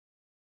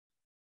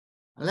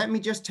Let me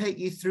just take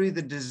you through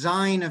the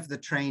design of the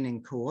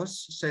training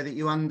course so that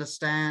you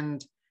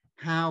understand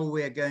how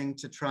we're going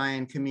to try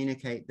and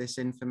communicate this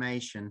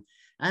information.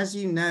 As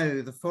you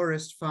know, the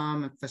Forest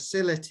Farm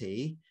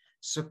Facility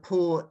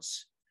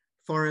supports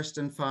forest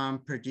and farm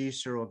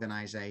producer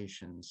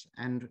organizations,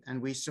 and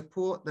we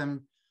support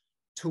them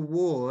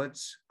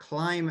towards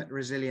climate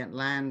resilient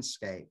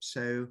landscapes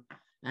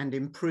and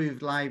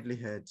improved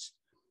livelihoods.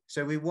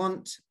 So we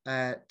want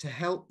to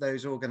help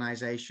those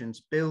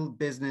organizations build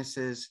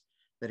businesses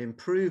that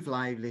improve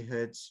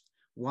livelihoods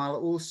while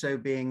also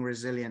being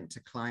resilient to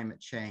climate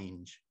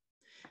change.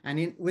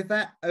 And with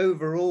that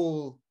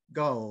overall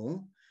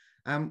goal,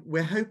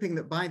 we're hoping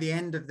that by the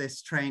end of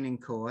this training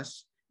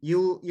course,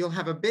 you'll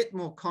have a bit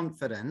more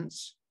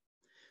confidence,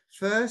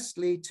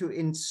 firstly, to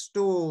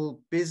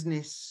install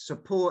business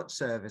support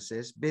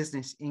services,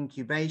 business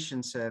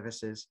incubation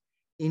services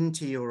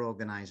into your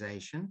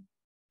organization.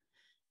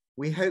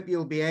 We hope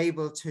you'll be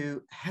able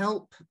to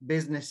help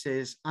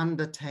businesses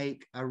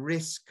undertake a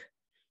risk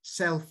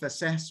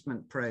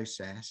self-assessment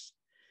process.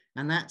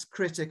 And that's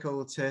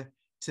critical to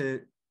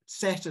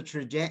set a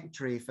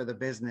trajectory for the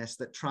business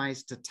that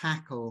tries to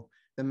tackle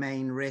the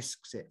main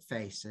risks it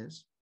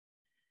faces.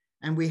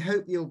 And we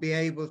hope you'll be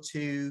able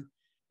to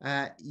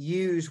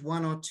use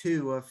 1 or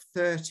 2 of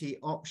 30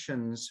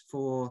 options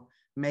for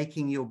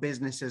making your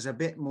businesses a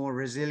bit more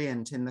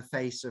resilient in the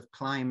face of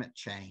climate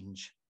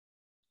change.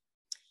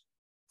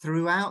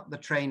 Throughout the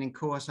training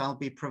course, I'll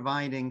be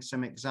providing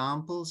some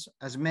examples,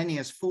 as many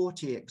as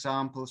 40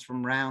 examples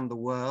from around the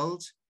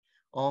world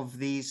of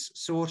these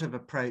sort of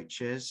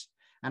approaches.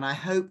 And I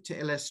hope to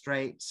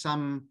illustrate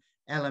some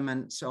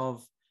elements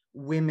of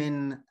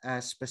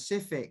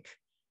women-specific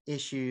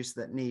issues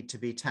that need to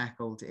be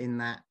tackled in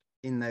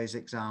those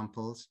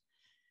examples.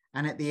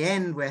 And at the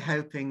end, we're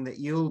hoping that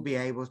you'll be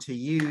able to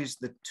use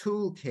the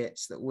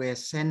toolkits that we're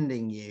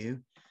sending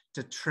you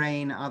to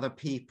train other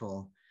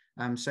people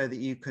so that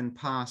you can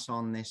pass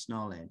on this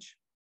knowledge.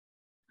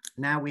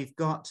 Now we've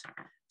got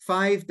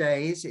 5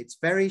 days. It's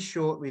very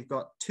short. We've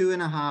got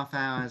 2.5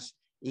 hours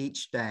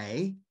each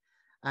day,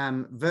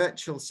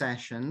 virtual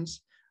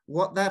sessions.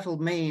 What that'll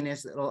mean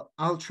is that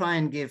I'll try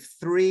and give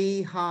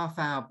 3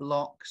 half-hour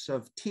blocks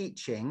of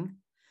teaching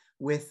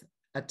with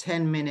a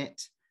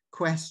 10-minute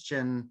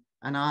question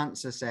and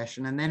answer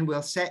session, and then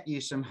we'll set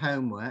you some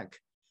homework,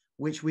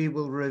 which we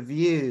will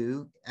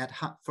review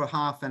for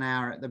half an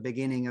hour at the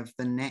beginning of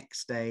the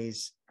next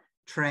day's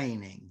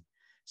training.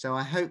 So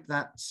I hope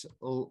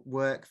that'll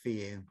work for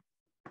you.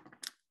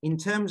 In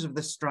terms of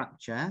the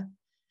structure,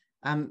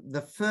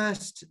 the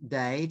first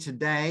day,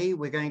 today,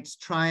 we're going to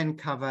try and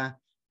cover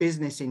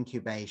business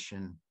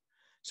incubation.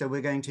 So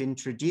we're going to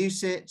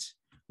introduce it.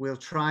 We'll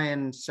try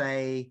and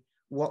say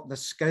what the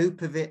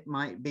scope of it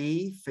might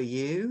be for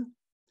you,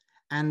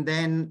 and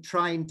then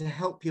trying to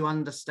help you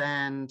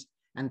understand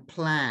and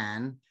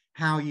plan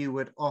how you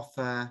would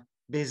offer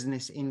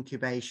business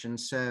incubation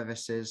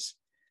services,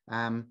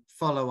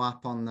 follow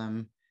up on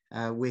them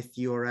with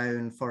your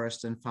own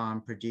forest and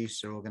farm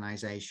producer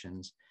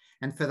organizations.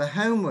 And for the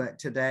homework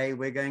today,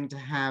 we're going to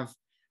have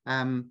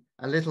a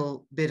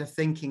little bit of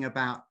thinking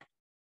about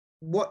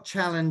what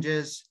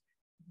challenges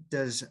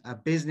does a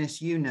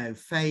business you know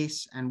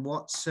face, and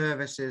what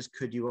services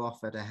could you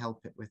offer to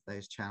help it with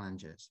those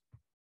challenges.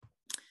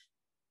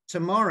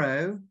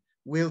 Tomorrow,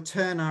 we'll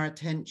turn our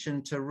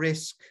attention to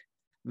risk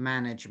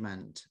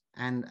management,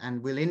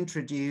 and we'll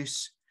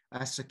introduce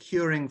a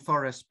Securing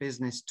Forest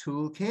Business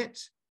Toolkit.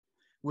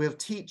 We'll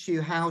teach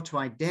you how to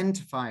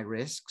identify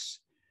risks,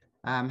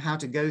 how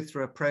to go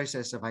through a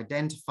process of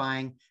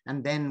identifying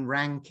and then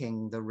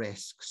ranking the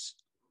risks,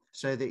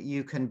 so that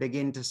you can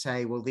begin to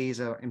say, well, these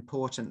are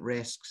important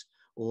risks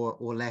or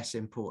less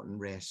important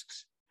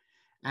risks.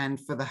 And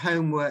for the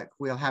homework,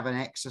 we'll have an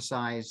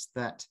exercise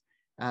that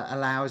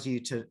allows you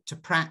to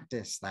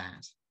practice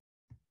that.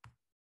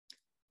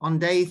 On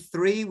day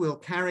 3, we'll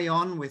carry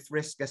on with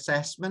risk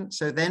assessment.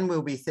 So then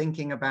we'll be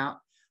thinking about,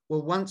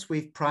 well, once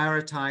we've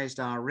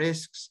prioritized our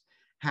risks,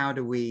 how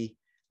do we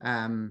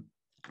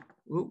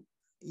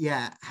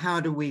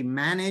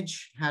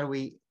manage? How do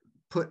we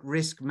put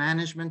risk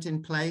management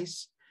in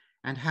place?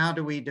 And how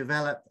do we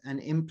develop an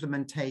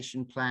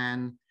implementation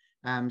plan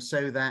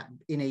so that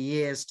in a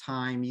year's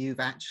time, you've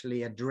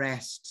actually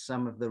addressed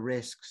some of the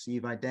risks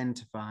you've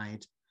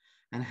identified?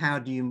 And how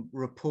do you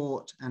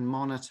report and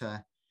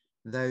monitor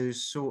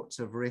those sorts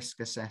of risk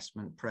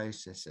assessment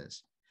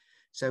processes?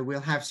 So we'll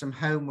have some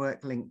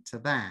homework linked to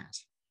that.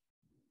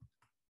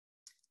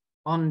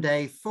 On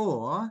day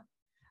 4,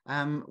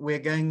 we're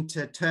going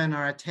to turn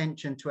our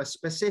attention to a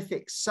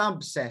specific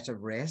subset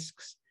of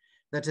risks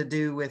that are to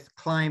do with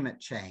climate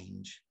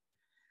change.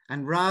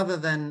 And rather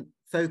than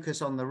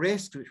focus on the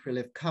risks, which we'll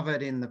have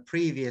covered in the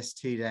previous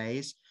 2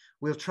 days,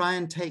 we'll try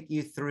and take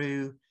you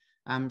through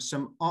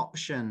some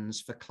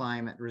options for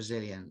climate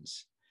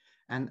resilience.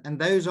 And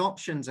those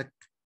options are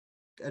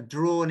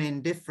drawn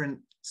in different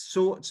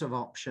sorts of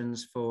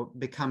options for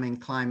becoming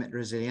climate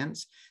resilient.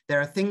 There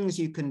are things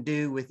you can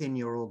do within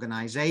your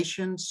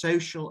organization,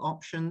 social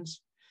options.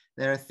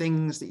 There are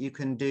things that you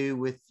can do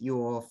with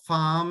your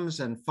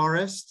farms and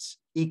forests,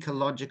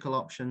 ecological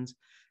options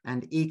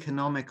and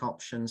economic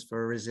options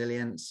for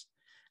resilience.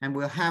 And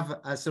we'll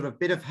have a sort of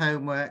bit of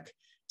homework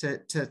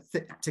to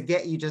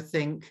get you to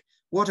think,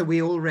 what are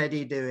we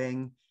already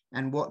doing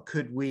and what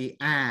could we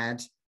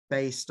add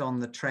based on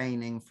the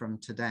training from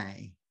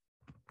today?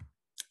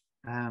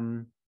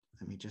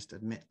 Let me just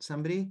admit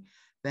somebody.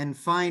 Then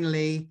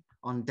finally,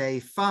 on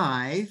day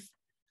 5,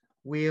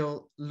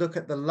 we'll look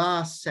at the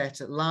last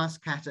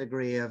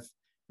category of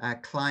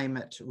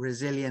climate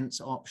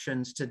resilience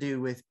options to do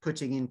with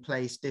putting in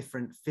place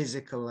different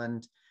physical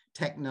and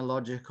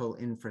technological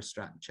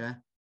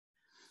infrastructure.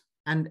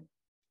 And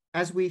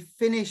as we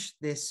finish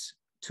this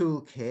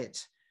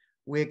toolkit,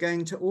 we're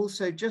going to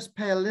also just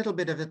pay a little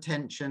bit of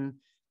attention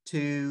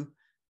to,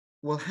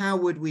 well, how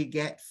would we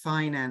get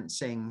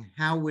financing?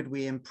 How would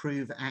we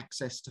improve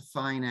access to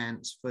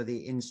finance for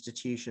the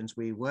institutions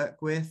we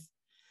work with?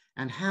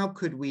 And how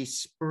could we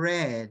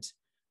spread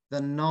the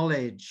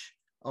knowledge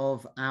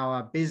of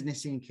our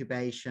business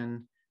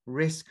incubation,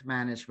 risk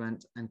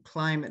management, and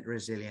climate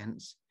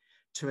resilience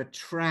to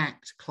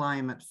attract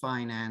climate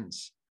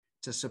finance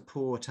to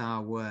support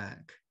our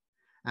work?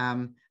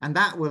 And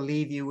that will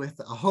leave you with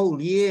a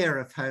whole year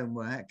of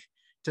homework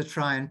to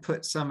try and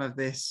put some of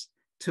this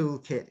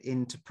toolkit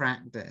into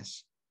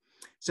practice.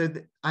 So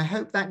I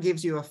hope that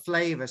gives you a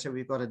flavor. So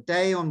we've got a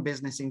day on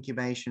business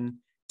incubation,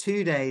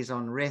 2 days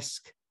on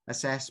risk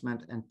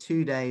assessment, and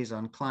 2 days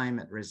on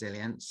climate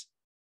resilience.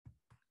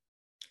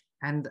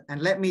 And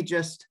let me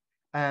just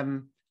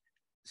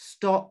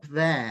stop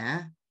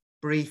there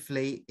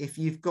briefly. If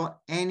you've got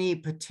any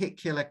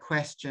particular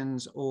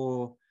questions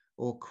or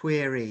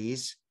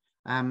queries,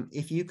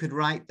 if you could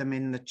write them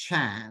in the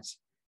chat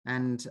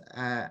and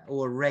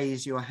or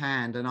raise your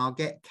hand, and I'll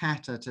get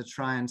Kata to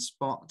try and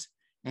spot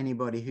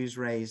anybody who's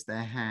raised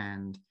their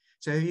hand.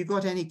 So have you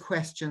got any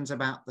questions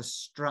about the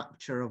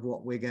structure of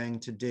what we're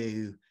going to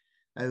do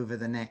over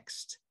the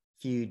next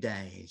few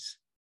days?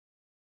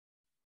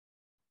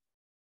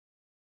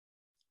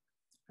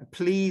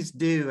 Please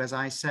do, as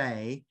I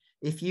say,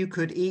 if you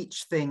could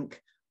each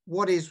think,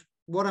 what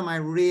am I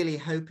really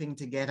hoping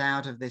to get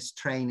out of this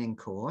training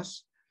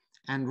course?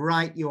 And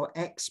write your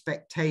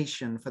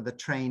expectation for the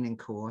training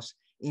course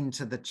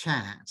into the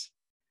chat.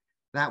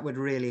 That would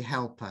really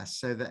help us,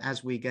 so that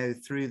as we go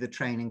through the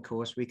training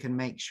course, we can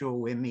make sure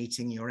we're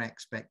meeting your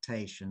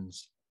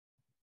expectations.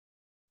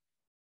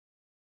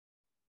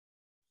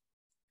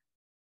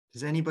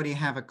 Does anybody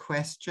have a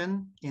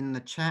question in the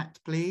chat,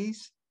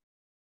 please?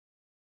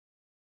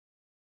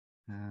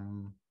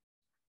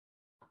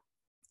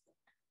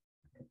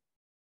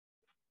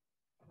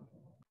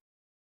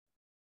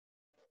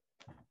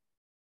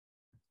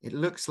 It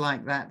looks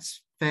like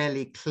that's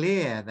fairly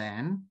clear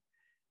then,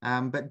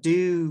 but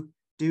do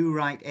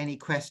write any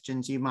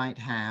questions you might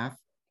have,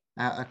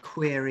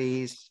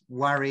 queries,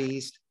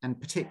 worries, and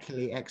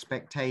particularly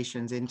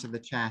expectations into the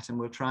chat, and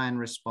we'll try and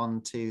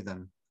respond to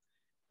them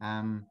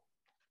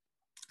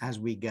as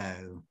we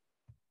go.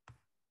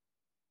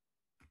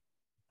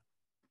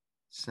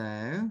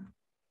 So,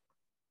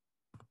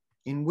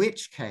 in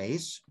which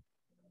case,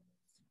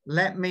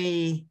 let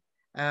me,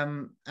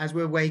 as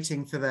we're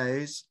waiting for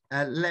those,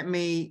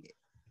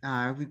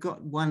 we've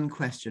got one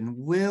question.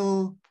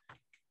 Will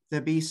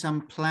there be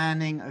some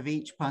planning of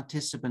each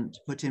participant to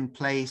put in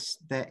place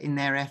in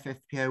their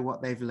FFPO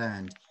what they've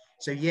learned?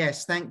 So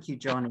yes, thank you,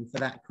 Johnny, for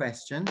that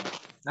question.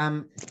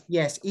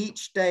 Yes,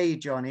 each day,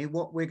 Johnny,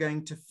 what we're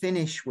going to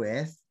finish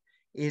with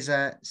is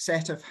a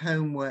set of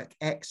homework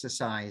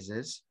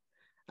exercises.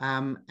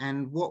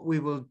 And what we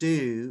will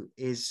do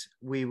is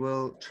we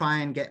will try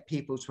and get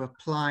people to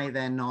apply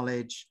their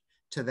knowledge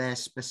to their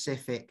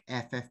specific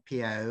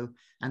FFPO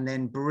and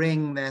then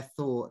bring their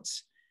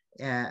thoughts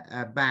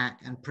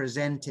back and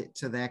present it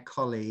to their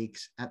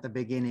colleagues at the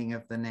beginning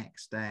of the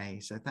next day.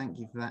 So thank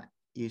you for that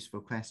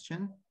useful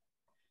question.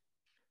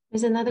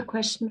 There's another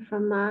question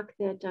from Mark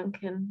there,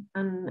 Duncan,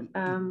 on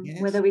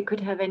yes, whether we could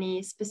have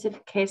any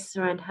specific cases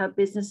around how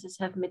businesses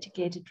have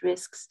mitigated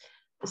risks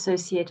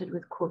associated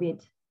with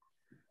COVID.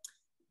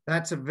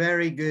 That's a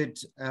very good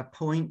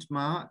point,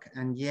 Mark.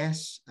 And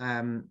yes,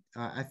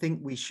 I think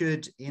we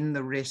should, in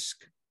the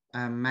risk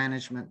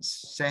management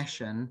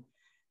session,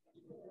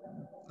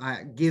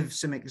 give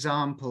some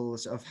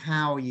examples of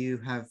how you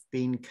have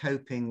been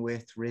coping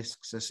with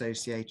risks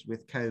associated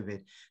with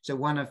COVID. So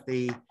one of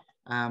the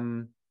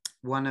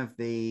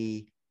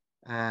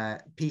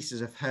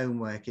pieces of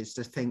homework is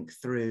to think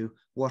through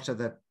what are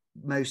the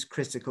most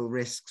critical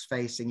risks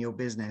facing your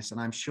business.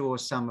 And I'm sure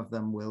some of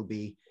them will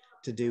be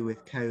to do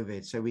with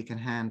COVID, so we can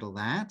handle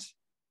that.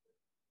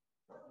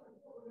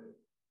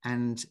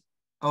 And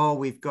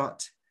we've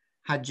got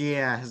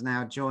Hajia has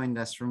now joined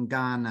us from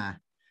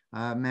Ghana,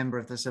 a member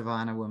of the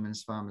Savannah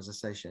Women's Farmers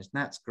Association.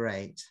 That's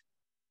great.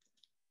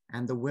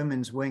 And the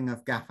women's wing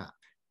of GAFAP.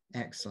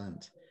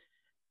 Excellent.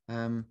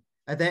 Are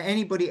there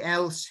anybody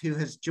else who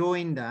has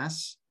joined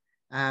us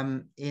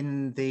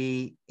in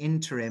the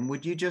interim?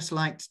 Would you just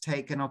like to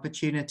take an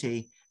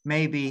opportunity,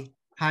 maybe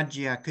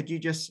Hajia, could you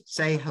just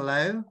say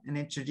hello and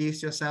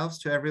introduce yourselves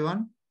to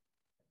everyone?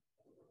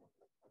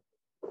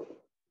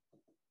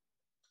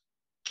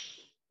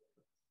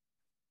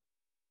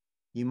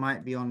 You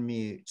might be on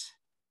mute.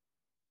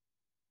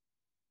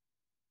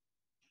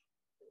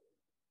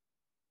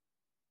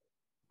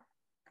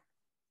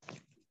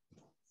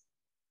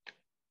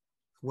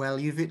 Well,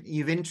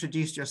 you've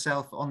introduced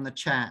yourself on the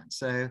chat.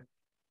 So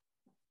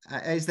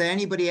is there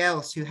anybody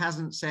else who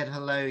hasn't said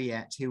hello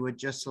yet who would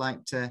just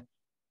like to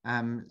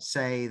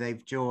say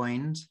they've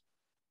joined?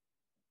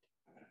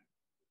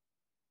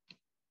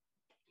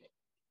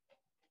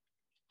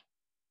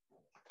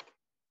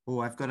 Oh,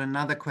 I've got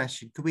another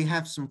question. Could we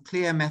have some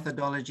clear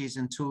methodologies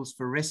and tools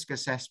for risk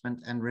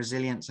assessment and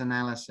resilience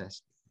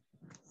analysis?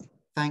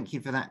 Thank you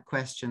for that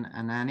question,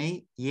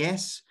 Anani.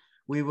 Yes,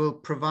 we will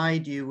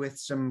provide you with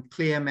some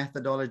clear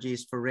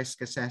methodologies for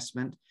risk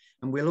assessment,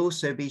 and we'll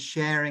also be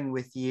sharing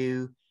with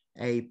you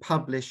a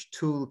published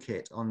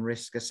toolkit on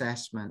risk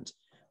assessment,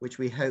 which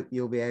we hope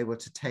you'll be able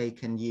to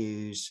take and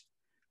use,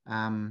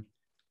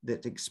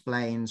 that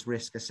explains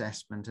risk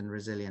assessment and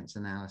resilience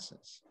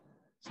analysis.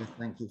 So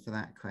thank you for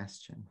that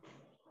question.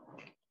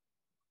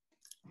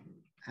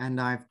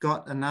 And I've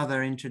got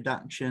another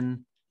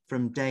introduction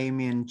from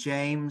Damien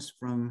James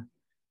from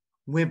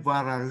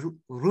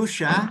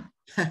Arusha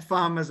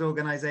Farmers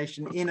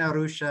Organization in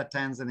Arusha,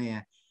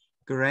 Tanzania.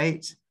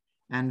 Great.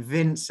 And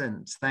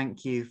Vincent,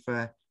 thank you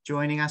for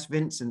joining us.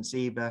 Vincent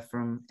Ziba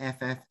from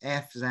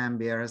FFF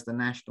Zambia as the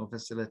national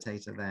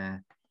facilitator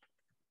there.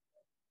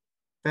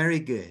 Very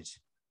good.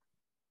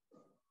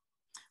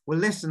 Well,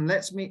 listen,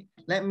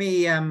 let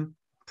me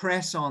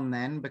press on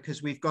then,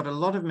 because we've got a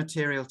lot of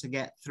material to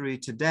get through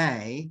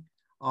today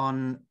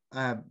on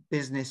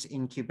business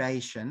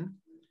incubation.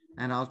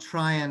 And I'll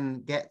try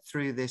and get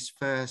through this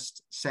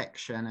first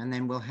section, and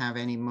then we'll have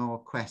any more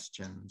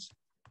questions.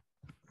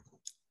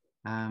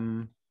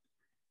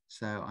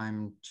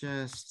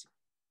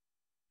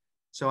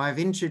 So I've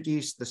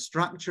introduced the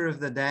structure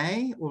of the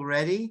day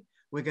already.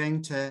 We're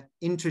going to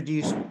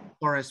introduce what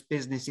forest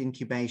business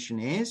incubation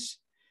is.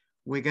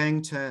 We're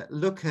going to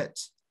look at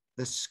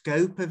the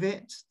scope of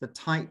it, the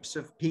types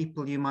of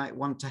people you might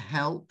want to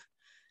help.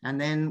 And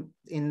then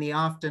in the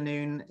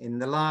afternoon, in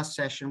the last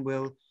session,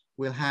 we'll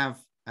have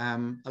a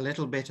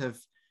little bit of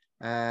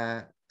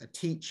a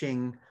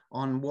teaching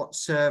on what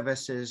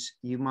services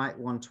you might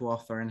want to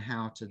offer and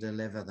how to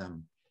deliver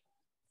them,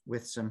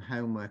 with some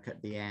homework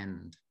at the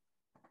end.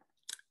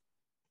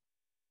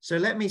 So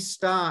let me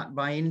start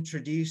by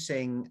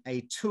introducing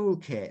a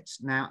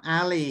toolkit. Now,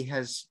 Ali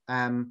has,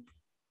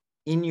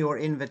 in your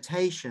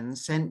invitation,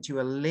 sent you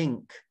a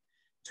link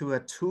to a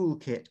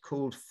toolkit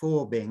called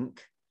ForBInc,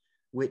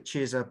 which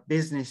is a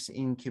business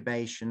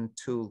incubation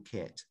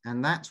toolkit.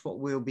 And that's what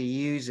we'll be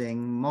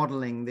using,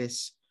 modeling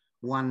this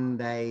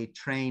one-day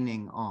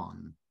training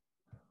on.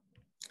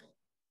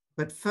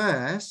 But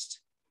first,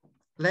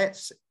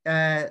 let's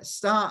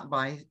start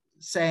by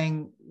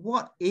saying,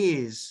 what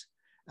is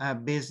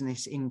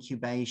business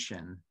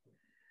incubation?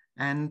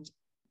 And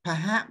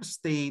perhaps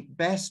the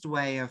best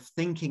way of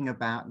thinking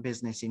about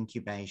business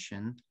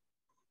incubation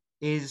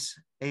is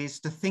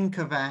to think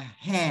of a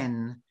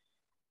hen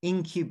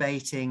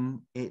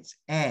incubating its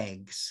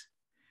eggs.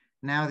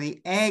 Now, the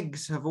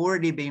eggs have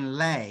already been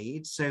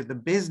laid, so the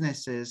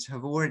businesses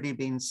have already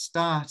been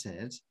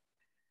started,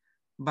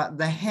 but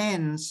the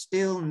hen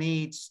still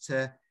needs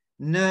to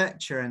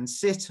nurture and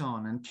sit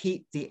on and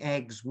keep the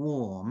eggs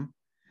warm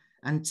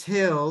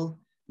until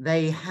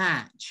they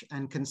hatch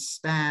and can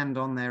stand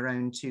on their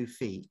own 2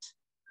 feet.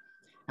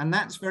 And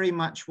that's very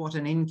much what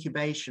an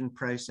incubation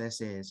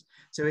process is.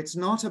 So it's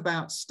not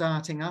about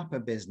starting up a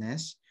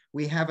business.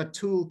 We have a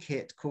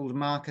toolkit called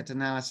Market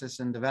Analysis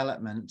and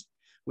Development,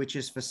 which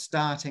is for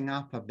starting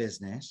up a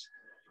business.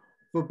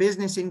 For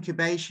business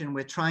incubation,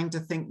 we're trying to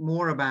think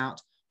more about,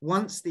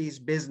 once these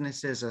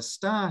businesses are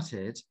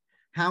started,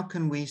 how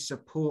can we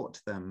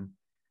support them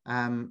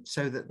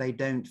so that they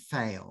don't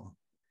fail,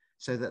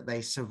 so that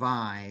they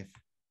survive?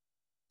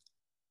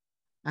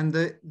 And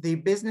the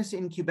business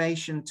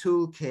incubation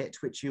toolkit,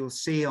 which you'll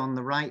see on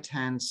the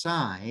right-hand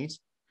side,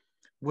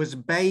 was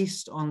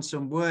based on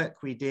some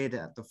work we did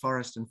at the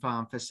Forest and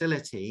Farm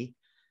facility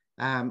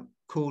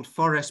called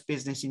Forest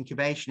Business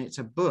Incubation. It's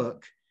a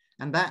book,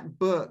 and that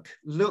book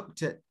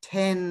looked at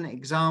 10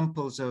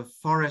 examples of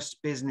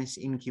forest business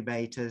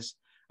incubators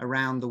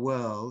around the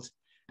world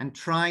and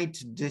tried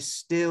to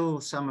distill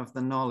some of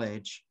the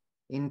knowledge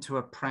into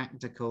a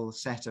practical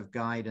set of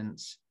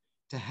guidance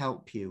to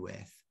help you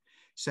with.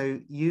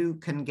 So you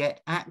can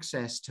get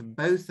access to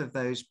both of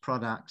those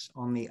products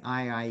on the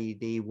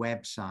IIED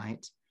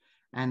website.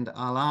 And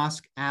I'll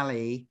ask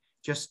Ali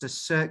just to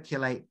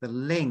circulate the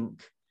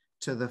link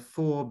to the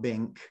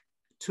ForBInc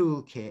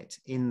toolkit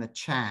in the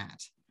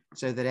chat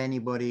so that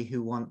anybody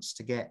who wants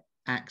to get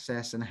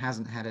access and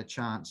hasn't had a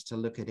chance to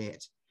look at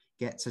it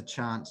gets a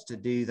chance to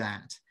do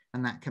that.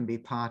 And that can be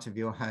part of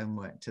your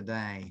homework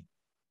today.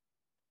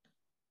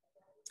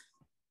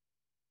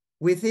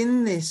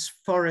 Within this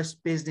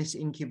Forest Business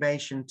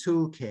Incubation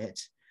Toolkit,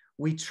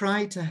 we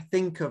try to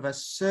think of a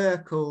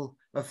circle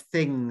of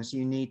things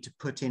you need to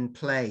put in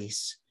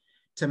place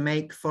to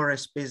make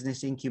forest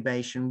business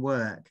incubation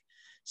work.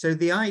 So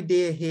the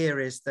idea here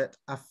is that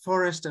a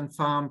forest and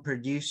farm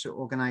producer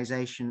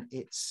organization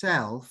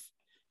itself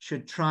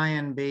should try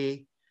and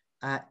be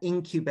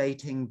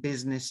incubating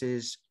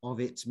businesses of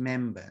its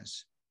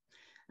members.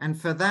 And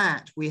for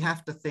that, we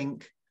have to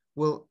think,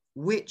 well,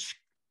 which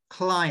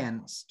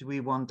clients do we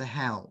want to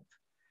help?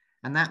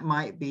 And that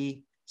might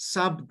be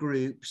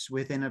subgroups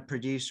within a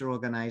producer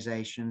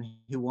organization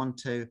who want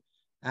to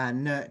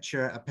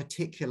nurture a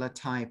particular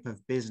type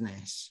of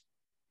business.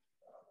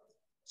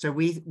 So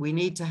we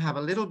need to have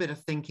a little bit of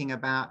thinking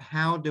about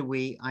how do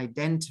we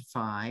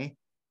identify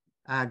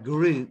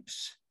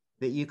groups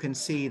that you can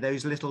see,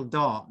 those little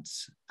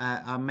dots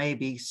are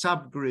maybe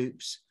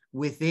subgroups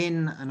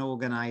within an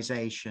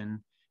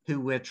organization who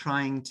we're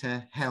trying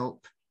to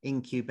help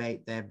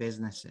incubate their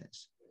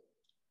businesses.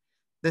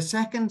 The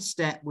second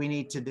step we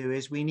need to do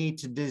is we need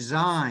to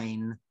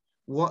design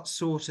what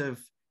sort of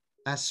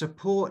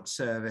support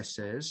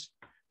services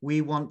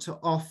we want to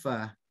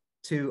offer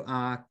to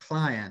our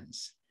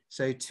clients,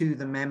 so to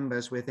the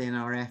members within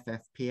our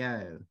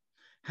FFPO.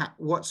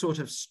 What sort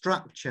of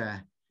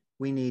structure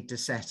we need to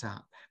set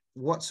up,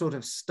 what sort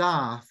of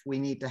staff we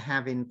need to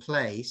have in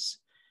place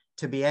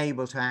to be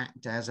able to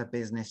act as a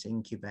business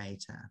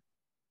incubator.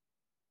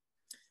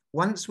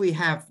 Once we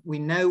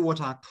know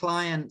what our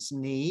clients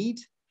need,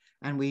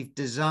 and we've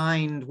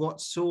designed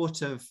what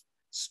sort of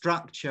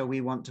structure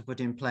we want to put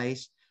in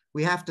place,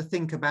 we have to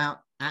think about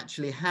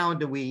actually how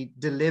do we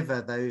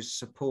deliver those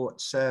support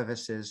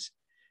services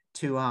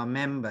to our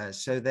members.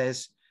 So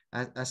there's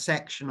a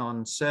section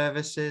on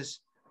services,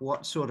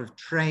 what sort of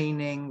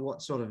training,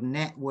 what sort of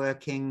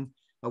networking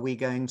are we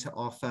going to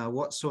offer,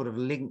 what sort of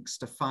links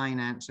to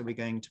finance are we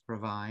going to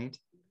provide.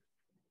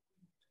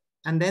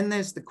 And then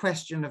there's the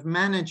question of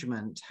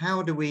management.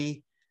 How do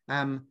we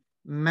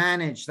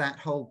manage that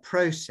whole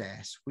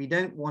process? We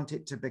don't want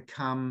it to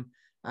become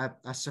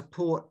a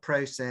support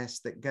process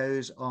that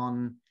goes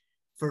on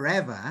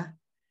forever.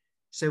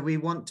 So we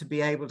want to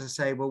be able to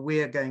say, well,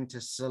 we are going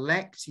to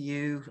select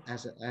you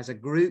as a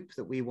group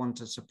that we want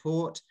to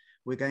support.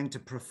 We're going to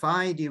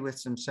provide you with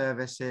some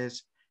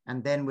services,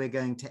 and then we're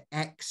going to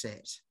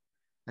exit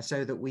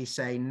so that we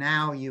say,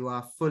 now you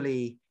are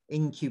fully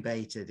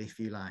incubated, if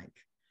you like,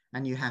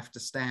 and you have to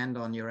stand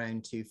on your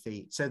own 2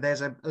 feet. So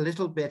there's a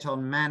little bit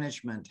on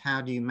management. How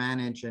do you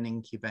manage an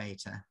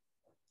incubator?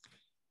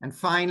 And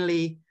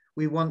finally,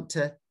 we want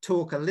to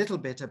talk a little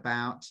bit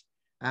about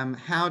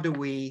how do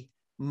we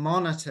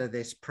monitor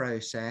this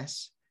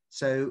process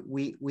so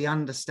we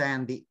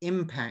understand the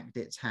impact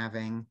it's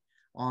having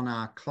on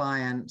our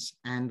clients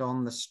and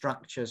on the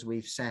structures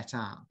we've set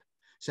up,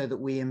 so that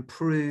we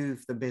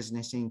improve the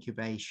business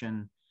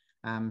incubation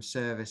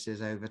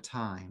services over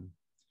time.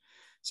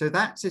 So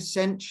that's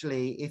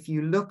essentially, if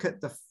you look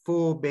at the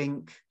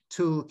ForBInc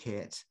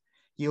toolkit,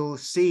 you'll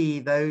see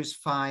those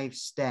 5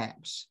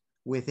 steps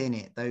within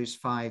it, those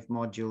 5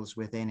 modules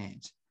within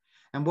it.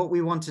 And what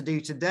we want to do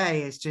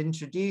today is to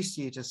introduce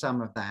you to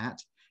some of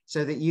that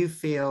so that you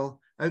feel,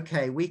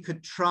 okay, we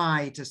could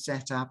try to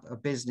set up a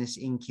business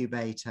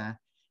incubator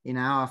in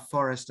our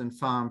forest and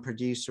farm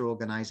producer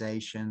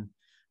organization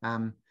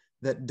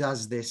that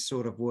does this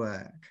sort of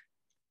work.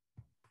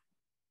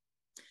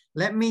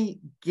 Let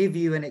me give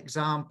you an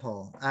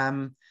example.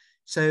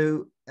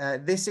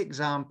 This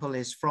example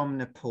is from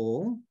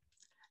Nepal,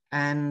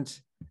 and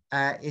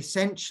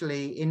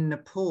essentially in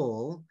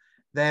Nepal,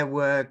 there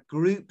were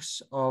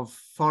groups of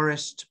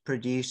forest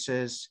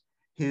producers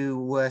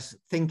who were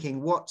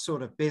thinking what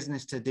sort of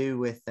business to do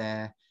with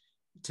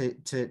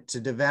to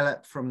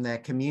develop from their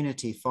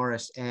community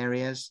forest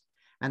areas.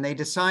 And they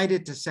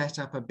decided to set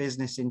up a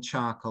business in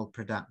charcoal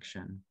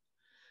production.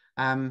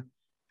 They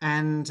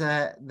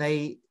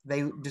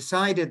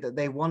decided that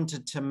they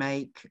wanted to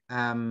make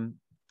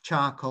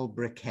charcoal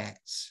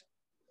briquettes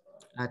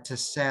to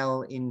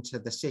sell into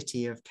the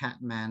city of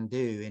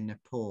Kathmandu in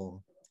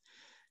Nepal.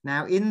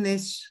 Now, in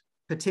this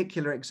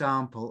particular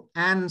example,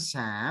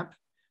 ANSAB,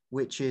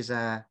 which is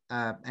an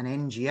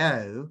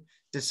NGO,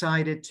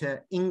 decided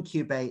to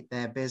incubate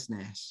their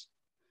business.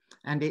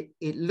 And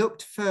it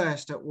looked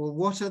first at, well,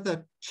 what are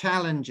the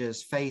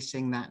challenges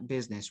facing that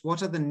business?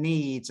 What are the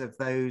needs of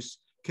those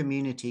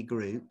community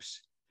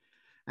groups?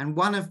 And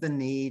one of the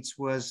needs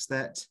was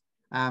that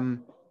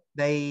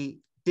they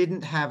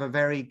didn't have a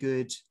very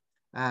good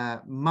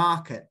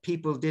market.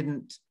 People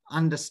didn't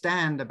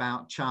understand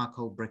about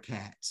charcoal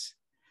briquettes.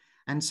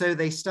 And so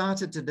they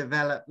started to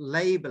develop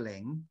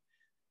labeling,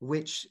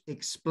 which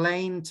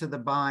explained to the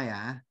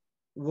buyer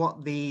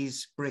what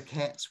these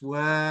briquettes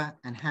were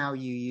and how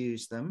you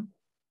use them.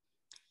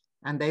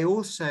 And they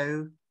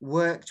also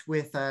worked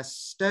with a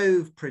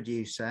stove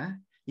producer.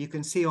 You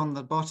can see on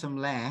the bottom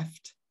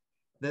left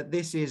that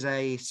this is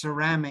a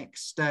ceramic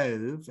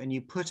stove, and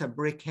you put a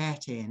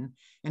briquette in,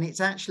 and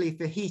it's actually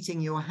for heating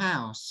your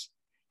house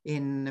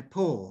in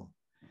Nepal.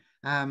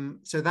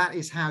 So that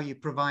is how you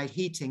provide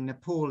heating.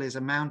 Nepal is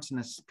a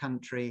mountainous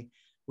country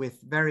with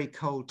very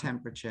cold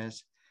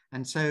temperatures.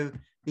 And so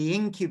the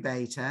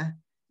incubator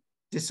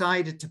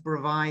decided to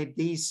provide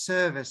these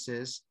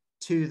services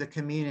to the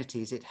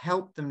communities. It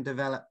helped them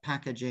develop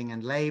packaging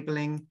and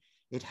labeling.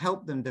 It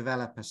helped them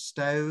develop a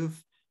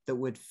stove that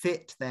would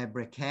fit their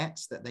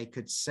briquettes that they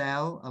could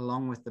sell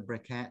along with the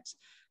briquettes.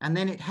 And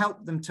then it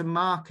helped them to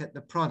market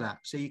the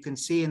product. So you can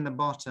see in the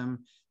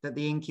bottom that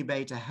the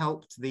incubator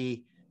helped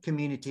the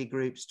community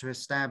groups to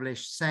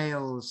establish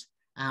sales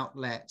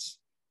outlets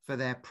for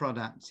their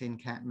products in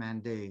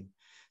Kathmandu.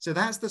 So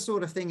that's the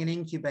sort of thing an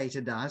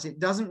incubator does. It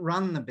doesn't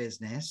run the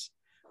business,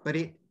 but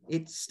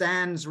it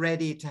stands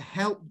ready to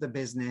help the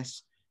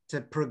business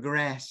to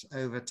progress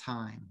over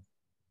time.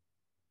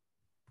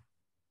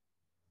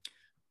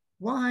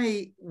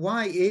 Why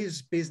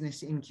is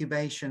business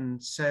incubation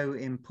so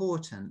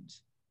important?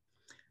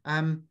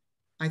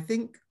 I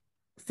think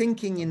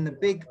thinking in the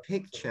big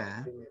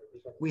picture,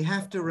 we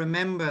have to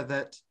remember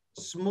that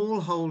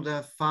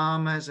smallholder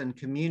farmers and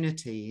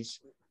communities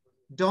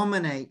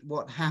dominate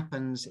what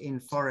happens in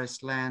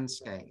forest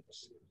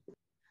landscapes.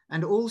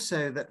 And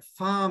also that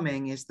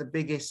farming is the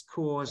biggest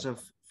cause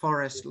of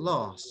forest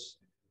loss.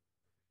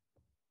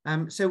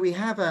 So we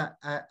have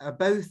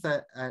both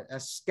a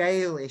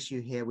scale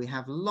issue here. We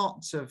have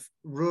lots of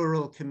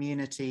rural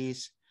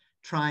communities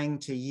trying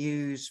to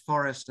use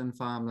forest and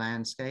farm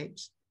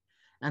landscapes.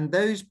 And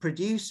those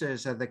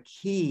producers are the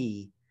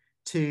key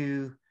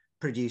to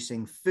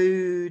producing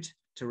food,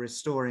 to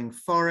restoring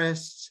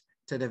forests,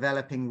 to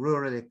developing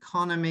rural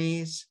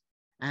economies,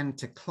 and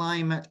to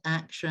climate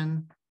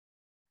action.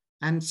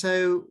 And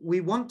so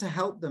we want to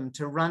help them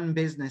to run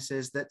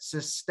businesses that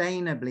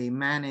sustainably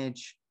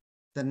manage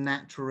the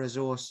natural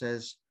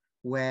resources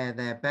where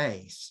they're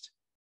based.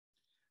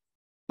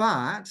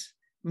 But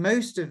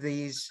most of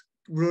these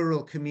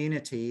rural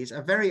communities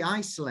are very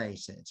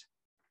isolated.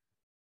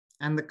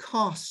 And the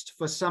cost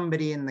for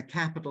somebody in the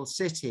capital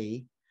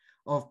city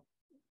of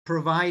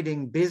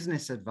providing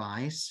business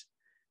advice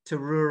to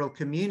rural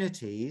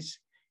communities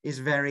is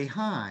very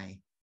high.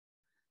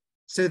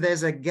 So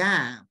there's a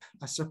gap,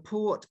 a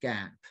support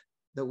gap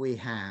that we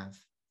have.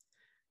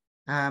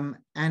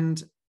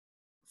 And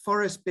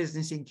forest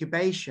business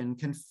incubation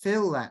can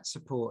fill that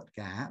support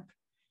gap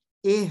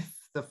if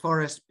the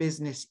forest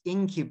business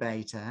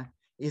incubator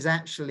is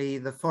actually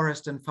the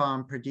forest and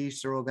farm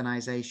producer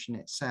organization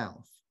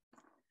itself.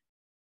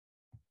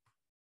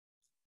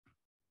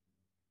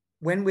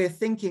 When we're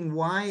thinking,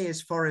 why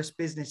is forest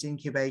business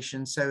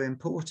incubation so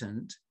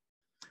important?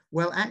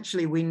 Well,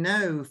 actually, we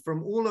know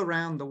from all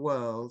around the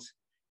world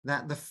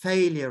that the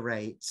failure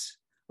rates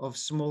of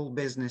small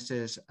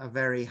businesses are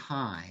very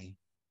high.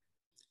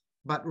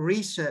 But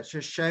research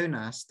has shown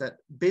us that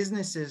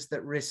businesses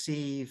that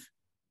receive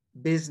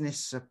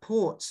business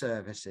support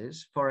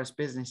services, forest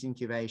business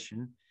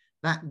incubation,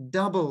 that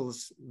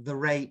doubles the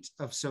rate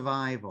of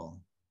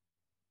survival.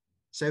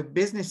 So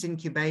business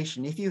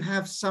incubation, if you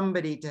have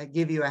somebody to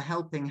give you a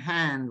helping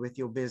hand with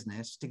your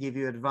business, to give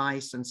you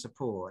advice and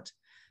support,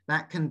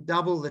 that can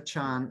double the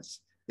chance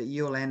that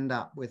you'll end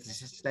up with a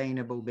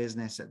sustainable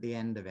business at the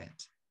end of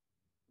it.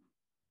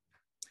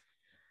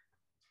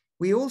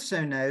 We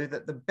also know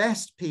that the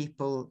best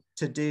people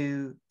to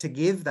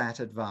give that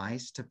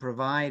advice, to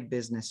provide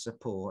business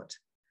support,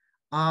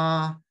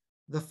 are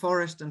the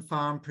forest and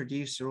farm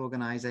producer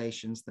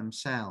organizations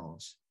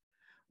themselves.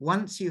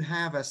 Once you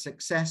have a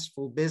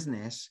successful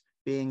business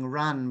being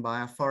run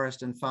by a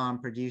forest and farm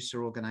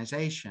producer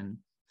organization,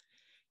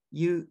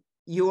 you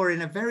are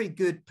in a very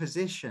good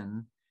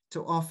position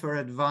to offer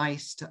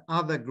advice to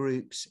other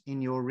groups in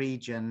your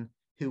region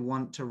who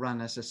want to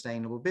run a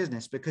sustainable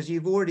business, because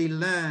you've already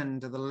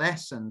learned the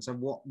lessons of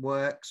what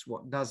works,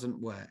 what doesn't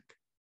work.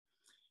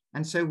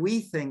 And so we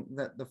think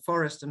that the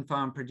forest and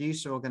farm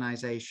producer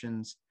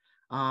organizations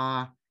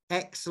are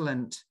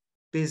excellent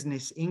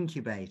business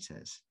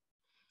incubators.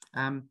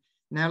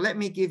 Now, let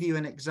me give you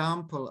an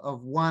example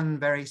of one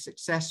very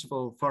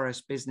successful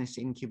forest business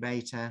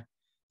incubator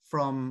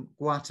from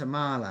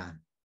Guatemala.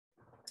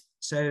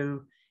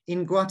 So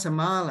in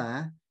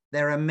Guatemala,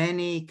 there are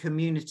many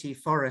community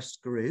forest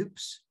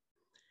groups,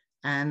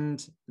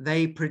 and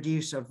they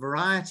produce a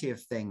variety of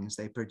things.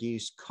 They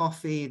produce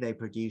coffee, they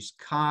produce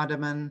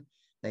cardamom,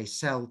 they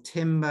sell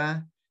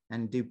timber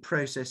and do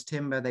processed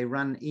timber. They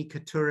run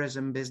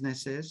ecotourism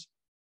businesses.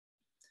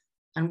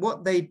 And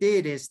what they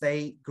did is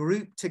they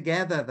grouped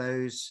together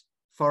those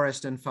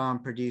forest and farm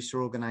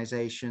producer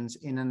organizations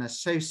in an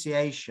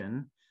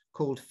association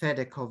called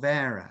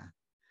FFPOs.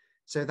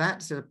 So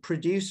that's a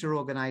producer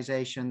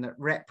organization that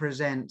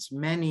represents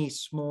many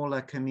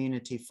smaller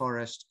community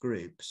forest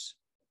groups.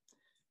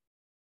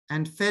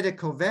 And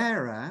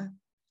FFPOs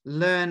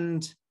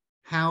learned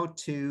how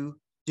to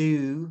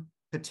do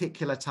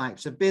particular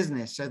types of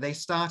business. So they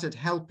started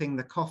helping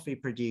the coffee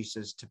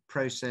producers to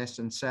process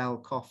and sell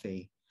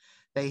coffee.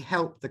 They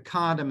helped the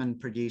cardamom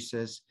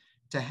producers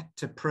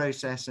to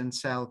process and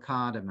sell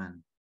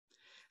cardamom.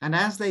 And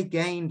as they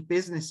gained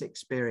business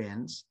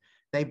experience,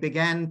 they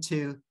began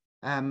to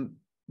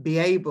be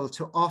able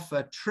to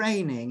offer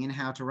training in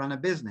how to run a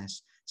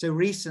business. So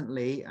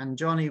recently, and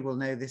Johnny will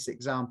know this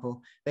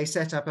example, they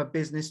set up a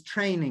business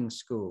training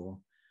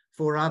school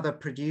for other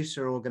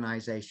producer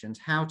organizations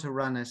how to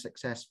run a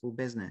successful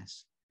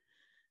business.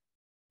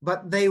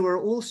 But they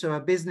were also a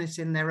business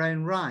in their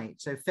own right.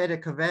 So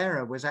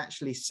Fedecovera was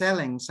actually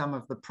selling some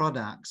of the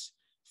products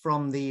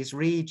from these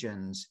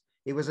regions.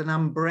 It was an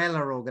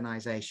umbrella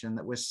organization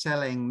that was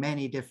selling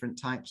many different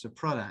types of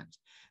products.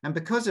 And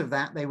because of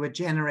that, they were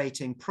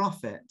generating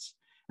profits.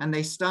 And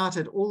they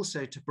started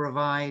also to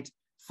provide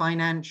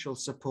financial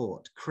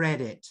support,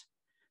 credit,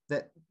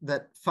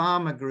 that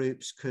farmer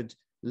groups could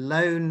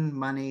loan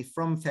money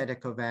from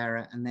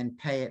Fedecovera and then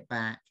pay it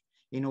back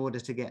in order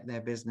to get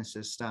their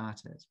businesses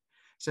started.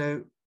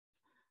 So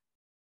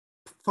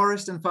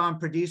forest and farm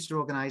producer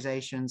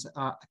organizations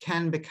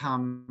can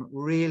become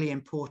really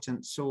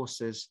important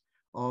sources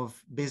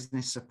of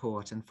business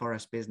support and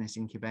forest business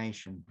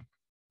incubation.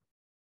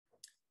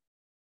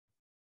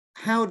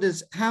 How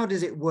does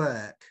it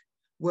work?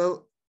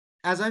 Well,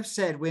 as I've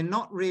said, we're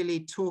not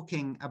really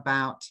talking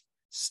about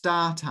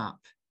startup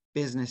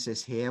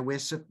businesses here.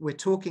 We're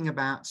talking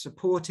about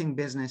supporting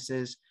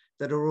businesses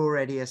that are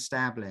already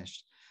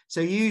established. So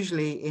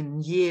usually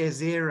in year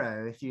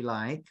zero, if you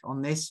like,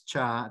 on this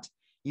chart,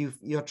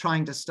 you're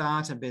trying to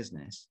start a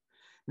business.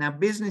 Now,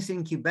 business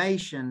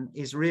incubation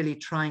is really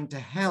trying to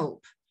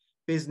help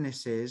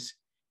businesses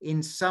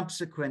in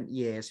subsequent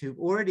years who've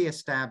already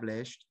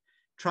established,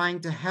 trying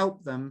to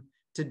help them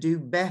to do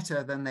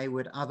better than they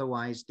would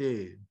otherwise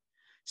do.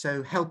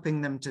 So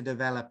helping them to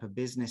develop a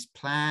business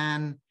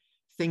plan,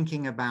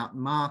 thinking about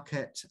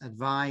market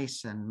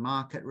advice and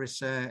market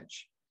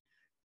research,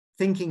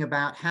 thinking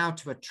about how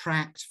to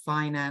attract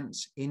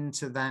finance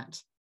into that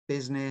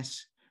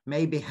business,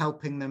 maybe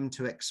helping them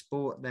to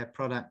export their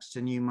products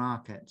to new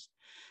markets.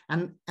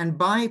 And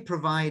by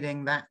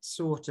providing that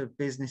sort of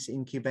business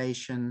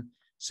incubation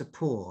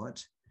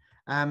support,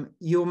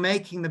 you're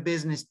making the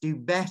business do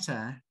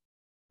better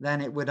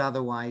than it would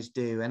otherwise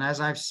do. And as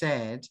I've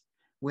said,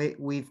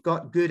 we've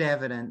got good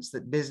evidence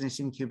that business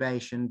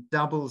incubation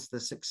doubles the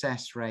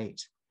success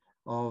rate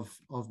of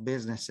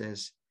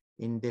businesses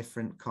in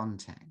different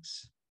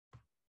contexts.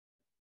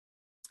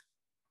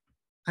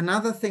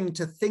 Another thing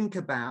to think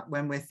about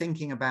when we're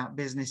thinking about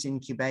business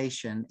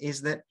incubation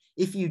is that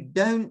if you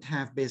don't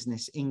have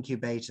business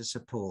incubator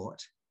support,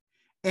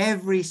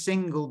 every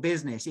single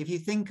business,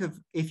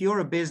 if you're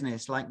a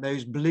business like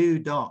those blue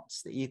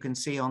dots that you can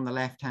see on the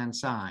left-hand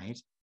side,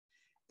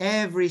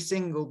 every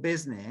single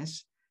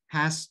business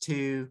has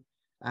to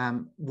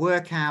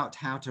work out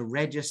how to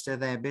register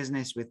their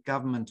business with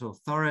government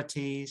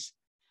authorities.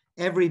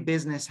 Every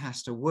business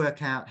has to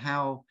work out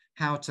how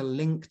to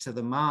link to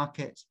the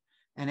market.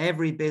 And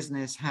every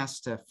business has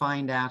to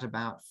find out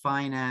about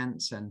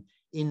finance and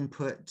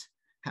input,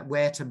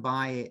 where to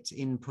buy its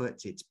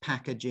inputs, its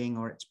packaging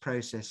or its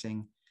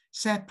processing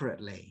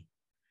separately.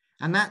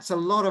 And that's a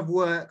lot of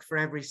work for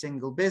every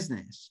single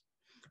business.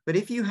 But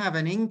if you have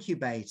an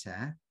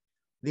incubator,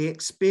 the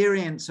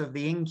experience of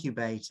the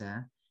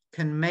incubator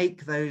can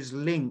make those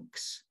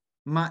links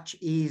much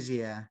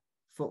easier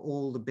for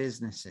all the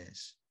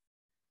businesses.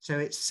 So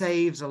it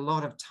saves a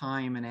lot of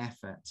time and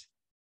effort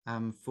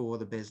for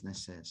the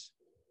businesses.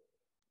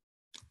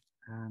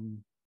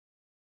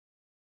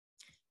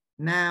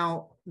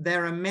 Now,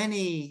 there are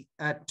many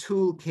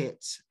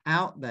toolkits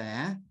out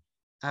there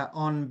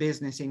on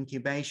business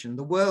incubation.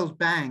 The World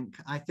Bank,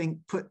 I think,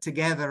 put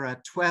together a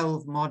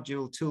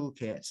 12-module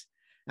toolkit,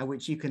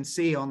 which you can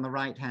see on the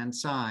right-hand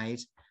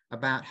side,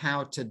 about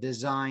how to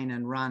design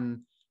and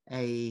run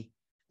an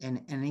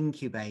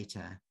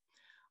incubator.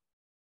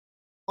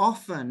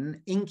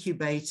 Often,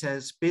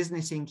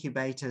 business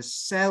incubators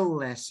sell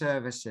their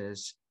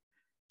services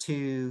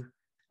to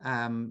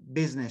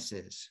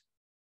businesses.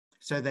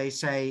 So they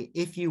say,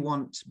 if you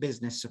want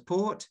business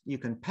support, you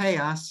can pay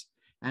us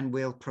and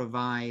we'll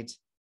provide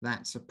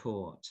that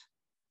support.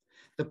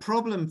 The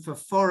problem for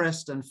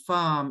forest and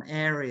farm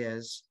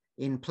areas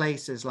in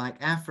places like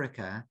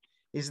Africa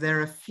is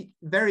there are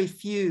very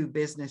few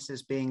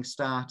businesses being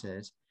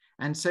started.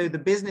 And so the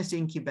business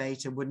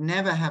incubator would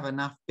never have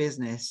enough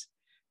business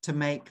to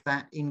make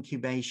that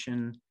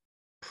incubation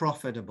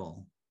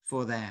profitable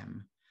for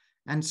them.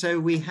 And so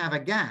we have a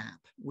gap.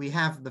 We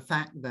have the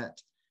fact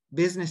that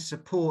business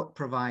support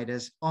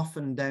providers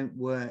often don't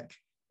work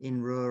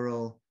in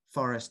rural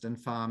forest and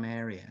farm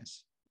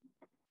areas.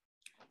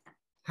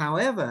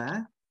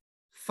 However,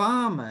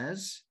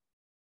 farmers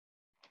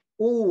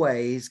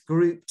always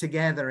group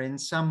together in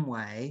some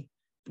way,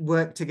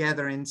 work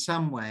together in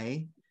some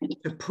way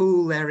to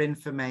pool their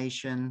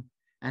information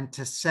and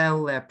to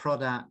sell their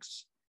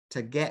products,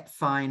 to get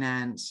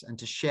finance and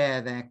to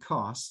share their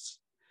costs.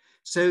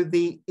 So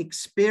the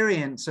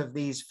experience of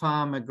these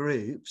farmer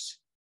groups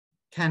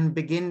can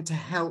begin to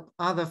help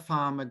other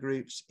farmer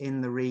groups in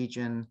the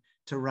region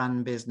to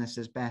run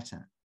businesses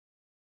better.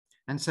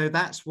 And so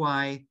that's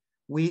why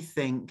we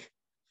think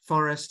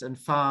forest and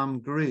farm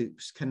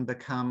groups can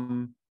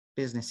become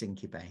business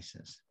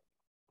incubators.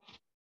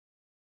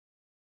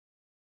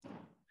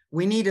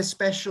 We need a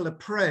special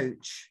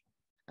approach.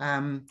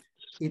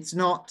 It's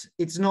not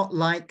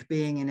like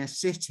being in a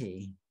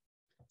city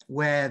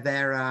where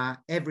there are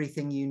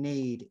everything you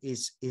need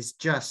is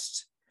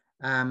just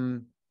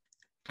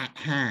at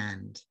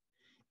hand.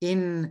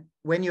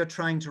 When you're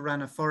trying to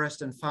run a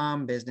forest and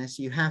farm business,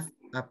 you have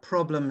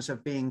problems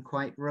of being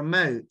quite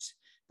remote.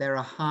 There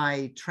are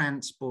high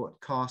transport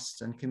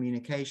costs and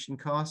communication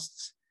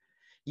costs.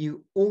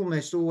 You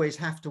almost always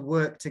have to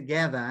work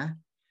together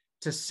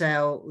to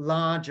sell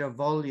larger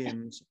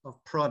volumes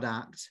of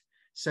product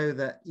so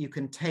that you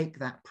can take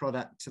that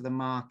product to the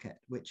market,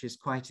 which is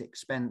quite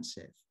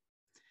expensive.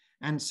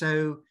 And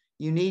so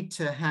you need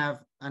to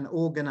have an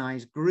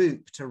organized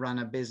group to run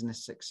a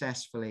business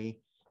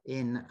successfully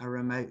in a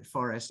remote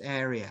forest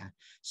area.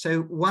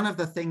 So one of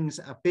the things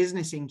a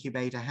business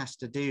incubator has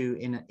to do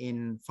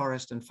in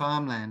forest and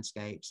farm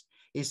landscapes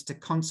is to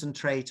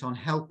concentrate on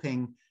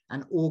helping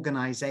an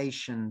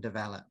organization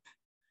develop.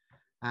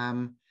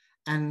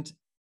 And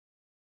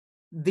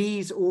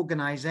these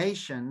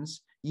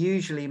organizations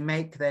usually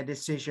make their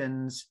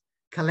decisions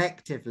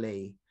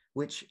collectively,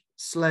 which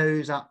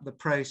slows up the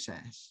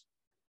process.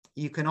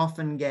 You can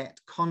often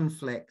get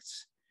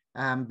conflicts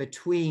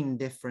between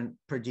different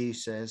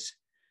producers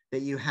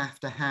that you have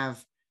to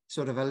have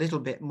sort of a little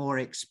bit more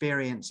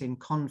experience in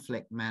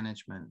conflict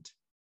management.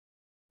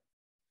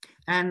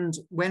 And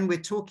when we're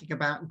talking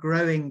about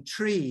growing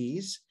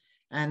trees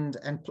and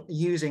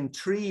using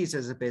trees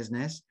as a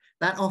business,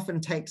 that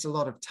often takes a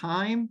lot of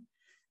time.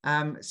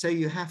 So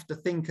you have to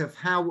think of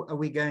how are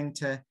we going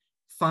to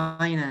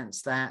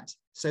finance that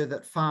so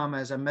that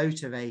farmers are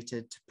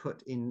motivated to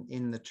put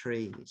in the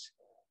trees.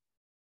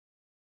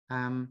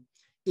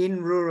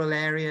 In rural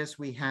areas,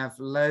 we have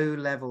low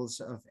levels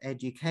of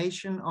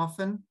education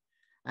often,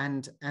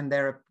 and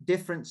there are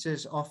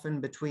differences often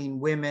between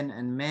women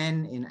and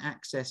men in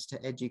access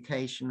to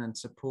education and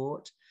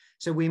support.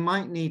 So we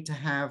might need to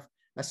have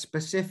a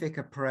specific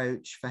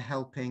approach for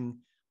helping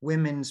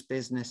women's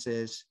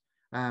businesses,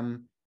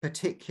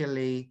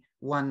 particularly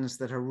ones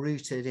that are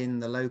rooted in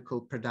the local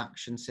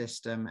production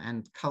system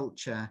and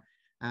culture,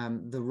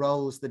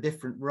 the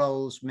different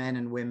roles men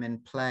and women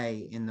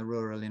play in the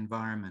rural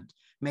environment,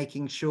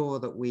 making sure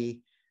that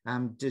we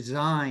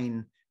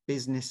design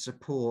business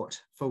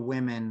support for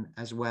women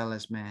as well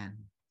as men.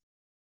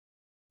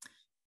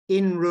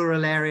 In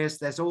rural areas,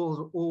 there's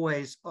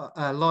always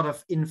a lot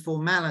of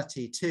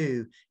informality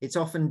too. It's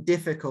often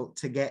difficult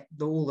to get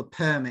all the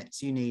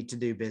permits you need to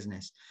do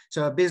business.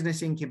 So a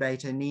business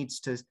incubator needs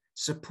to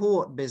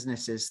support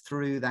businesses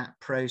through that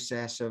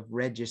process of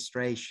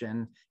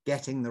registration,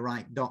 getting the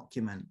right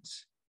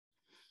documents.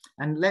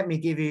 And let me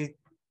give you,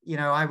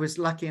 I was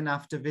lucky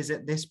enough to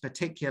visit this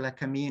particular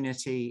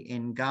community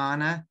in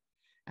Ghana,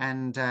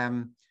 and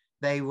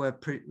they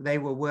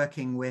were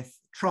working with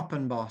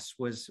Troppenbos,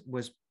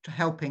 was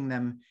helping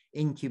them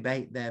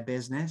incubate their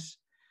business.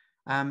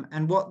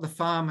 And what the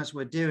farmers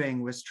were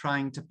doing was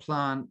trying to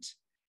plant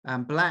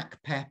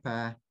black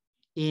pepper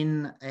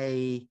in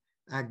a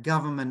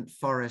government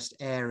forest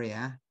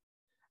area,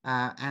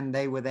 and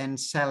they were then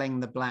selling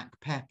the black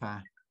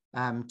pepper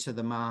to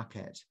the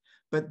market.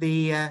 But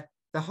the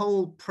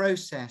whole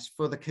process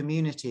for the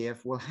community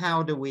of, well,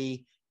 how do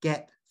we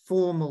get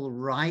formal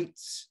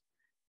rights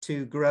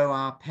to grow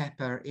our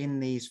pepper in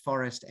these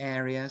forest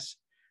areas?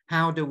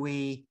 How do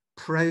we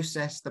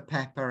process the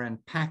pepper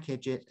and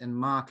package it and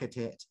market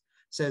it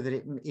so that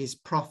it is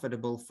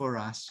profitable for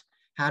us?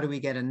 How do we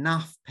get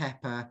enough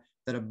pepper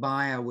that a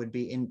buyer would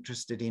be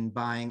interested in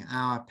buying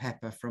our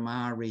pepper from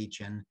our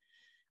region?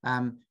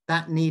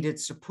 That needed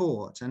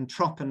support, and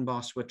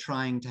Troppenbos were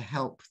trying to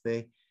help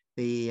the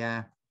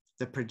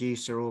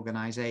producer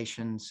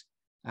organizations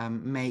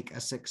make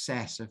a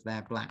success of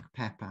their black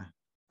pepper.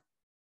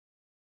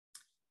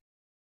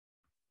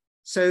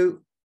 So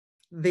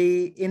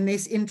in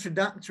this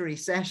introductory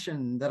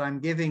session that I'm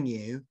giving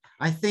you,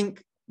 I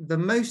think the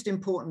most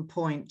important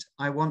point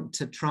I want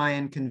to try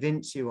and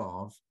convince you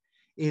of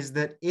is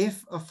that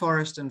if a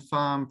forest and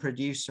farm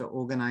producer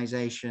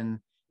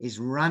organization is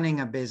running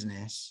a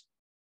business,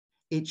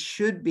 it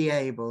should be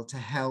able to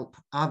help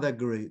other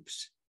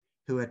groups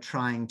who are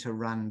trying to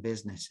run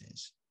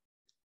businesses.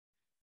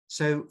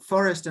 So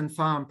forest and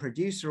farm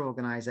producer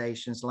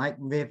organizations like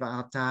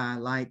Vivata,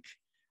 like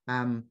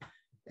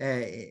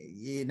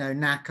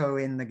NACO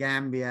in the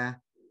Gambia,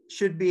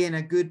 should be in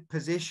a good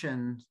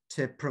position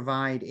to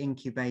provide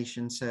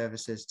incubation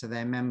services to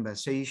their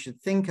members. So you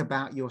should think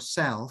about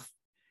yourself,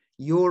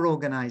 your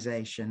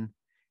organization,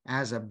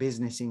 as a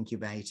business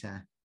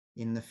incubator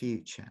in the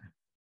future.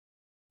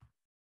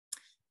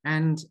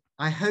 And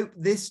I hope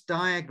this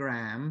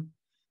diagram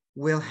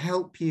will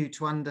help you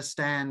to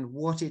understand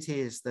what it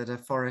is that a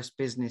forest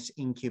business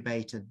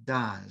incubator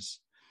does.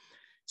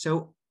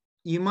 So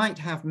you might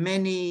have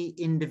many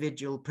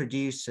individual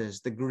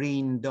producers, the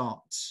green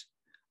dots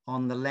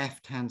on the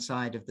left-hand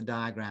side of the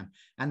diagram.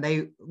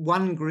 And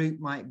one group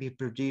might be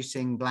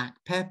producing black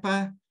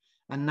pepper,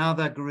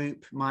 another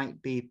group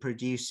might be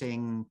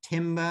producing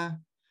timber,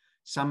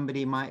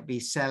 somebody might be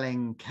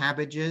selling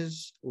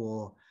cabbages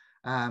or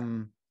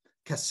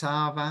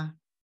cassava.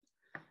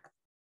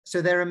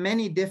 So there are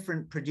many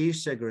different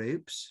producer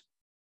groups.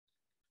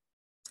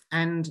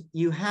 and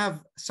you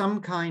have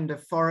some kind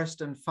of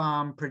forest and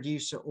farm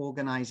producer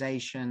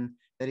organization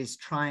that is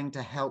trying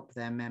to help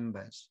their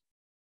members.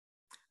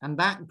 And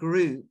that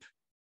group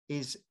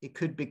it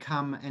could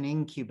become an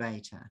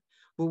incubator.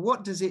 Well,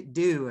 what does it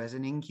do as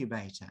an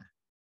incubator?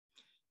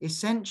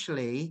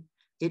 Essentially,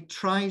 it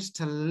tries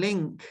to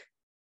link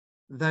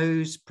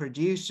those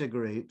producer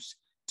groups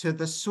to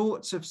the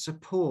sorts of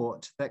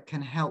support that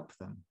can help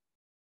them.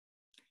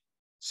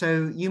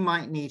 So you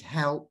might need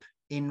help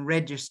in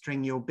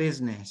registering your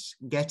business,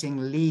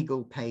 getting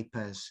legal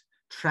papers,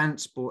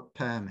 transport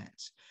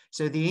permits.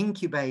 So the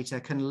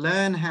incubator can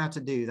learn how to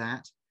do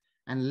that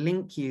and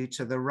link you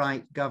to the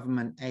right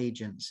government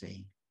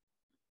agency.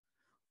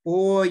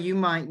 Or you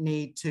might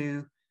need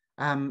to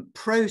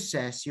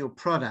process your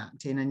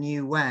product in a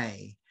new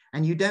way,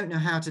 and you don't know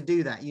how to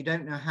do that. You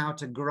don't know how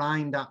to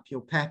grind up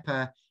your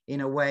pepper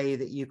in a way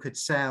that you could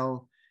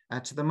sell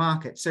to the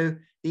market. So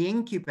the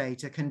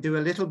incubator can do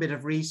a little bit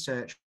of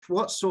research.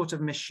 What sort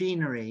of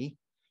machinery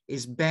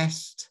is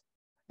best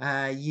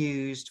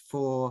used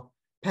for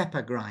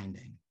pepper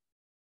grinding?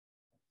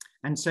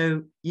 And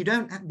so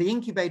the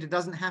incubator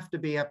doesn't have to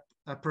be a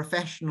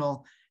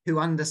professional who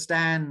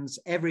understands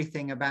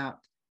everything about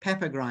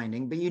pepper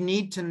grinding, but you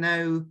need to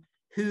know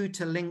who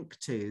to link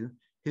to,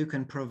 who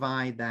can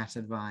provide that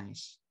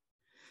advice.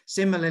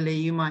 Similarly,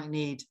 you might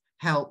need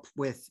help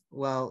with,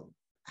 well,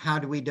 how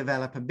do we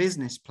develop a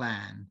business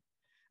plan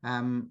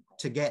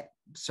to get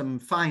some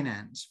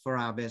finance for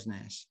our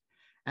business?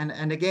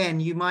 And again,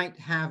 you might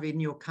have in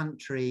your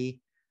country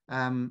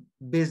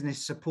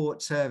business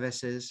support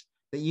services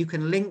that you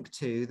can link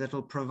to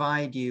that'll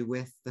provide you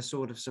with the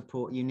sort of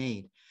support you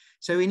need.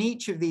 So in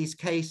each of these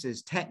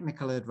cases,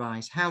 technical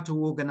advice, how to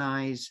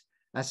organize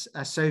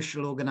a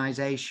social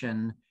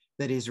organization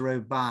that is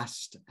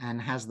robust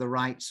and has the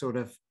right sort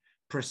of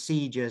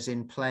procedures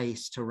in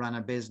place to run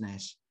a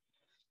business.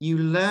 You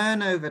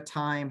learn over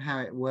time how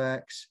it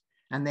works,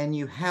 and then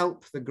you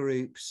help the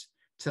groups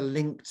to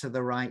link to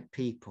the right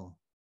people.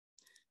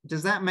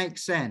 Does that make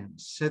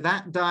sense? So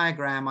that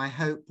diagram, I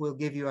hope, will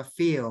give you a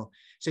feel.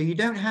 So you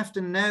don't have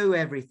to know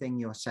everything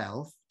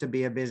yourself to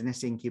be a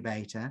business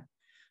incubator,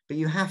 but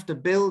you have to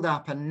build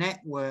up a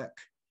network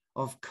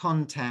of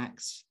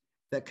contacts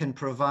that can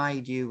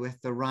provide you with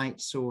the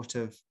right sort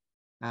of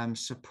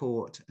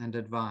support and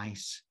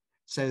advice,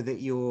 so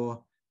that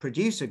your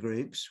producer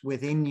groups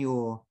within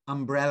your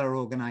umbrella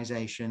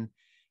organization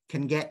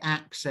can get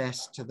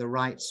access to the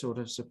right sort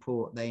of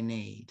support they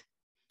need.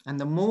 And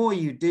the more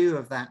you do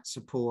of that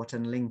support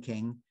and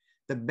linking,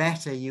 the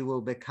better you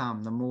will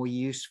become, the more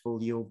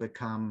useful you'll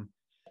become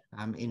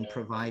in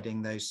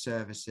providing those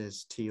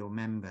services to your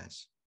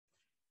members.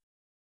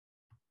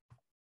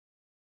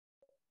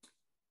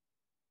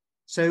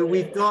 So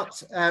we've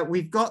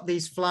got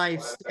these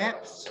 5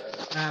 steps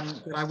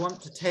that I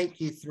want to take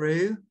you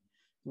through.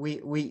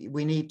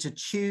 We need to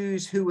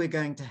choose who we're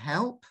going to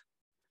help.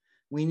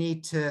 We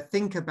need to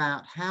think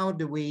about how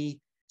do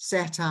we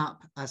set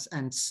up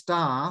and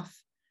staff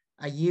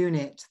a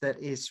unit that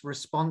is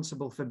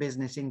responsible for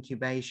business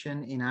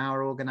incubation in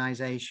our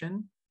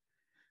organization.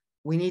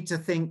 We need to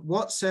think,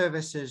 what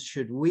services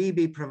should we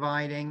be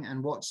providing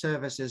and what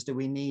services do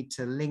we need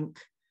to link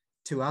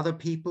to other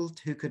people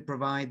who could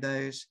provide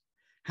those?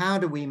 How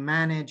do we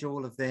manage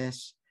all of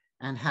this,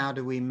 and how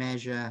do we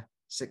measure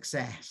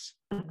success?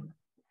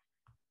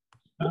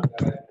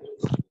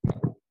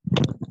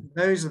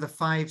 Those are the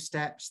 5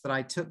 steps that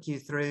I took you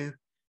through.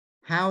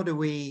 How do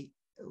we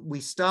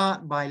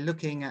start by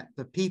looking at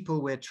the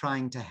people we're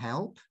trying to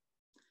help.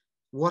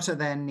 What are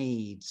their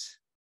needs?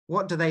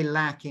 What do they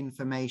lack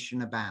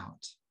information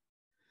about?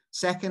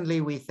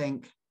 Secondly, we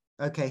think,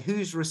 okay,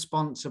 who's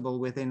responsible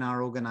within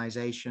our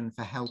organization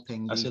for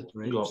helping these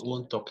groups? You got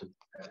one token.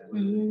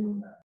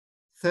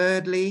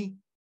 Thirdly,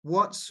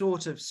 what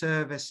sort of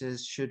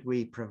services should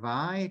we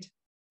provide?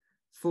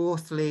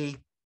 Fourthly,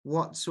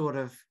 what sort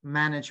of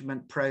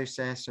management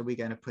process are we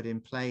going to put in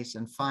place?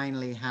 And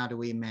finally, how do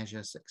we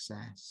measure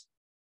success?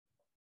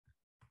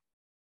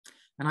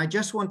 And I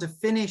just want to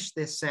finish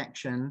this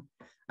section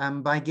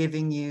by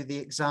giving you the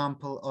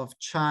example of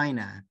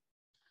China.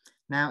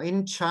 Now,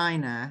 in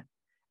China,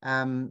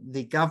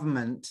 the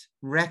government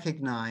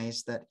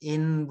recognized that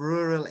in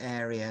rural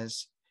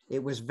areas,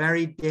 it was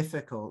very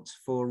difficult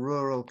for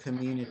rural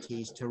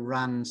communities to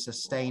run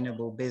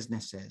sustainable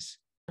businesses.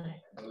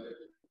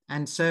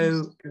 And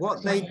so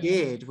what they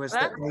did was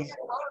that they,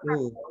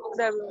 oh,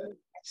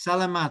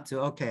 Salamatu,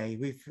 okay,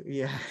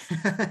 yeah.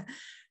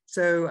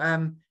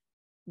 So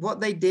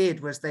what they did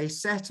was they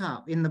set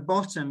up, in the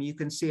bottom, you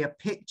can see a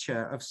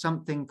picture of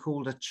something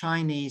called a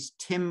Chinese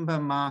timber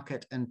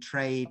market and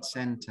trade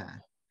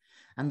center.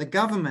 And the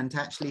government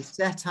actually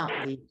set up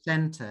these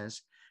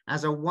centers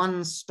as a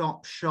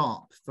one-stop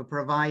shop for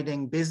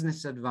providing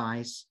business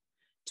advice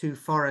to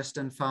forest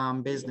and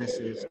farm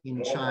businesses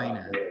in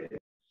China.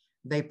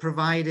 They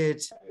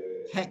provided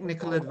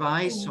technical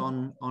advice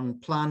on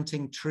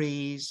planting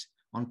trees,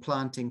 on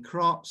planting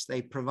crops.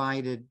 They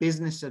provided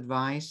business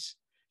advice,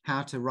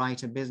 how to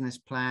write a business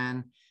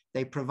plan.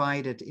 They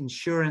provided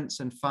insurance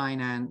and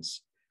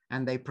finance,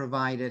 and they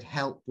provided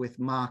help with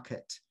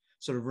market,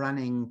 sort of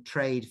running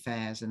trade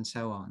fairs and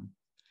so on.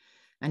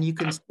 And you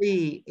can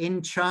see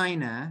in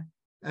China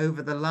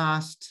over the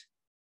last,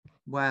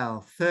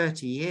 well,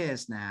 30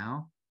 years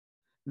now,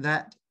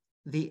 that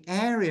the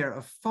area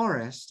of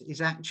forest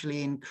is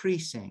actually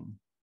increasing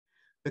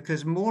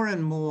because more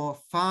and more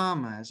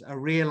farmers are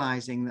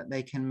realizing that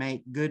they can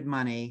make good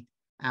money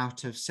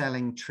out of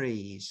selling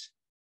trees.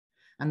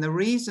 And the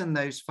reason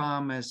those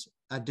farmers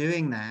are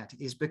doing that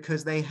is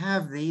because they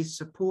have these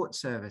support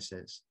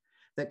services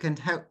that can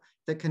help,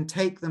 that can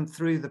take them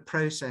through the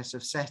process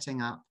of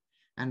setting up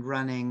and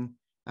running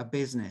a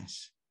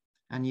business.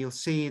 And you'll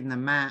see in the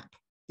map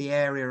the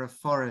area of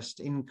forest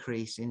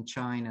increase in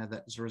China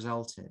that's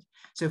resulted.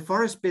 So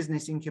forest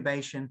business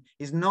incubation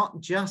is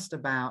not just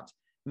about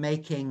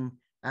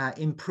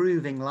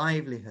improving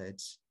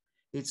livelihoods.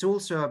 It's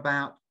also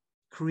about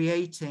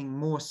creating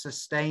more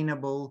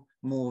sustainable,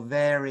 more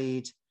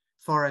varied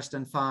forest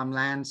and farm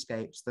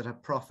landscapes that are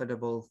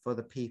profitable for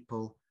the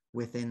people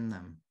within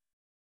them.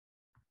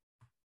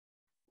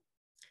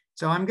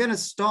 So I'm going to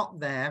stop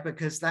there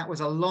because that was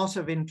a lot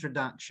of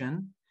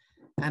introduction,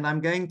 and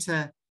I'm going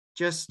to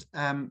just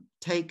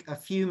take a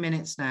few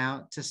minutes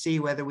now to see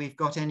whether we've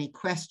got any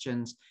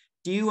questions.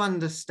 Do you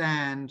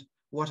understand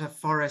what a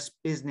forest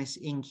business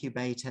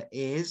incubator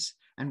is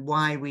and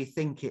why we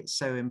think it's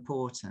so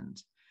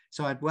important?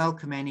 So I'd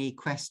welcome any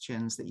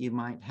questions that you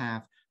might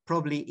have.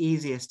 Probably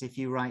easiest if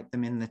you write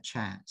them in the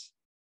chat.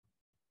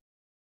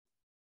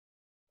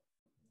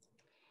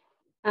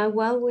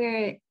 While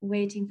we're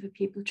waiting for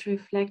people to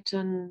reflect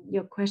on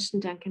your question,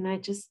 Duncan, I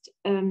just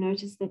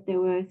noticed that there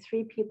were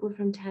 3 people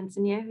from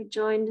Tanzania who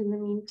joined in the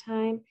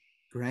meantime.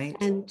 Great.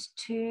 And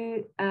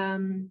 2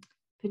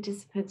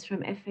 participants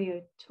from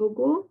FAO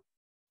Togo.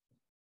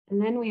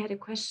 And then we had a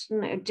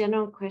question, a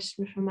general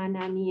question from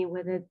Anani,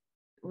 whether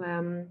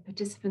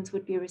participants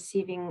would be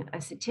receiving a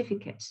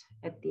certificate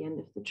at the end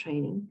of the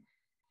training.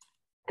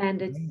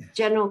 And a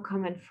general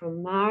comment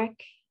from Mark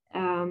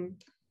on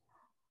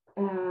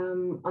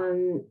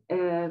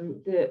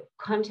the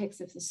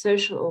context of the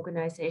social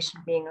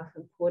organization being of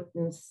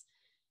importance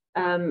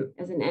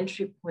as an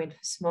entry point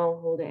for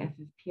smallholder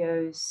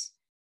FFPOs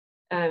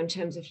in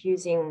terms of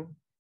using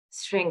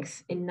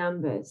strength in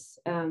numbers,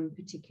 in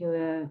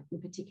particular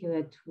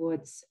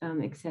towards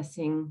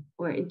accessing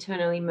or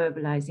internally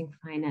mobilizing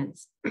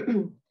finance.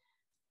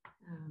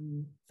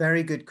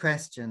 Very good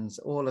questions,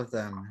 all of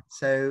them.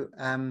 So,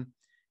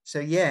 so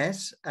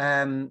yes,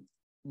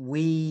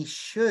 we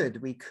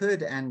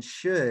could and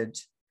should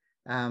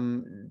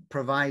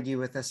provide you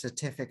with a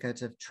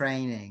certificate of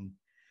training.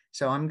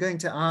 So I'm going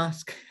to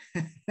ask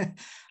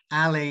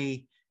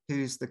Ali,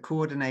 who's the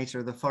coordinator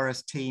of the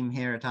forest team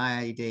here at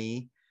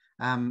IAD,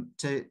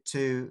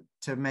 to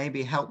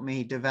maybe help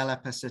me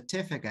develop a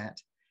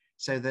certificate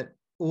so that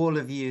all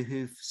of you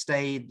who've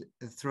stayed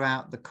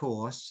throughout the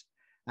course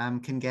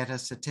can get a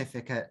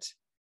certificate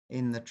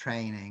in the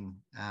training.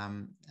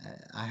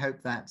 I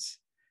hope that's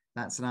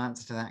an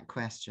answer to that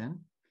question.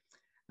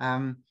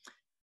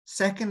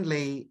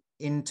 Secondly,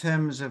 in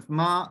terms of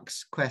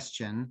Mark's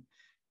question,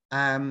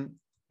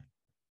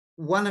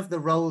 one of the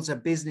roles a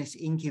business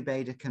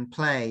incubator can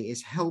play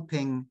is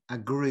helping a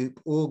group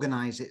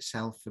organize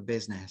itself for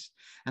business.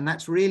 And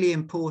that's really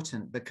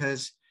important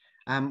because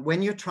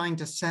when you're trying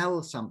to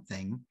sell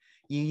something,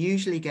 you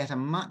usually get a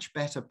much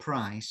better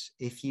price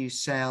if you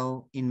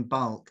sell in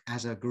bulk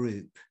as a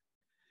group.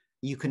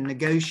 You can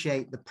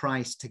negotiate the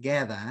price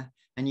together,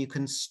 and you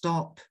can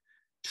stop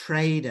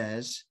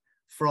traders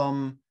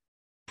from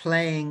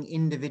playing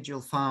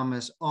individual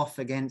farmers off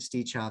against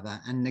each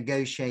other and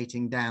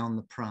negotiating down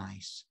the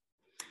price.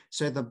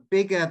 So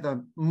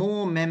the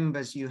more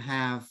members you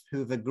have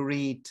who've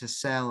agreed to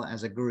sell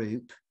as a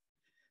group,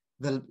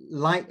 the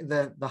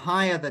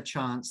higher the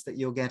chance that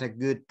you'll get a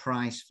good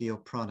price for your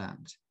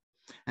product.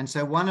 And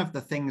so one of the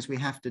things we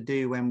have to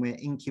do when we're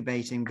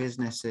incubating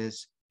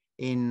businesses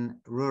in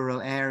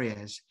rural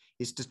areas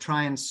is to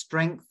try and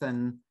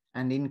strengthen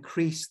and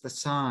increase the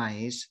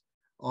size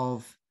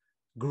of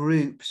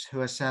groups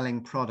who are selling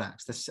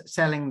products,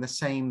 selling the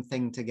same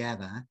thing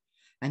together,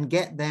 and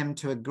get them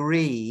to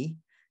agree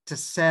to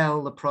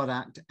sell the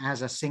product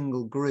as a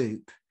single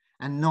group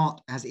and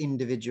not as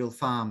individual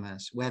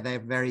farmers, where they're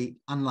very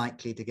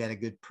unlikely to get a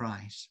good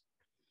price.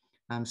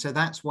 So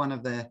that's one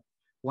of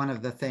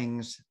the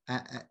things.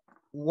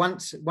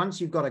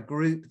 Once you've got a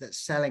group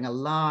that's selling a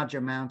large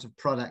amount of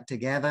product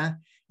together,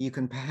 you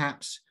can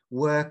perhaps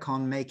work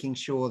on making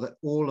sure that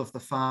all of the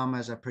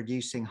farmers are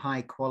producing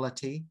high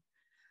quality,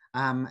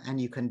 and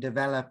you can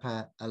develop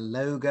a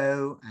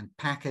logo and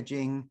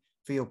packaging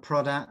for your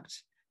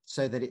product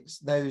so that it's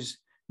those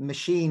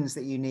machines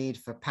that you need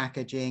for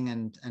packaging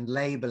and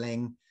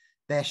labeling,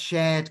 they're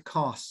shared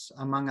costs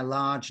among a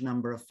large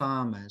number of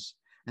farmers,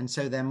 and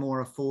so they're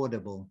more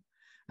affordable.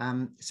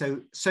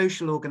 So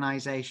social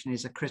organization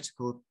is a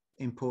critical,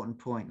 important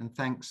point, and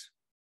thanks,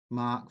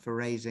 Mark, for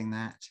raising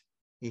that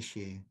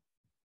issue.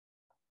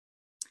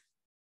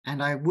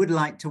 And I would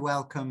like to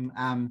welcome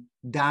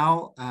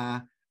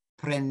Dao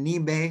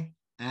Prenibe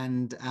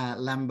and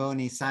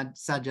Lamboni,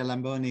 Saja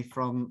Lamboni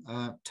from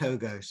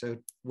Togo. So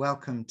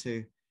welcome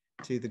to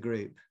the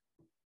group.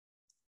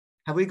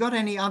 Have we got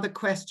any other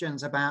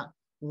questions about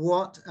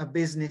what a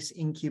business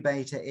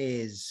incubator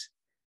is?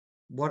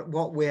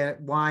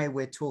 Why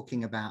we're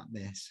talking about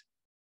this?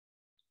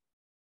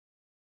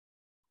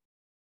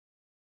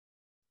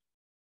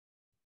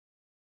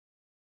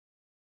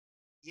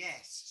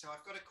 Yes, so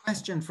I've got a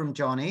question from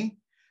Johnny,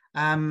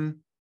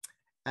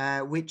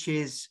 which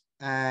is,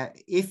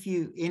 if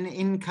you,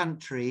 in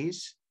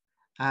countries,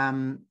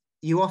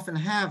 you often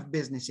have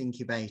business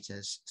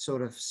incubators,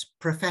 sort of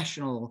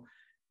professional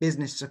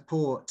business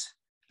support.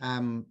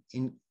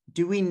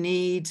 Do we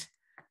need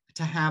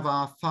to have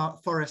our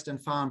forest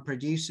and farm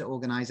producer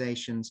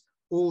organizations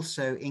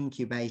also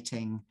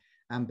incubating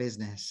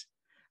business?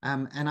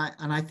 And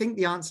I think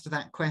the answer to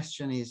that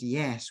question is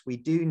yes, we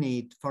do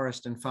need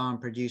forest and farm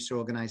producer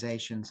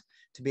organizations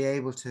to be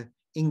able to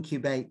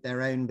incubate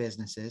their own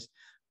businesses,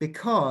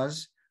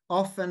 because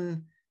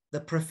often the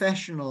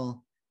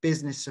professional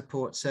business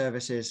support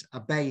services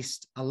are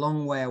based a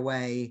long way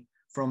away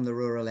from the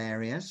rural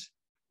areas.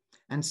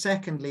 And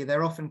secondly,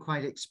 they're often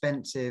quite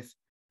expensive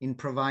in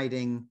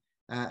providing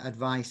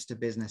advice to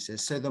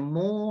businesses. So the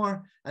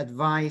more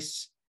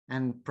advice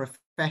and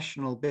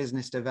professional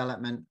business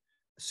development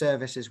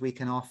services we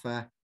can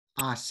offer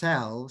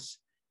ourselves,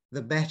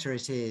 the better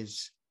it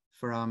is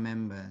for our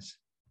members.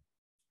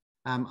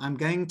 I'm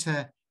going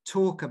to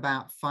talk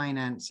about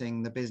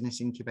financing the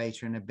business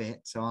incubator in a bit,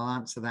 so I'll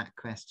answer that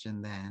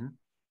question then.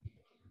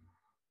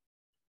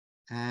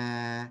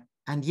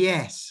 And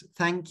yes,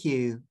 thank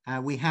you.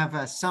 We have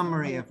a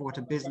summary of what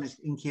a business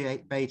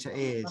incubator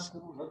is.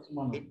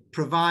 It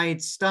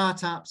provides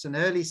startups and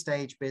early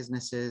stage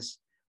businesses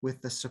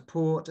with the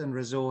support and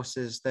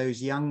resources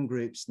those young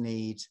groups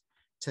need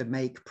to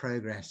make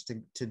progress,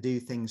 to do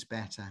things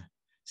better.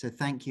 So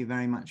thank you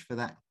very much for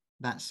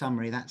that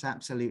summary. That's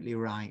absolutely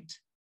right.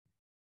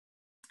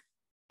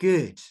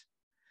 Good.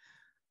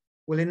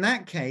 Well, in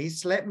that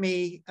case, let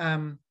me,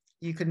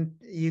 you can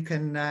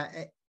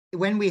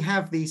when we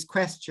have these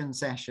question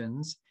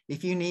sessions,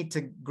 if you need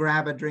to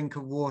grab a drink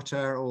of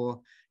water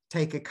or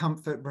take a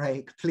comfort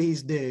break,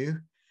 please do.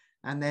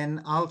 And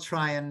then I'll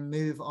try and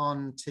move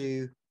on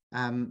to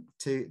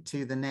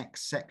the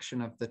next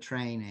section of the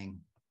training.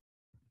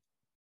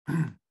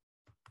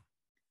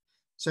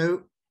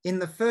 So in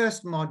the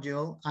first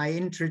module, I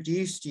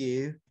introduced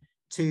you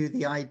to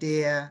the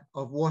idea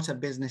of what a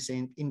business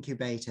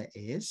incubator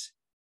is.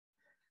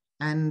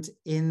 And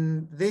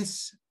in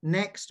this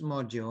next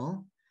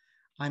module,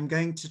 I'm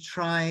going to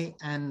try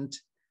and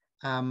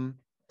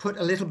put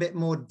a little bit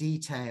more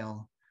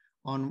detail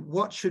on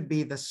what should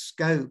be the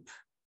scope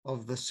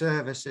of the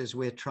services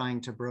we're trying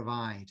to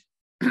provide.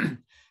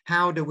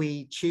 How do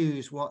we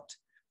choose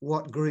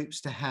what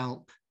groups to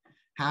help?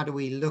 How do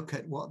we look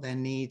at what their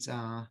needs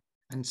are,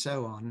 and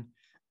so on?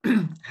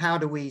 How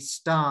do we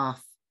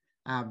staff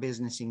our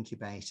business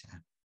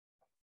incubator?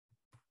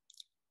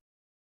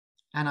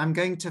 And I'm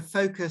going to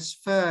focus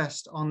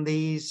first on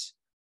these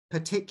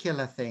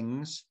particular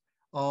things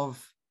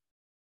of,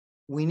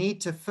 we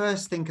need to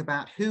first think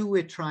about who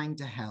we're trying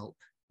to help,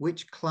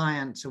 which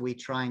clients are we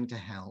trying to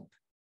help,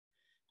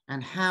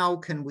 and how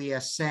can we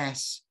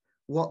assess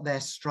what they're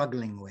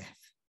struggling with,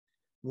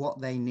 what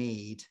they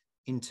need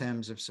in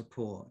terms of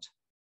support.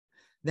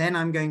 Then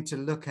I'm going to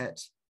look at,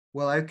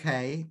 well,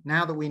 okay,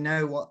 now that we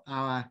know what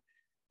our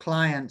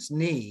clients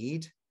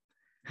need,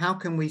 how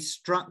can we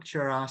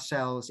structure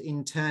ourselves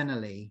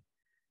internally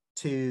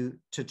to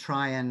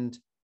try and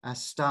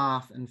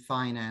staff and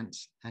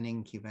finance an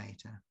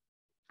incubator?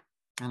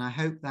 And I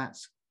hope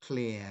that's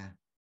clear.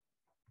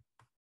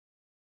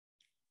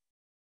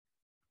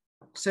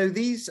 So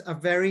these are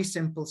very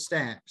simple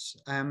steps.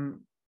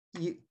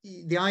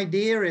 The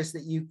idea is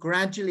that you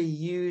gradually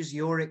use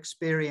your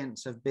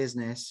experience of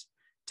business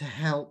to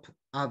help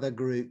other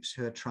groups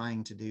who are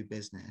trying to do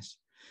business.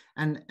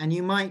 And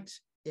you might,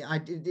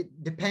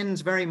 it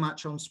depends very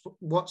much on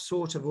what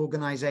sort of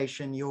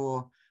organization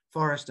your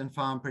forest and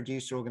farm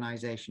producer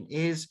organization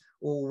is,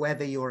 or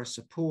whether you're a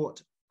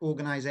support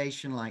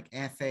organization like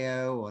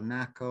FAO or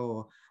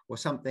NACO or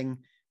something,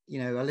 you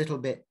know, a little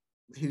bit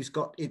who's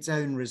got its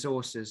own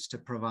resources to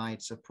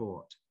provide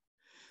support.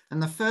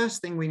 And the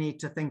first thing we need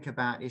to think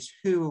about is,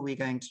 who are we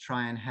going to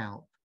try and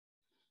help?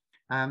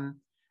 And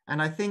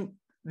I think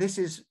this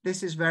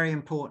is very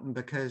important,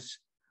 because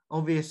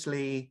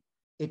obviously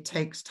it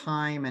takes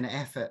time and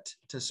effort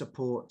to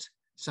support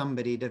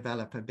somebody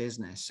develop a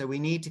business. So we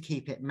need to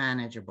keep it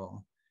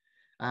manageable.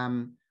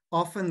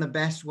 Often the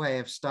best way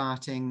of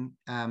starting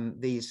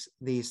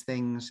these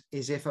things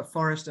is if a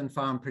forest and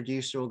farm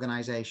producer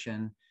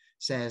organization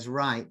says,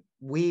 right,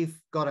 we've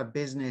got a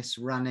business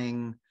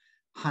running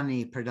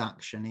honey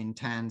production in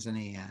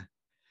Tanzania,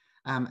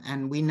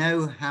 and we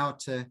know how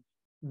to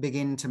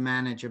begin to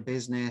manage a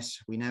business.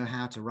 We know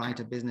how to write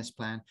a business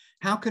plan.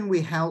 How can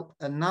we help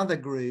another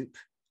group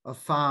of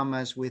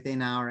farmers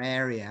within our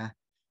area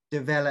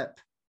develop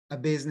a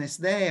business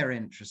they're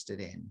interested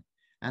in?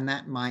 And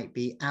that might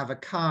be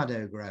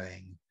avocado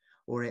growing,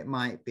 or it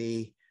might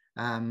be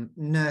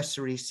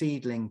nursery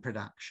seedling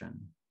production.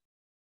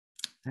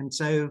 And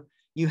so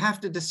you have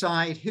to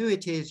decide who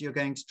it is you're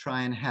going to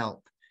try and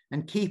help,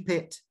 and keep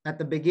it at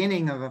the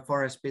beginning of a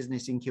forest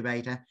business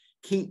incubator,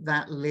 keep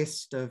that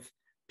list of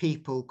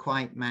people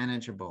quite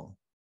manageable.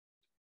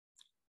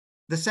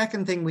 The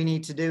second thing we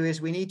need to do is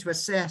we need to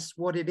assess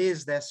what it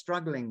is they're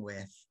struggling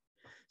with.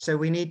 So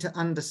we need to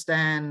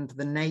understand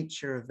the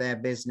nature of their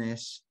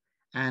business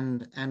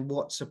and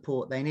what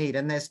support they need.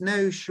 And there's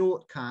no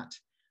shortcut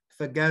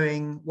for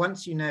going,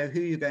 once you know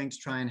who you're going to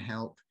try and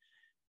help,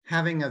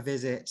 having a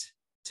visit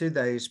to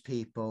those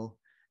people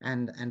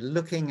and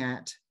looking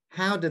at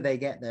how do they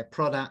get their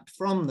product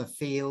from the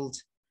field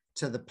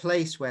to the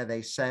place where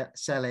they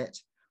sell it?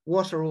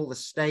 What are all the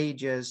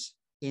stages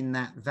in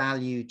that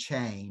value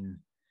chain?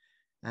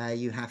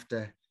 You have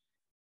to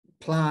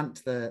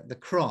plant the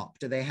crop.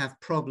 Do they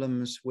have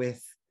problems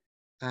with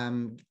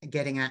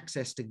getting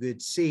access to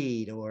good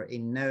seed or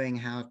in knowing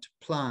how to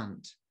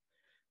plant?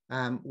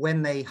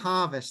 When they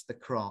harvest the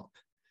crop,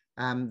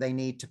 they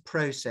need to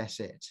process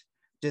it.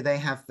 Do they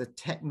have the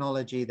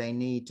technology they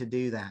need to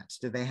do that?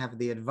 Do they have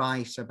the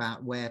advice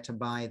about where to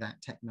buy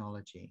that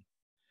technology?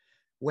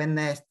 When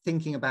they're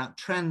thinking about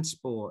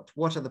transport,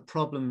 what are the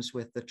problems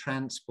with the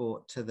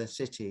transport to the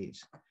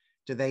cities?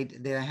 Do they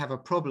have a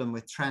problem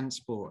with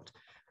transport?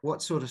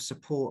 What sort of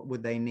support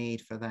would they need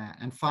for that?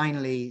 And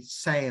finally,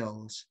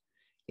 sales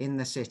in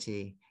the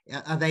city.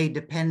 Are they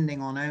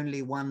depending on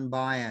only one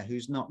buyer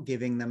who's not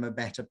giving them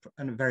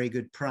a very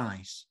good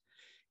price?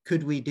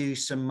 Could we do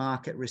some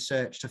market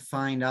research to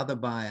find other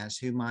buyers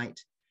who might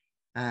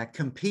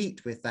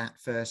compete with that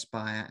first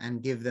buyer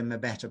and give them a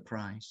better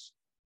price?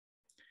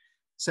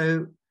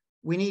 So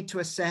we need to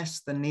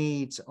assess the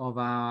needs of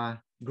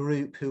our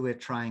group who we're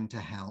trying to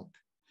help.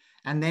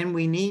 And then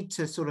we need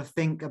to sort of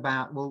think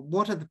about, well,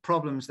 what are the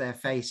problems they're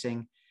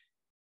facing?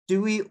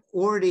 Do we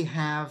already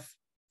have,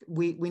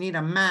 we need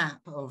a map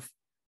of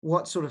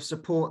what sort of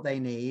support they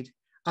need.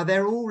 Are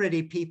there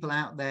already people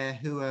out there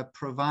who are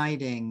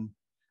providing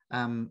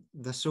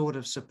the sort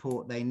of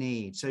support they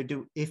need? So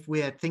if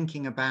we're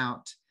thinking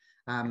about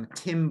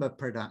timber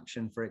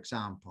production, for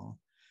example,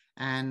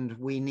 and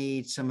we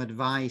need some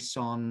advice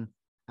on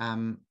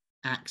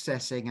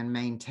accessing and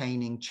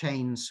maintaining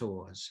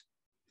chainsaws,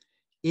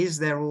 is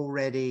there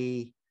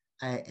already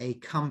a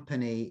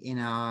company in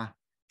our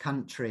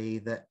country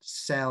that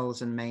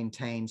sells and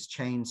maintains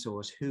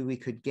chainsaws who we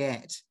could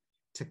get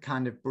to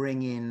kind of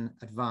bring in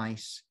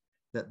advice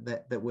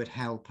that would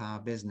help our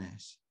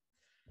business?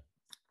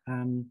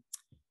 And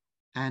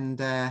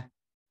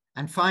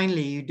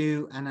finally, you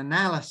do an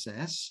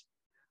analysis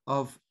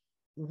of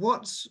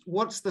what's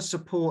the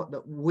support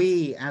that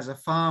we as a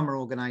farmer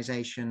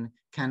organization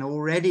can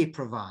already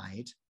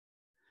provide,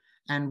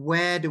 and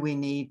where do we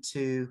need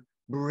to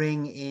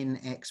bring in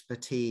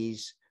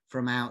expertise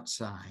from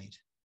outside.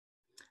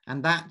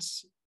 And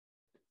that's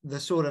the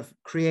sort of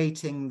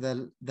creating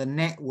the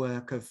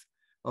network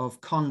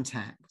of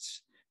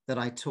contacts that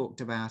I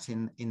talked about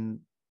in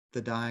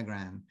the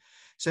diagram.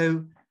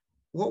 So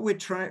what we're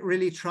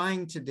really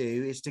trying to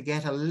do is to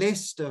get a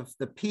list of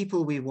the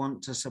people we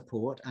want to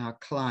support, our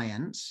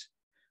clients,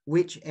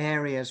 which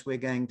areas we're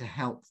going to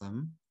help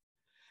them.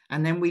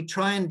 And then we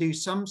try and do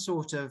some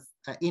sort of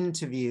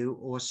interview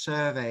or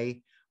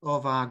survey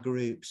of our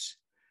groups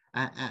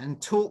and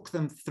talk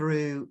them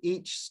through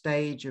each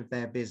stage of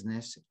their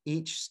business,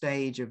 each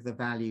stage of the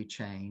value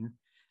chain,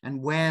 and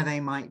where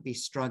they might be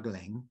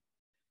struggling.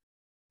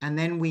 And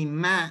then we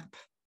map,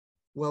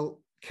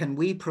 well, can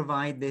we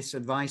provide this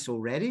advice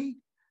already?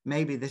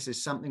 Maybe this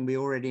is something we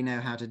already know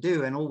how to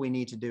do, and all we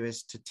need to do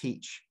is to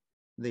teach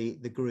the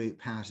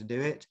group how to do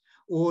it.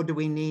 Or do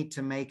we need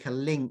to make a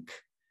link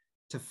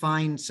to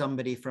find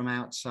somebody from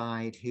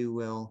outside who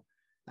will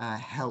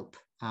help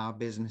our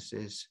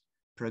businesses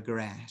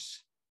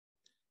progress?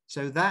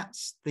 So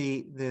that's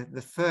the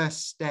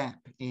first step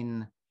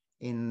in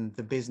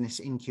the business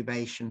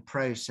incubation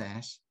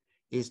process,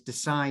 is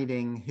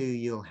deciding who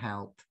you'll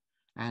help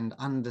and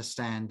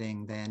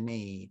understanding their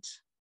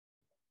needs.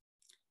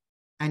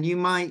 And you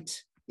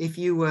might, if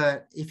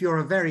you're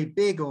a very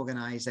big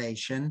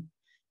organization,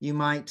 you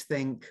might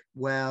think,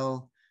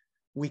 well,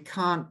 we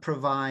can't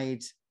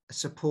provide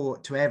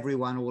support to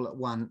everyone all at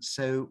once.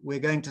 So we're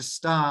going to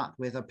start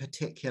with a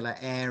particular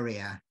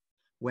area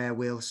where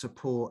we'll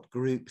support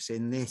groups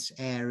in this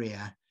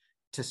area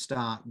to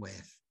start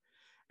with.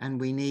 And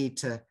we need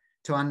to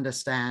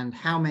understand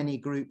how many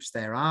groups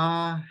there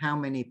are, how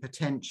many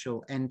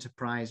potential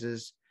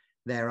enterprises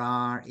there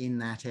are in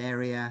that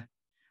area,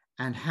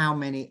 and how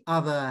many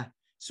other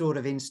sort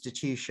of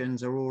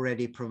institutions are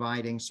already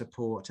providing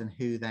support and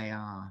who they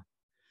are.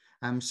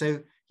 So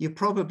you're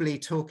probably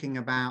talking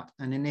about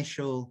an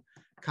initial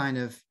kind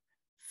of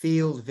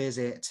field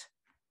visit.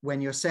 When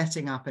you're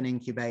setting up an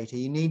incubator,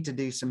 you need to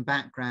do some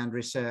background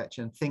research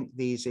and think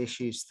these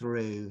issues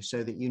through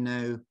so that you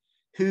know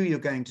who you're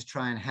going to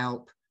try and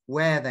help,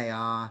 where they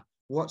are,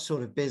 what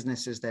sort of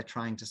businesses they're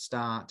trying to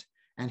start,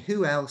 and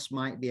who else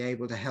might be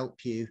able to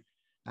help you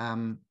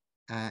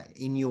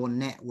in your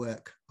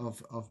network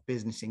of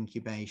business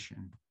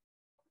incubation.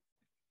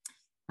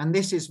 And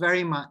this is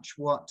very much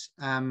what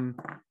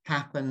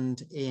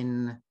happened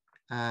in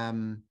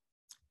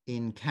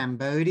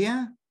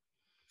Cambodia,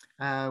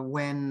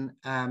 when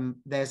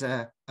there's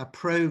a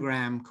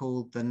program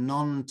called the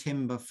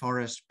Non-Timber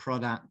Forest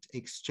Product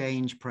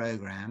Exchange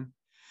Program.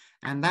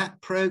 And that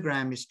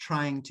program is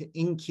trying to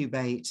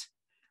incubate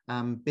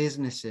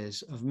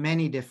businesses of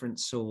many different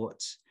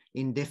sorts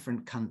in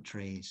different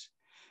countries.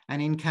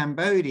 And in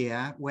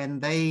Cambodia, when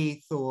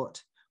they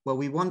thought, well,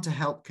 we want to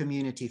help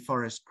community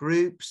forest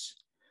groups,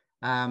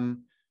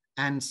 and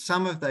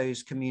some of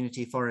those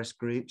community forest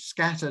groups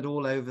scattered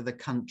all over the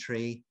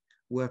country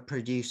were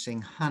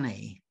producing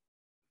honey.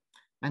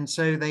 And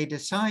so they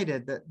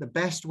decided that the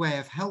best way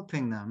of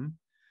helping them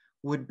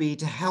would be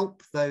to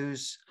help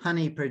those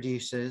honey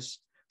producers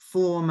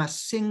form a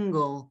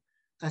single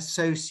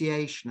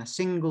association, a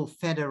single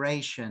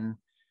federation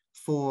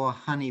for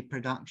honey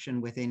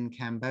production within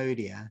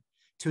Cambodia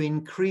to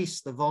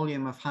increase the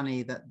volume of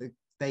honey that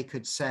they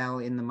could sell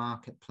in the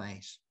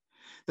marketplace.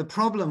 The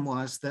problem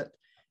was that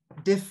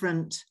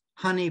different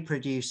honey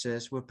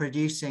producers were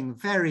producing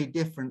very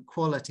different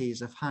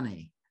qualities of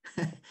honey.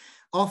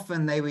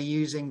 Often they were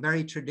using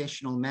very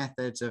traditional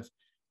methods of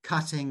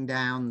cutting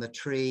down the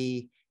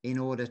tree in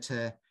order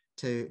to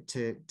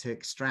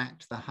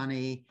extract the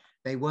honey.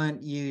 They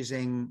weren't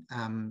using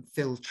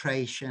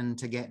filtration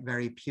to get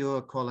very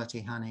pure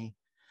quality honey.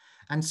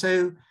 And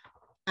so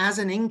as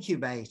an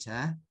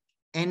incubator,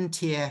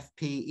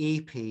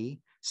 NTFP-EP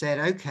said,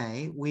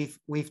 okay,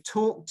 we've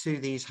talked to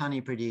these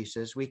honey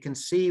producers, we can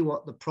see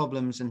what the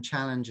problems and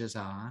challenges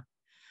are,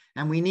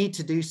 and we need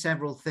to do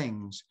several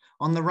things.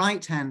 On the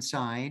right-hand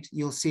side,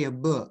 you'll see a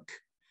book,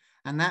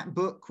 and that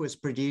book was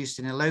produced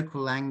in a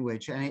local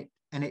language, and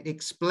it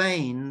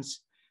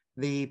explains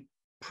the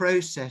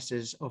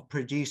processes of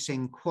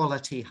producing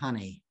quality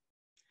honey.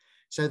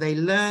 So they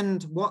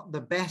learned what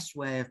the best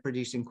way of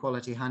producing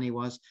quality honey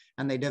was,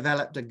 and they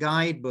developed a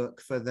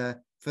guidebook for the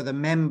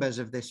members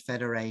of this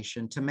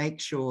federation to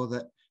make sure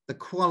that the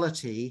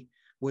quality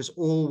was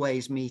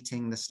always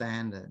meeting the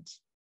standards.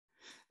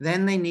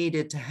 Then they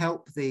needed to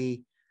help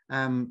the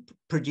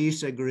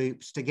producer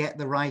groups to get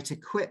the right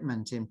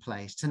equipment in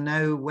place, to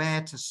know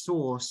where to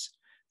source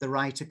the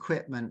right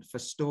equipment for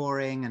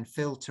storing and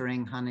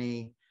filtering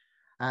honey.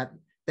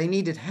 They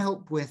needed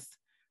help with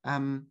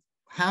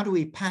how do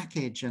we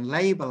package and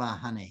label our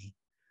honey?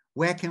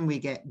 Where can we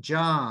get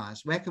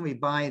jars? Where can we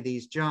buy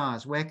these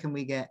jars? Where can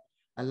we get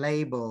a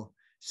label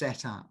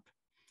set up?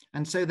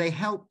 And so they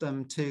helped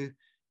them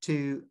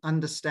to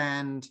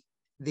understand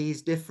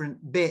these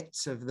different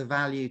bits of the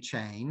value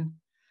chain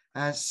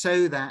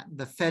so that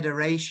the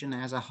federation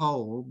as a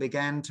whole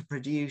began to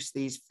produce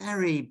these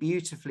very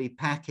beautifully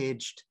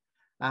packaged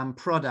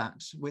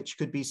products which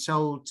could be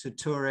sold to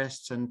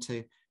tourists and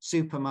to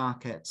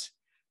supermarkets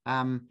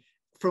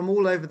from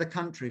all over the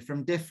country,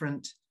 from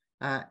different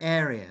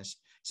areas.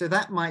 So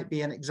that might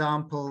be an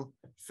example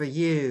for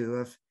you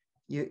of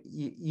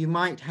you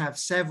might have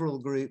several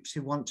groups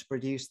who want to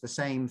produce the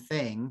same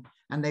thing,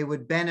 and they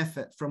would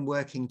benefit from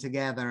working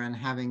together and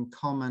having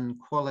common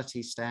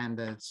quality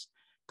standards,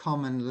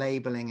 common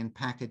labeling and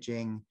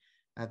packaging,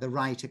 the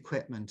right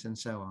equipment, and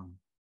so on.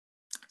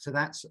 So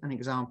that's an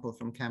example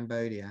from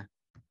Cambodia.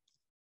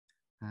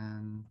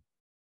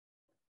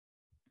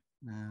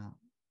 Now,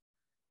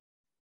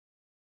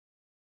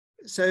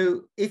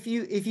 so if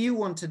you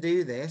want to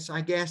do this, I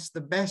guess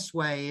the best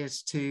way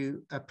is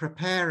to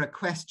prepare a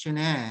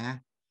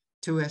questionnaire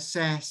to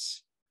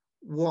assess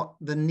what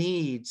the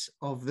needs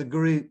of the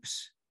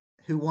groups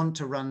who want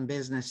to run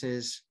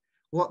businesses,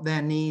 what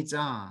their needs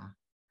are.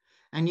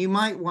 And you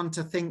might want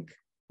to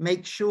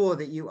make sure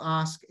that you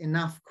ask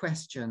enough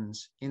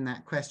questions in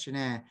that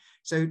questionnaire.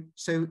 So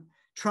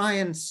try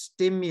and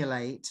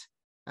stimulate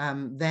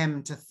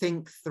them to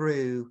think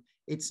through.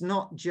 It's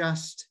not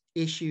just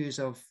issues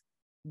of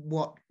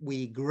what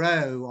we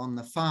grow on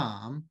the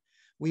farm.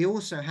 We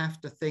also have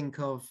to think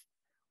of,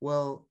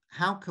 well,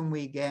 how can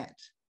we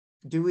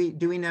do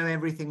we know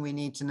everything we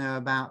need to know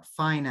about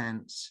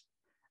finance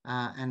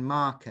and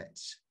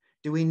markets?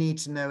 Do we need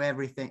to know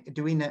everything?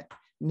 Do we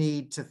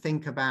need to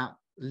think about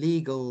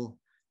legal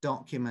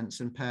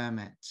documents and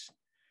permits?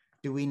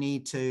 Do we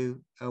need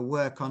to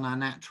work on our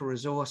natural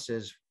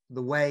resources,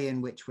 the way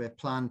in which we're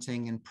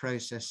planting and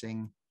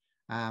processing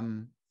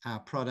our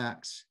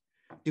products?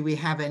 Do we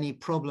have any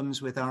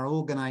problems with our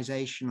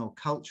organizational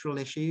cultural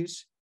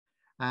issues?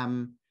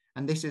 And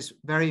this is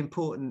very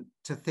important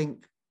to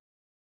think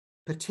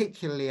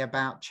particularly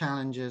about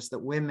challenges that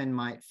women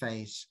might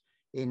face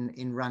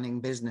in running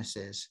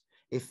businesses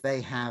if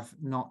they have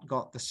not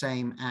got the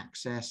same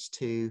access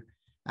to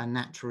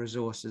natural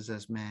resources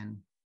as men.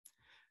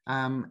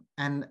 And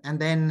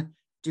then,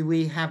 do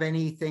we have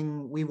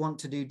anything we want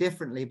to do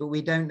differently, but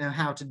we don't know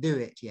how to do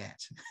it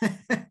yet,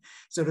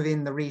 sort of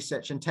in the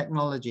research and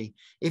technology?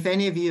 If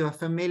any of you are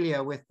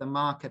familiar with the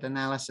market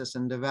analysis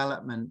and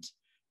development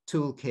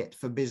toolkit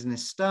for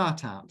business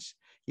startups,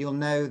 you'll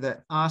know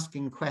that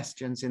asking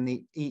questions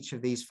in each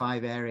of these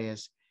 5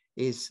 areas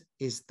is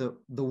the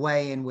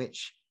way in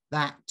which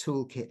that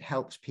toolkit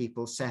helps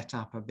people set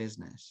up a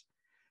business.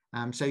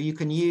 So you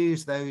can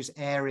use those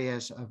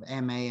areas of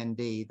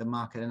MA&D, the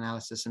market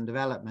analysis and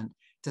development,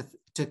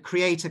 to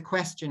create a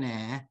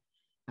questionnaire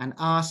and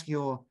ask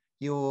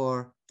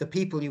the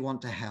people you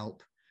want to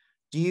help,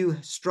 do you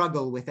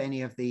struggle with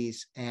any of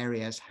these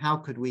areas? How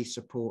could we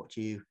support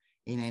you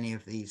in any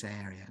of these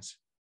areas?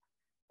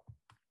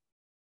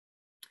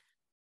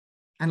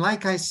 And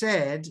like I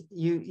said,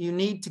 you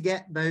need to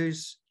get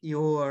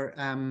your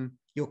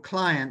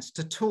clients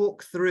to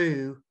talk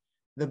through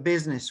the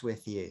business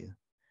with you.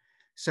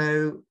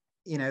 So,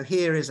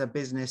 here is a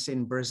business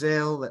in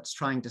Brazil that's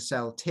trying to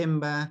sell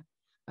timber.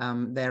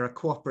 They're a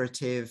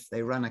cooperative.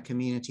 They run a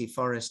community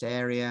forest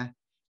area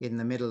in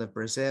the middle of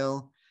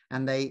Brazil.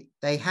 And they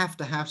have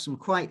to have some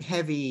quite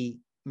heavy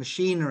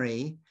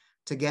machinery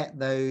to get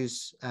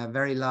those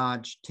very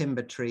large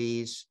timber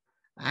trees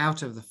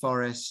out of the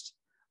forest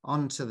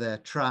onto the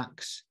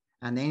trucks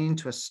and then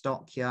into a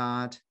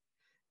stockyard.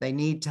 They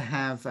need to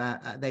have,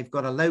 they've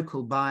got a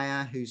local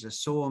buyer who's a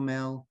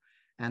sawmill,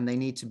 and they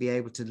need to be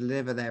able to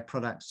deliver their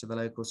products to the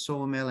local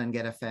sawmill and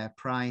get a fair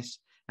price.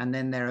 And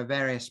then there are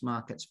various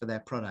markets for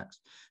their products.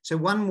 So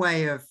one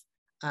way of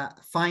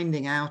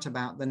finding out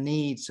about the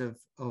needs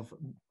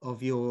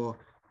of your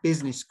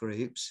business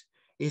groups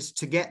is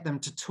to get them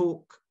to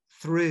talk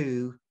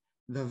through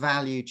the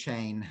value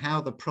chain,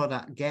 how the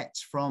product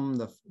gets from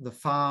the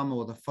farm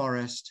or the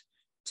forest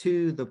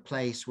to the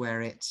place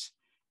where it's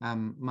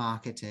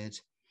marketed.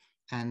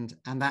 And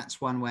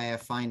that's one way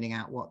of finding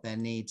out what their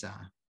needs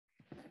are.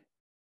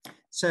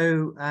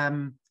 So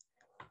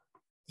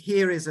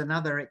here is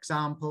another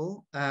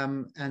example,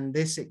 and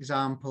this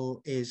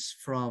example is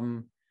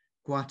from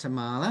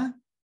Guatemala.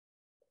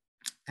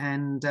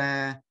 And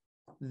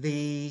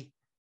the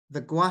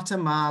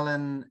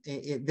Guatemalan,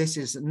 this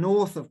is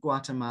north of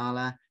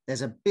Guatemala.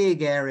 There's a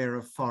big area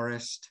of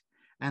forest,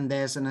 and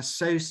there's an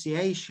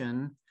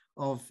association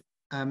of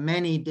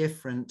many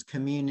different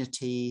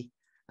community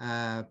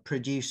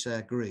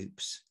producer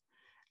groups.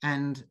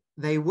 And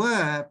they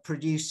were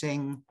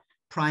producing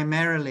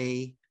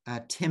primarily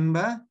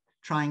timber,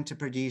 trying to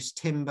produce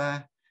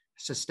timber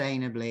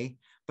sustainably,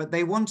 but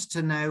they wanted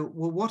to know,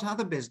 well, what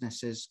other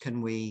businesses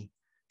can we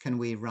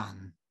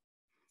run?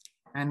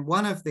 And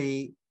one of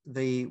the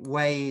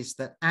ways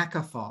that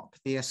ACAFOP,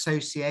 the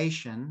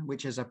association,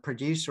 which is a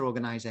producer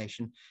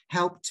organization,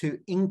 helped to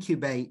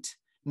incubate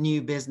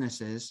new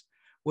businesses,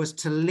 was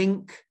to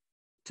link,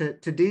 to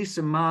do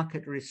some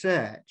market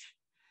research.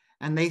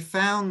 And they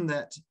found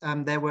that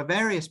there were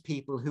various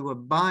people who were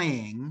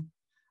buying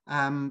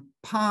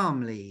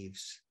palm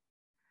leaves.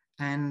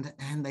 And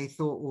they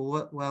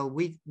thought, well,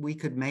 we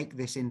could make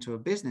this into a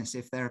business.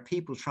 If there are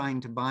people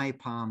trying to buy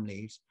palm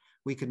leaves,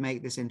 we could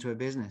make this into a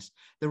business.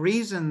 The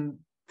reason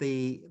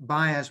the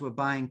buyers were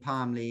buying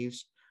palm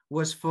leaves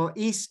was for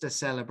Easter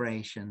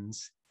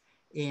celebrations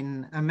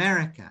in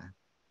America.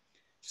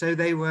 So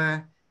they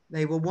were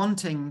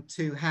wanting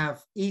to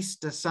have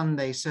Easter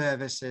Sunday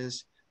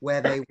services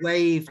where they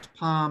waved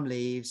palm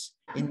leaves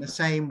in the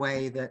same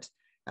way that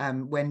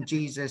when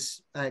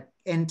Jesus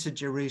entered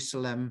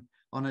Jerusalem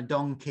on a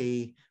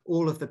donkey,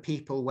 all of the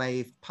people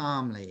waved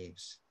palm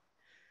leaves.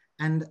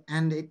 And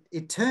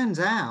it turns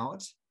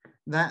out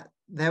that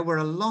there were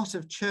a lot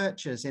of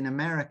churches in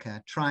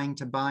America trying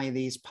to buy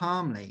these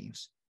palm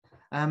leaves,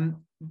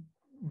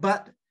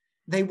 but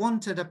they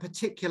wanted a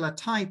particular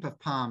type of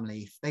palm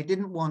leaf. They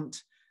didn't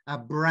want a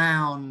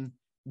brown,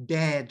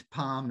 dead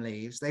palm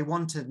leaves. They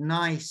wanted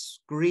nice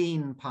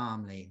green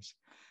palm leaves.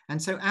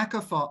 And so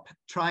ACAFOP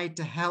tried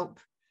to help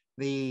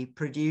the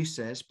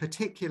producers,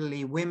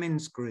 particularly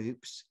women's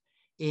groups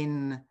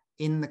in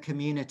the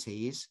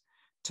communities,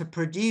 to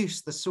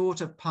produce the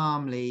sort of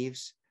palm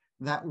leaves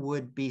that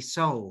would be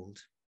sold.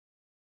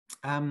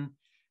 And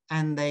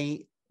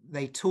they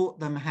taught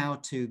them how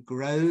to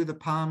grow the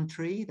palm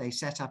tree. They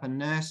set up a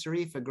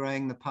nursery for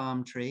growing the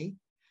palm tree.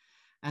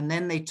 And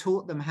then they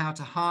taught them how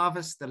to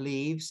harvest the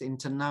leaves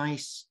into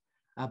nice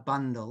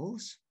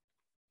bundles.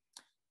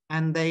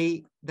 And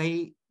the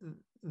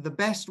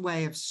best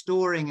way of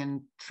storing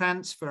and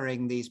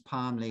transferring these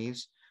palm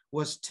leaves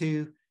was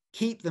to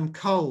keep them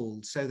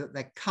cold so that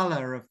the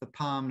color of the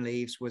palm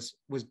leaves was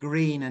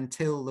green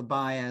until the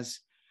buyers,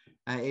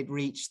 it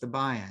reached the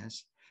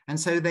buyers. And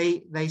so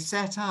they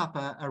set up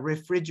a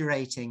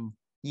refrigerating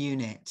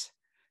unit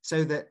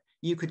so that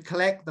you could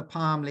collect the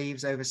palm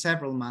leaves over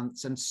several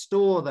months and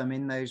store them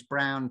in those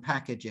brown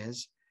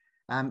packages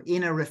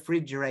in a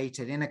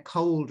refrigerated, in a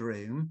cold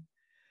room,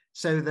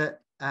 so that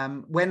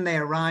when they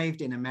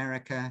arrived in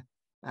America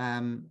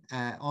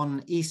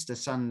on Easter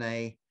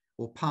Sunday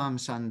or Palm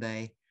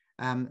Sunday,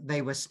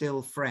 they were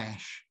still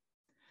fresh.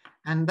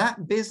 And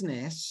that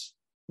business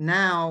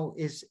now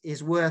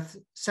is worth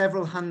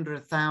several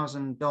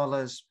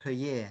 $100,000 per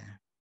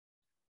year.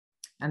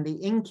 And the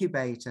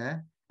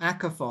incubator,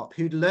 ACAFOP,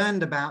 who'd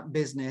learned about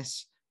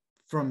business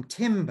from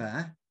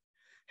timber,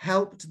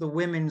 helped the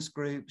women's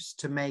groups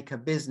to make a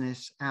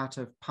business out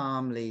of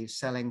palm leaves,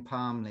 selling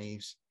palm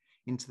leaves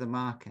into the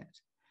market.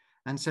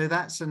 And so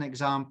that's an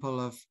example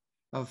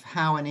of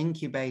how an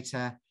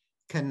incubator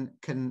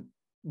can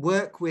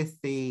work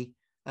with the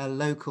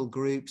local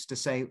groups to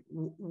say,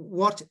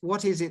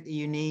 what is it that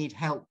you need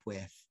help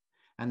with?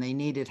 And they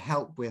needed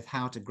help with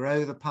how to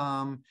grow the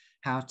palm,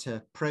 how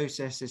to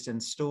process it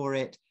and store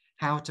it,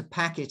 how to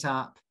pack it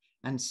up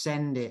and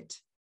send it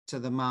to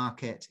the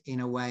market in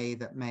a way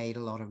that made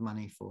a lot of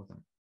money for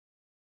them.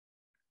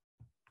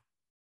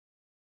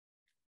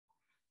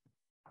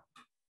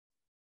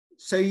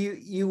 So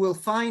you will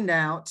find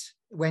out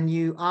when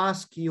you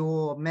ask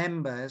your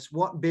members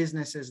what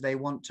businesses they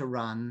want to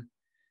run,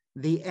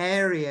 the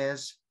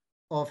areas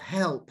of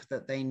help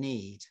that they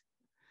need.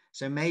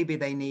 So maybe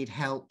they need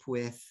help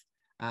with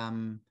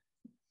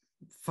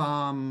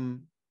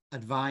farm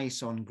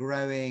advice on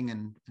growing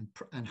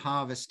and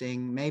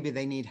harvesting. Maybe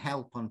they need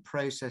help on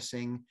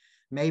processing.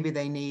 Maybe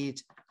they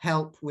need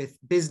help with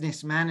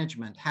business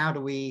management. How do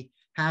we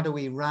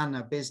run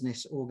a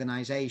business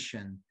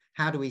organization?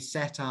 How do we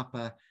set up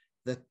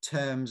the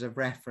terms of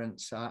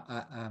reference?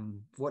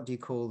 What do you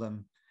call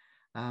them?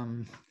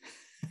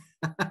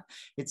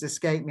 It's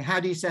escaped me. How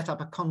do you set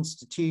up a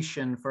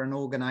constitution for an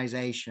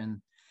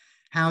organization?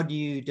 How do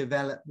you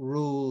develop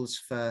rules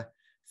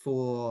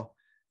for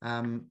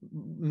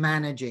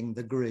managing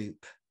the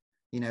group,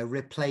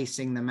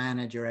 replacing the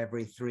manager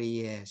every 3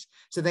 years?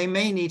 So they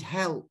may need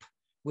help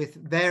with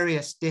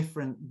various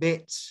different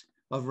bits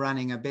of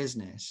running a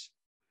business.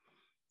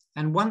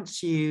 And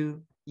once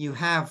you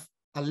have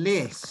a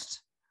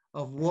list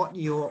of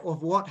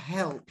what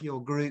help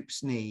your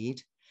groups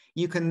need,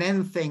 you can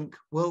then think,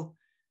 well,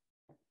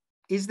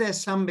 is there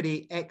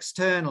somebody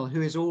external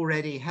who is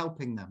already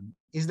helping them?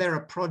 Is there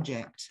a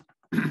project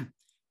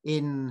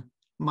in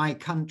my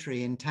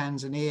country, in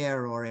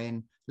Tanzania or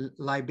in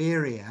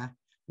Liberia,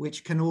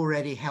 which can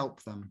already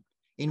help them?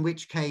 In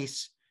which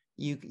case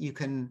you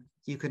can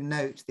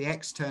note the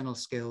external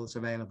skills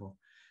available.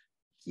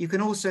 You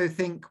can also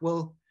think,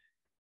 well,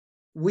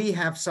 we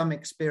have some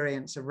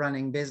experience of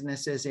running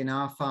businesses in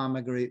our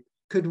farmer group.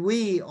 Could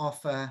we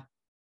offer,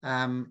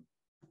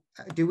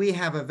 do we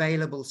have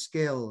available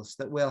skills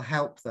that will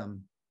help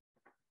them?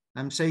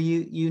 So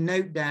you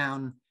note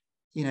down,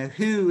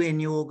 who in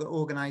your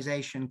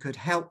organization could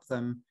help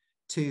them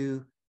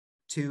to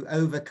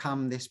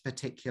overcome this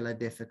particular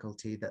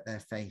difficulty that they're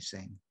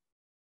facing.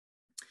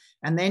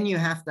 And then you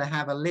have to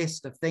have a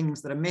list of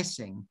things that are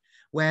missing,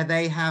 where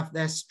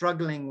they're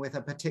struggling with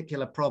a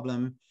particular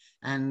problem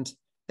and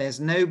there's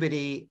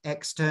nobody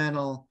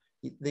external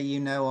that you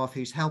know of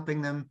who's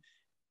helping them.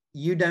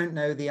 You don't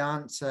know the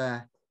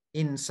answer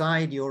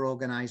inside your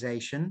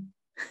organization.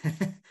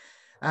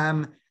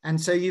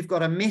 And so you've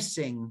got a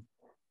missing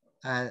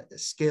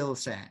skill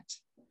set.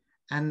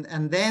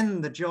 And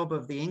then the job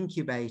of the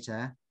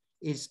incubator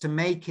is to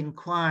make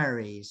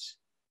inquiries,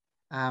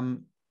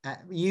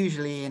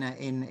 usually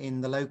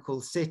in the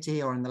local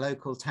city or in the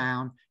local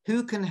town.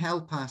 Who can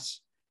help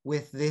us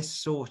with this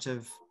sort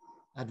of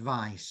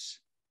advice?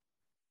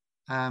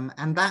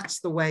 And that's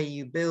the way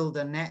you build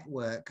a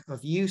network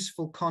of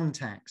useful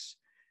contacts.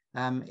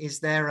 Is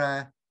there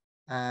a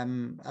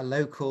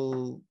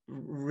local,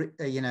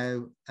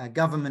 a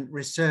government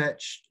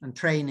research and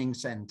training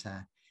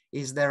center?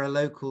 Is there a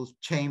local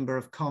chamber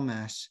of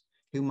commerce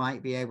who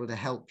might be able to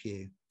help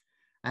you?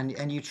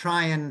 And you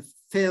try and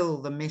fill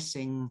the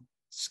missing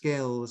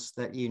skills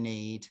that you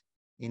need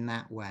in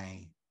that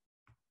way.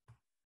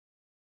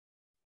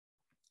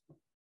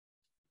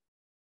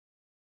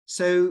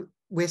 So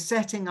we're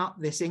setting up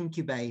this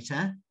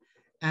incubator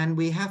and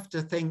we have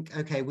to think,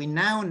 okay, we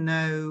now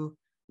know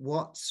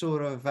what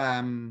sort of,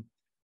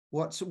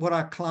 what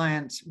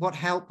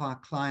help our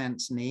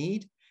clients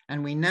need.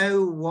 And we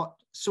know what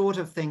sort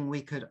of thing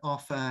we could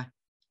offer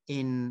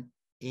in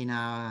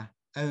our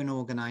own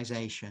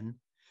organization.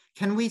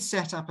 Can we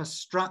set up a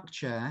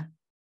structure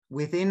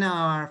within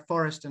our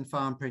forest and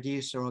farm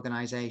producer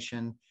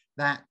organization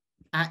that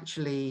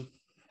actually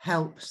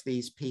helps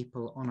these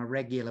people on a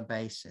regular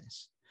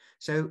basis?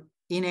 So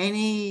in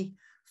any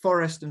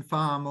forest and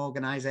farm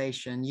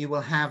organization, you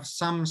will have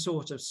some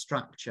sort of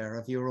structure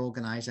of your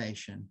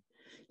organization.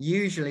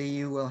 Usually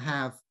you will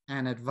have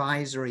an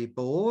advisory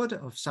board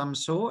of some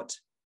sort,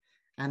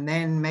 and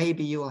then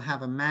maybe you will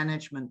have a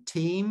management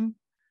team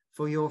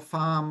for your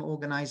farm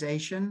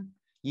organization,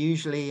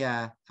 usually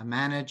a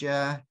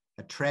manager,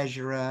 a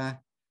treasurer,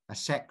 a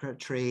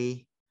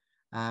secretary,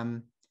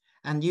 and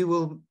you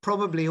will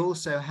probably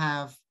also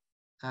have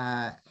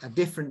a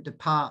different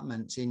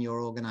departments in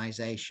your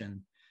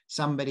organization.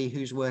 Somebody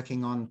who's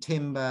working on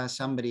timber,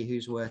 somebody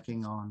who's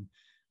working on,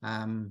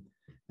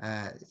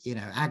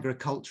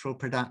 agricultural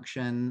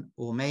production,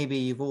 or maybe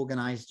you've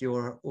organized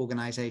your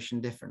organization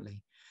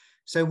differently.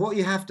 So what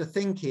you have to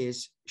think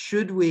is,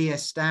 should we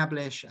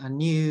establish a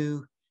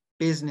new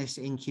business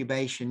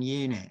incubation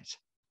unit?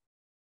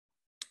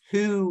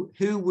 Who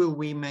will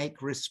we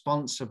make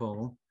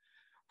responsible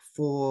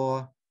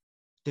for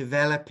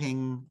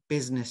developing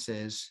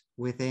businesses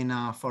within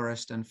our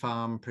forest and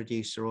farm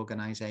producer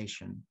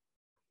organization?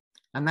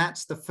 And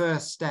that's the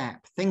first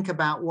step. Think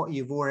about what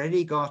you've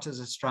already got as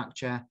a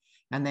structure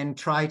and then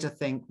try to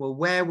think, well,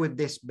 where would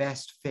this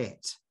best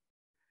fit?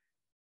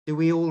 Do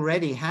we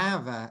already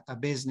have a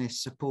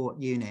business support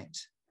unit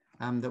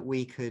that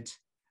we could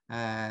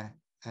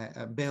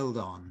build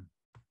on?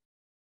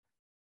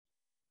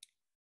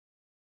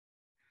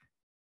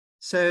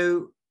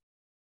 So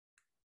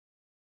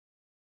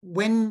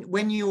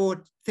when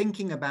you're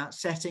thinking about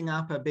setting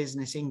up a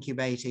business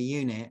incubator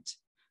unit,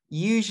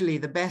 usually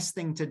the best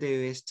thing to do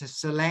is to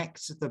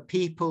select the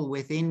people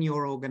within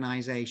your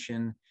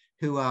organization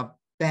who are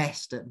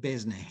best at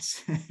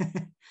business.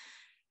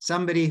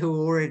 Somebody who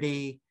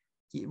already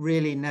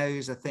really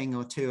knows a thing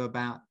or two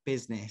about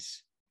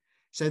business.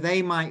 So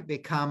they might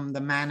become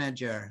the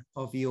manager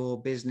of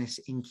your business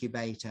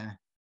incubator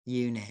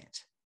unit.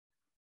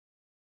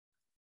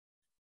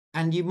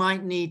 And you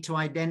might need to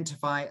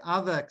identify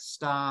other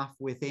staff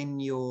within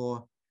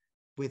your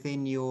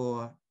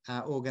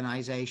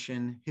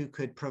organization who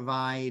could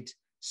provide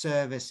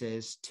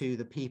services to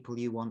the people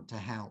you want to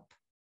help.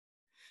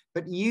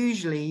 But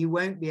usually you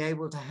won't be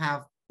able to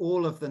have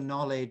all of the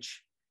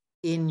knowledge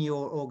in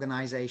your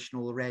organization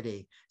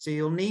already. So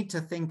you'll need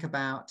to think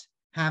about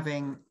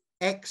having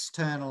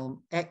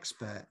external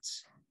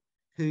experts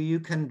who you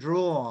can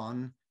draw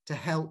on to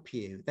help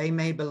you. They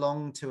may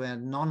belong to a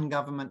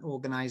non-government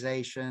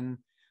organization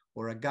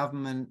or a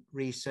government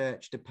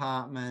research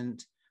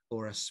department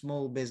or a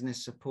small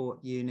business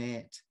support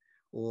unit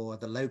or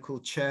the local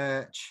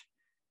church.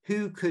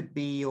 Who could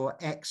be your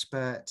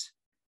expert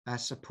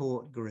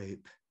support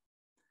group?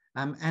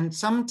 And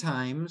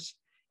sometimes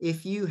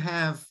if you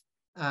have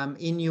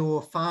in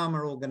your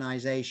farmer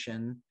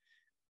organization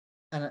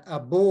a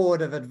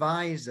board of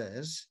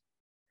advisors,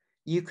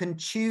 you can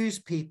choose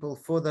people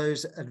for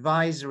those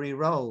advisory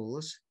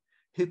roles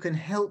who can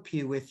help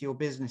you with your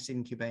business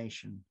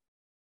incubation.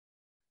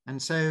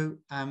 And so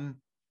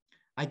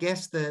I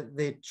guess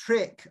the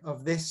trick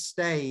of this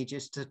stage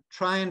is to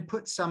try and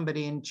put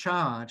somebody in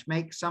charge,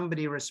 make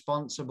somebody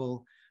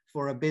responsible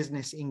for a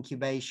business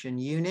incubation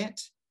unit,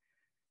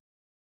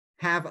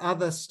 have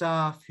other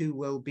staff who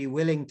will be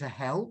willing to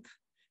help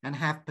and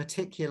have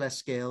particular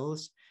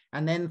skills,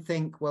 and then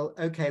think, well,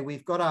 okay,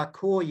 we've got our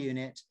core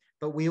unit,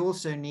 but we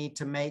also need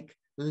to make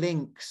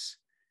links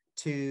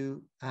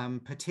to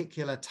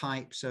particular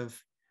types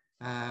of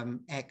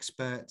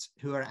experts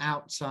who are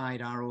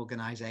outside our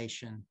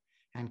organization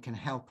and can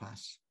help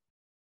us.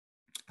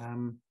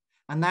 And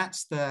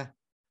that's the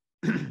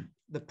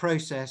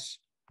process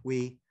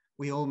we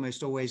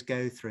almost always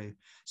go through.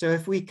 So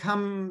if we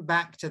come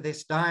back to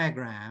this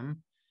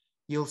diagram,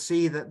 you'll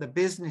see that the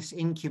business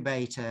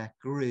incubator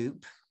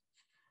group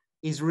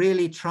is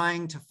really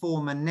trying to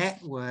form a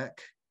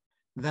network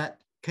that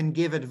can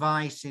give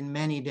advice in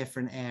many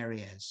different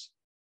areas.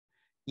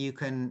 You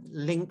can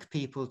link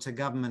people to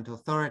government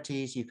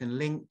authorities, you can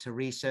link to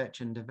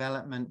research and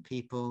development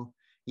people,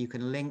 you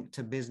can link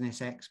to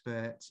business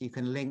experts, you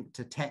can link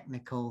to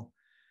technical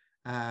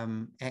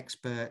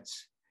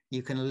experts,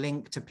 you can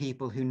link to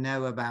people who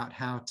know about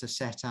how to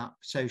set up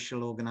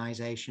social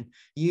organization.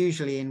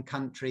 Usually in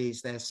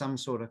countries, there's some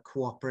sort of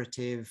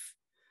cooperative,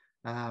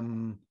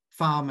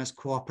 farmers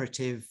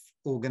cooperative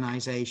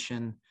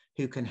organization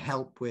who can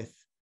help with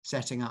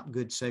setting up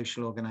good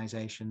social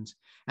organizations.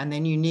 And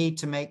then you need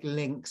to make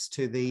links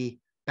to the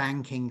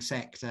banking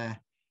sector,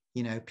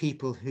 you know,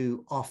 people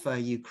who offer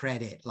you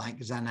credit like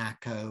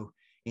Zanaco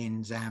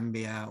in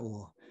Zambia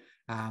or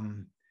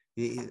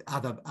the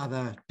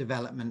other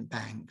development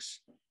banks.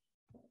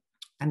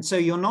 And so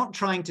you're not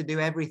trying to do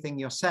everything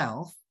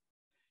yourself.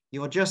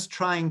 You're just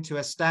trying to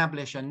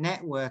establish a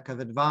network of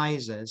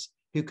advisors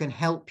who can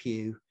help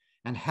you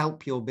and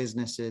help your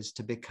businesses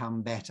to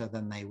become better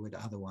than they would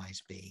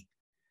otherwise be.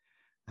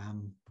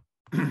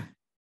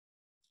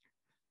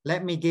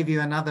 Let me give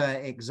you another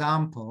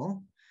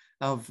example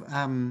of,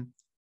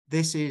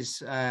 this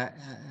is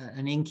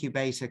an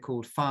incubator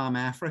called Farm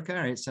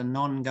Africa. It's a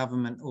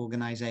non-government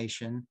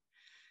organization,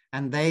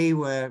 and they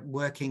were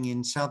working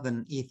in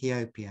southern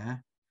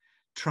Ethiopia,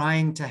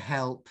 trying to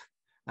help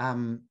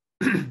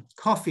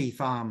coffee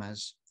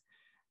farmers.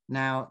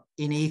 Now,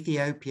 in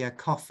Ethiopia,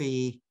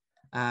 coffee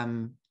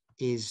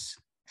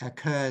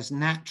occurs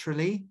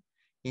naturally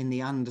in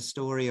the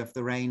understory of the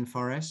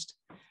rainforest,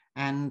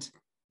 and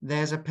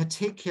there's a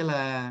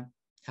particular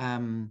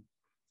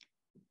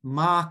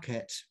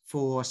market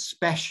for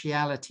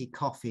specialty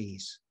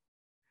coffees.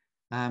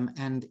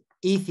 And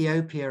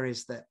Ethiopia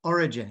is the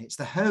origin, it's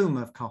the home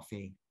of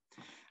coffee.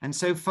 And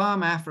so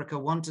Farm Africa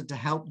wanted to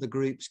help the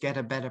groups get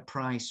a better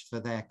price for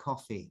their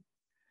coffee.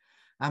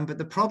 But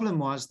the problem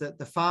was that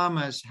the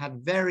farmers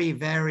had very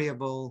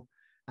variable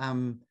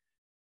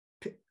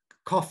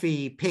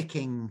coffee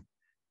picking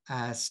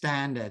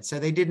standards. So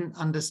they didn't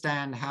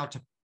understand how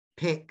to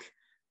pick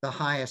the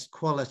highest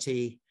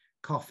quality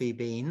coffee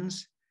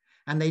beans.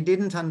 And they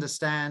didn't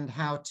understand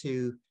how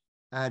to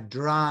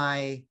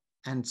dry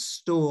and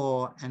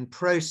store and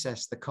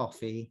process the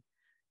coffee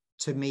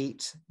to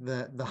meet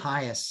the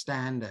highest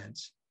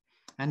standards.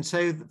 And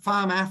so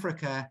Farm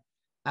Africa,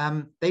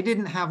 they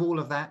didn't have all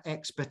of that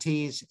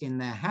expertise in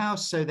their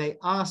house. So they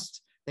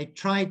asked they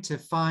tried to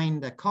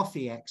find a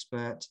coffee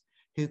expert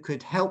who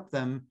could help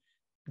them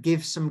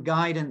give some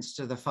guidance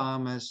to the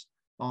farmers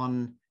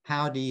on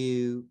how do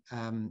you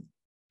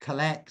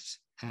collect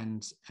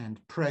and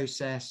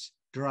process,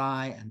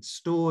 dry and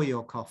store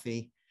your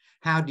coffee.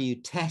 How do you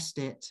test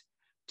it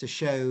to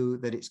show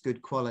that it's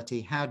good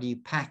quality? How do you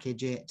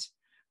package it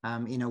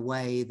in a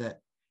way that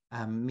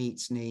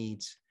meets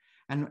needs?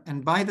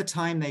 And by the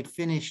time they'd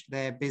finished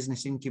their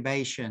business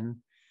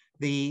incubation,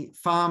 the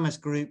farmers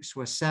groups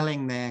were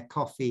selling their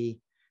coffee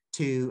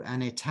to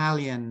an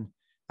Italian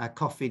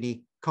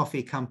coffee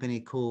company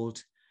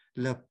called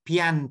Le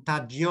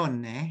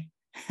Piantagione.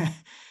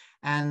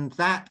 And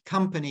that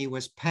company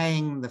was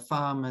paying the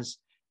farmers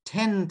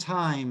 10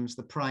 times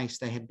the price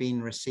they had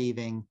been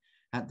receiving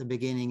at the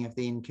beginning of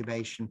the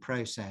incubation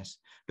process,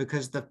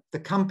 because the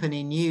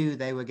company knew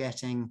they were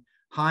getting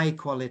high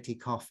quality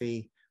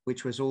coffee,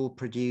 which was all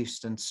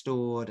produced and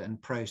stored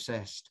and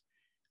processed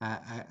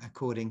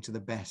according to the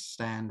best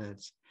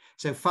standards.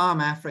 So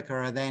Farm Africa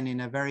are then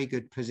in a very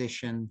good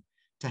position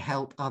to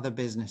help other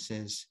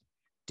businesses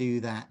do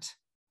that,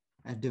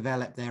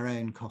 develop their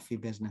own coffee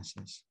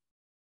businesses.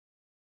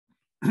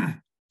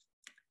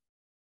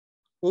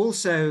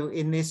 Also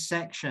in this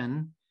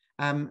section,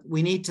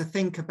 we need to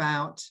think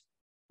about,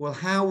 well,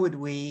 how would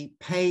we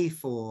pay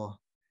for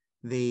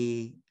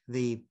the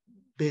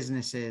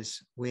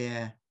businesses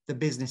where the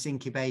business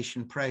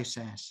incubation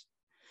process?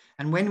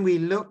 And when we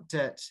looked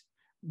at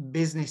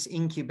business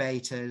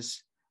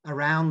incubators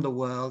around the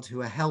world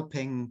who are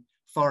helping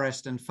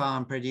forest and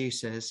farm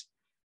producers,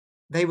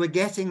 they were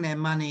getting their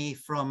money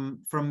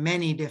from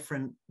many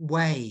different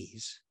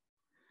ways.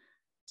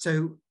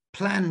 So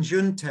Plan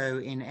Junto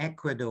in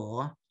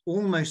Ecuador,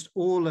 almost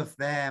all of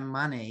their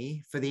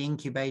money for the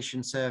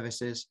incubation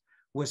services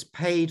was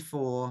paid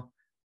for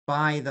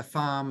by the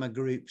farmer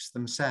groups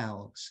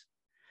themselves.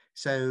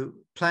 So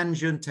Plan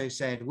Junto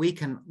said, we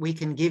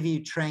can give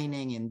you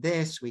training in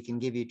this, we can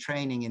give you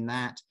training in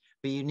that,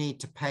 but you need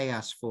to pay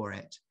us for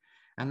it.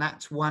 And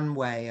that's one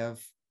way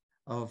of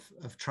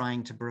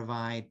trying to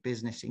provide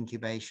business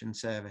incubation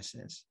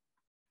services.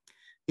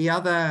 The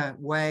other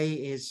way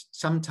is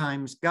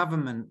sometimes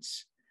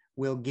governments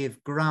will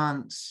give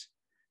grants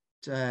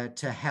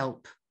to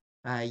help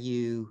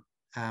you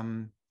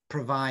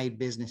provide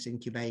business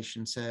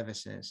incubation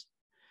services.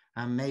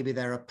 Maybe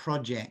there are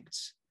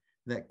projects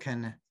that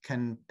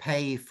can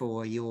pay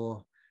for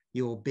your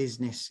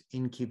business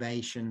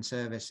incubation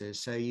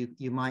services. So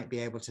you might be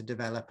able to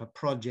develop a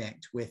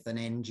project with an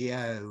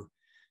NGO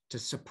to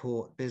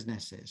support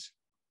businesses.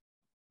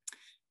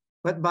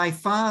 But by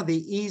far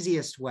the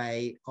easiest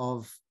way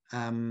of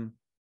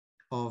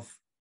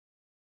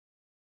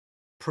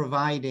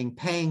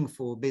paying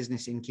for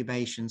business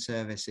incubation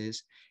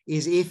services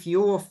is if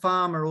your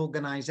farmer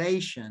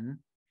organization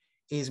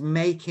is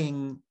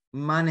making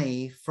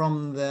money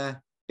from the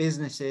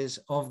businesses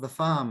of the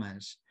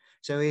farmers.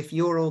 So if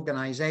your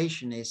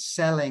organization is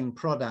selling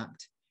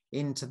product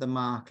into the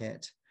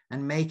market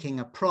and making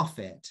a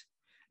profit,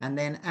 and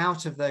then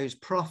out of those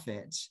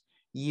profits,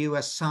 you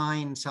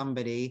assign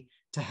somebody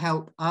to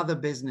help other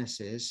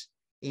businesses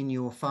in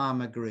your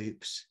farmer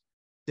groups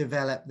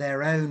develop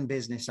their own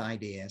business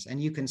ideas.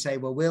 And you can say,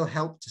 well, we'll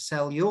help to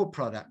sell your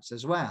products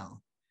as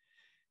well.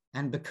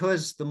 And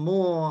because the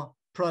more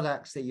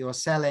products that you're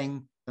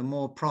selling, the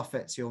more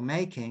profits you're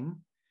making,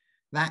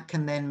 that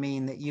can then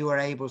mean that you are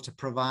able to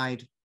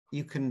provide,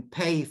 you can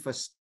pay for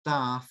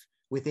staff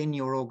within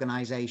your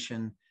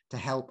organization to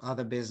help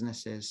other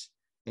businesses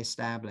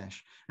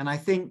establish. And I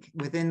think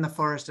within the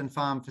Forest and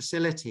Farm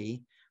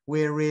Facility,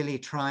 we're really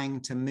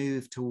trying to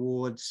move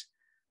towards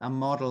a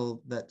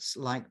model that's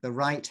like the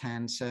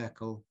right-hand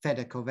circle,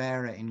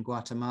 Fedecovera in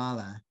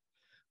Guatemala,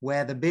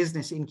 where the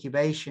business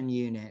incubation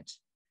unit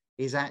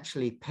is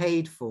actually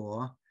paid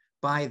for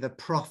by the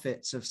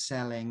profits of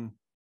selling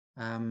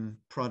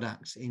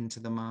products into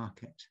the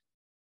market.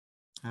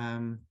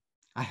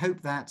 I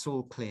hope that's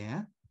all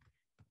clear.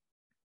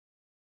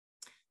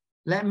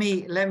 Let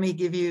me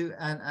give you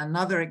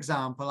another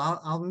example.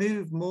 I'll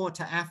move more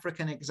to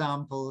African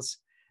examples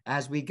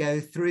as we go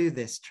through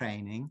this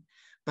training,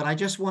 but I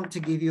just want to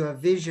give you a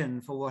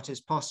vision for what is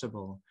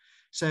possible.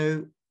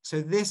 So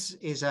this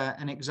is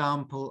an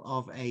example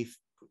of a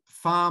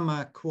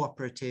farmer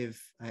cooperative.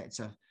 It's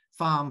a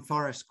farm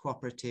forest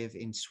cooperative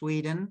in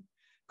Sweden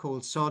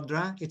called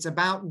Sodra. It's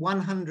about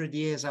 100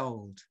 years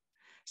old.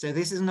 So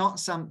this is not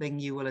something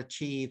you will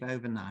achieve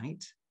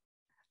overnight.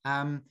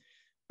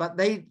 But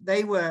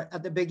they were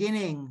at the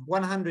beginning,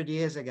 100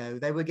 years ago,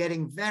 they were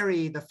getting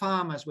the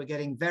farmers were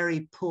getting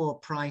very poor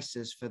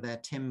prices for their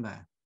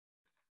timber.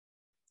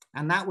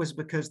 And that was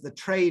because the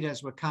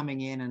traders were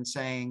coming in and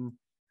saying,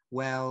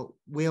 well,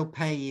 we'll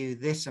pay you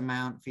this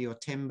amount for your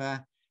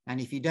timber. And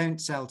if you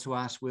don't sell to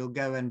us, we'll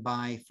go and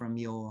buy from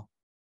your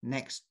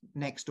next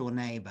door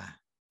neighbor.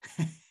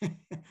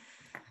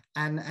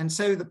 and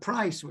so the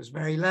price was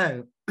very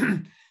low.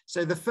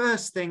 So the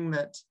first thing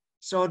that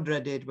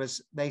Sodra did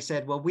was they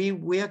said, well,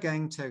 we are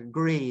going to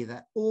agree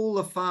that all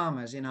the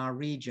farmers in our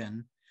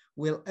region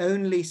will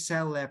only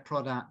sell their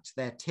product,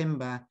 their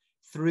timber,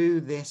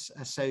 through this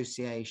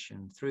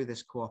association, through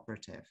this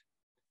cooperative.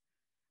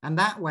 And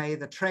that way,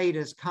 the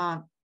traders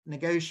can't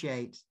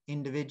negotiate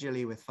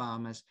individually with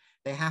farmers.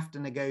 They have to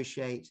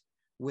negotiate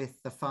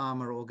with the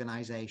farmer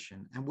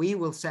organization, and we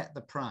will set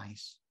the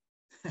price.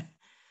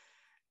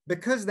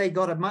 Because they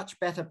got a much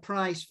better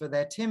price for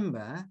their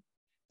timber,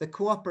 the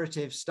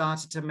cooperative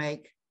started to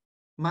make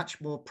much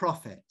more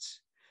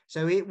profits.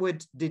 So it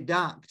would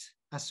deduct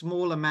a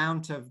small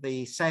amount of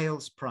the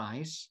sales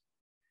price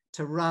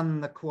to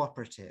run the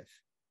cooperative.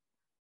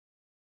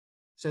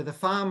 So the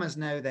farmers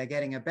know they're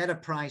getting a better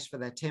price for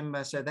their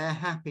timber, so they're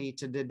happy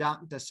to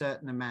deduct a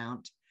certain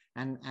amount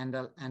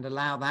and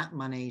allow that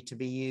money to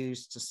be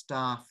used to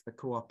staff the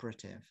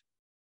cooperative.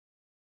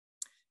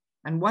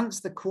 And once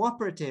the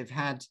cooperative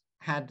had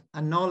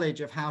a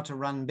knowledge of how to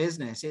run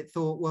business, it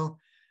thought, well,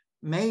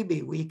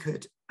 maybe we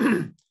could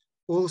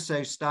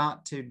also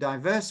start to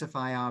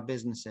diversify our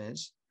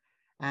businesses,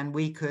 and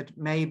we could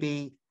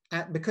maybe,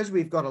 because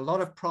we've got a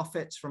lot of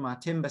profits from our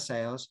timber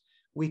sales,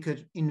 we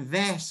could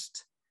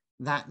invest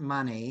that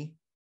money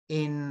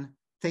in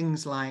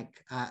things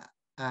like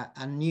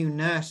a new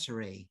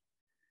nursery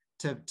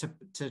to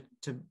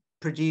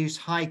produce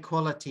high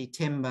quality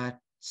timber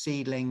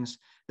seedlings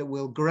that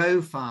will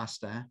grow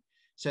faster,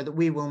 so that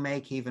we will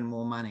make even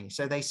more money.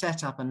 So they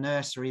set up a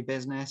nursery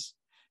business.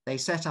 They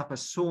set up a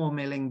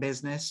sawmilling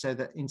business, so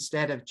that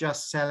instead of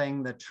just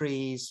selling the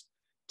trees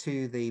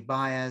to the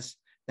buyers,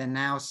 they're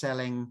now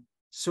selling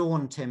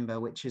sawn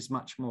timber, which is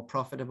much more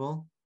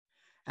profitable.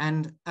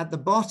 And at the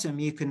bottom,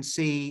 you can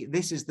see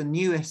this is the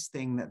newest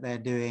thing that they're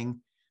doing,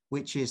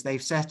 which is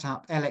they've set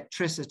up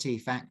electricity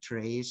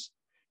factories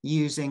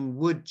using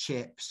wood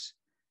chips,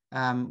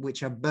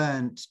 which are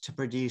burnt to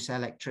produce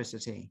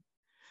electricity.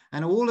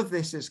 And all of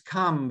this has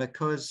come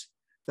because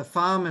the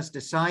farmers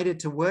decided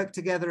to work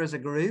together as a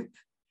group,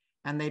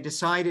 and they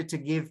decided to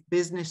give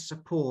business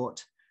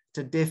support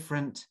to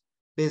different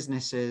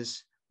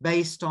businesses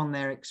based on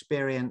their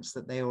experience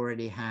that they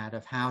already had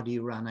of how do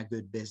you run a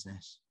good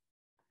business.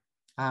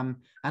 And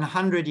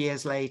 100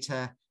 years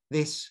later,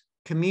 this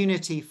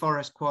community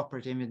forest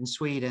cooperative in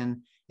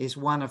Sweden is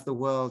one of the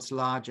world's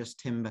largest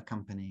timber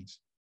companies.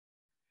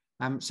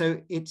 So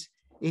it's,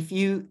 if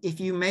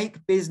you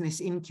make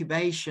business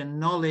incubation,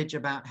 knowledge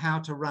about how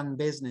to run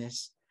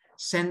business,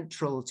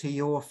 central to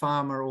your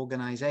farmer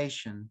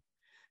organization,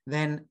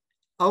 then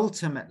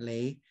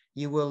ultimately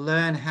you will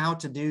learn how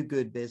to do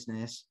good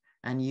business,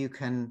 and you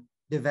can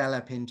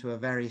develop into a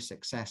very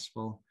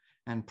successful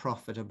and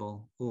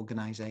profitable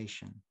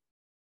organization.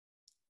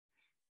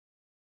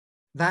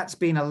 That's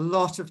been a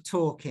lot of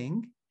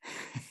talking.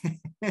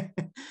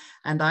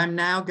 And I'm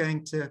now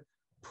going to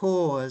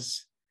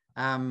pause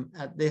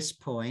at this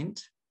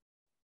point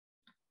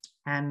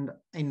and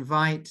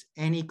invite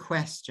any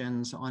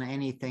questions on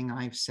anything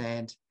I've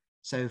said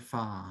so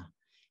far.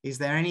 Is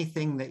there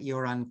anything that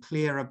you're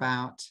unclear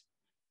about?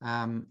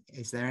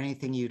 Is there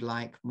anything you'd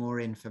like more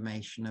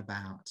information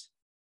about?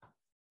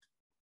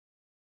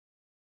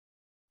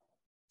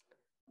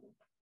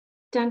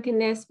 Duncan,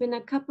 there's been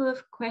a couple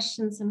of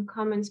questions and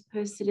comments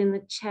posted in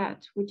the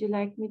chat. Would you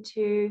like me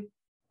to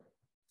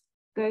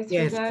go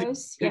through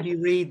those? Could you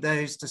read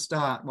those to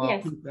start? While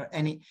yes. People,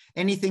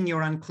 anything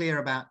you're unclear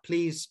about,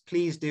 please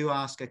do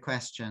ask a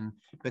question,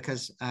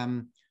 because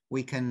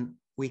we can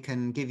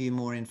give you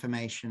more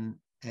information.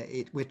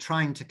 We're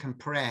trying to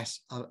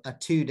compress a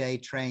 2-day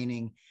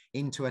training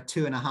into a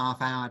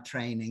 2.5-hour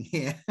training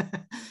here.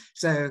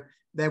 So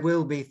there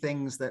will be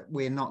things that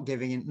we're not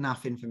giving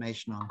enough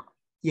information on.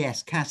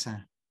 Yes,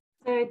 Kata.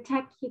 So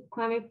Taki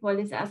Kwamepol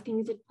is asking,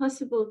 is it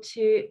possible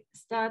to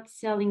start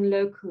selling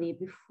locally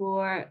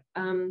before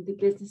the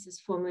business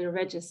is formally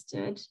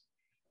registered?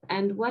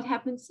 And what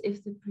happens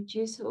if the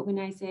producer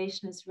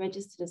organization is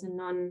registered as a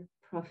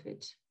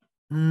non-profit?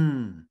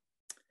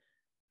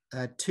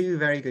 Two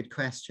very good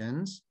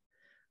questions.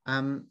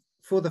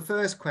 For the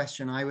first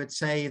question, I would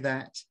say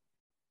that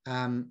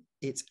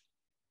it's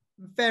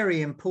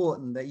very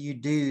important that you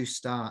do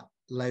start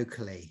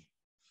locally.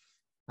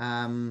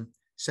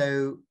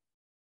 So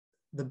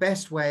the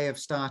best way of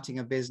starting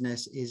a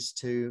business is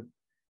to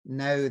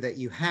know that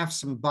you have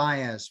some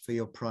buyers for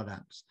your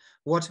products.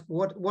 What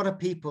are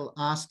people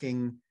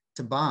asking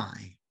to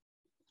buy?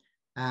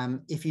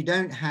 If you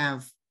don't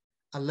have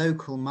a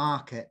local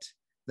market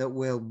that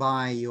will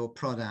buy your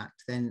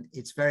product, then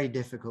it's very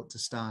difficult to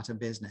start a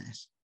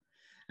business.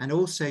 And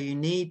also you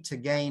need to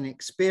gain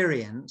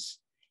experience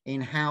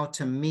in how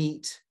to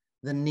meet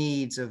the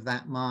needs of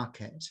that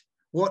market.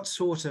 What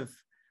sort of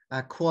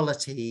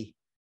quality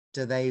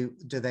do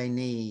they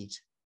need?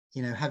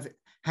 You know,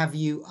 have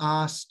you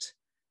asked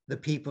the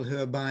people who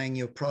are buying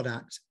your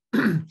product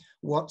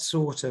what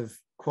sort of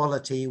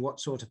quality,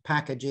 what sort of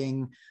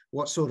packaging,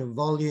 what sort of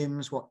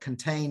volumes, what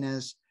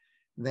containers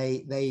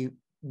they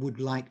would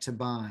like to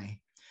buy?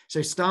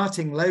 So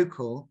starting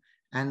local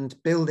and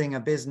building a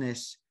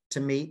business to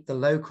meet the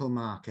local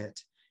market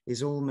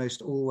is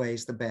almost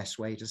always the best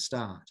way to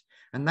start.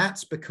 And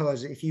that's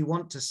because if you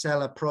want to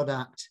sell a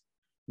product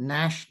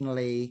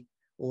nationally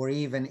or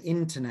even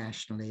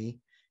internationally,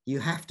 You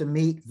have to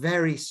meet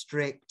very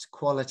strict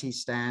quality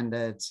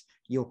standards.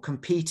 You're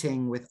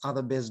competing with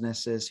other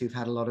businesses who've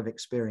had a lot of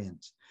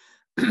experience.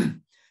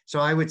 So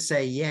I would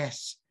say,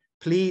 yes,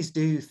 please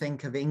do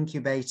think of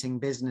incubating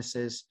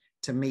businesses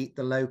to meet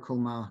the local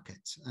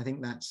markets. I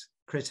think that's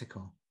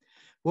critical.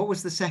 What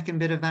was the second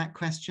bit of that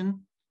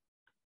question?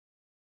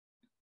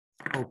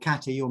 Oh,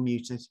 Katty, you're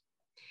muted.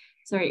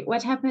 Sorry,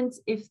 what happens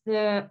if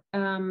the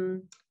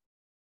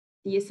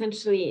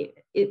essentially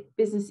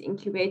business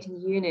incubating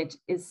unit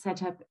is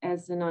set up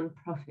as a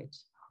non-profit?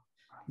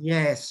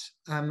 Yes,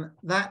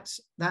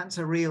 that's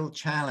a real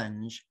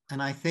challenge.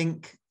 And I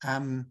think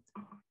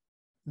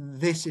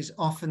this is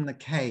often the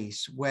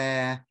case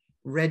where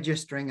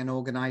registering an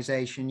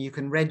organization, you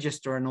can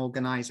register an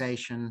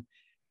organization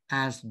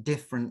as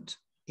different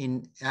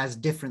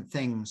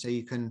things. So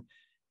you can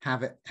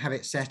have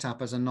it set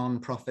up as a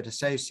non-profit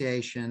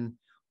association,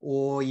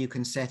 or you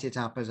can set it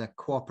up as a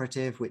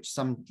cooperative, which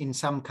in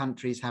some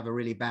countries have a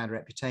really bad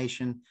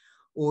reputation,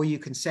 or you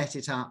can set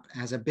it up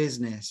as a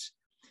business.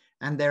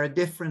 And there are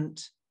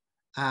different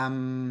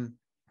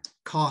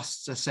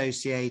costs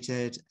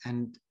associated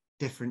and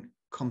different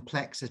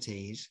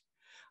complexities.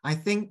 I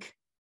think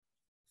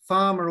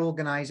farmer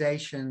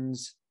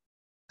organizations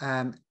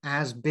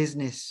as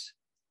business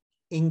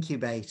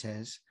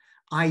incubators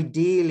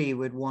ideally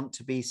would want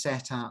to be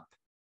set up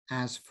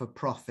as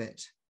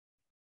for-profit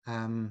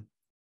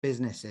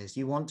businesses.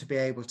 You want to be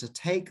able to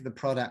take the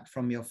product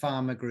from your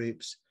farmer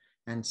groups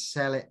and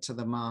sell it to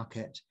the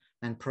market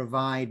and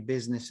provide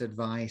business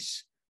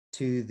advice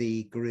to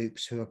the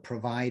groups who are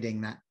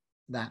providing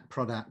that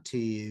product to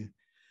you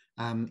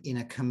in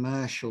a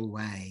commercial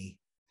way.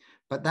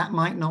 But that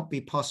might not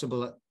be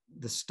possible at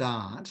the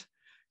start.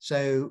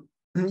 So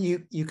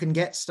you can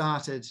get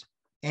started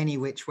any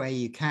which way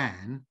you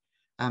can,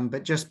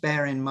 but just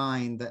bear in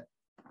mind that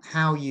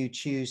how you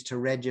choose to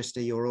register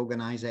your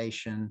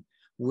organization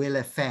will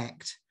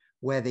affect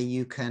whether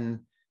you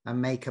can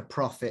make a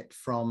profit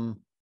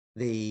from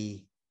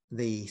the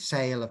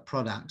sale of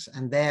products,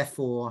 and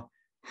therefore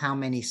how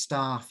many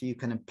staff you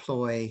can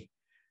employ,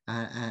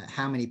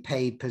 how many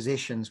paid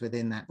positions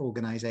within that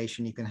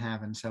organization you can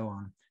have, and so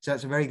on. So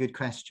it's a very good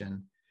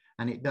question,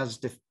 and it does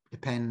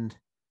depend.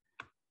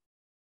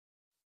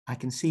 I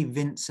can see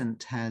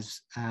Vincent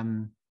has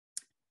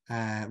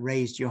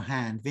raised your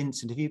hand.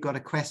 Vincent, have you got a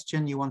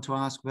question you want to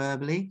ask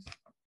verbally?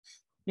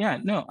 Yeah,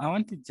 no, I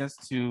wanted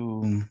just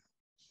to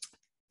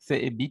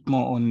say a bit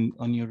more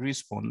on your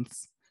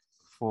response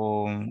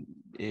for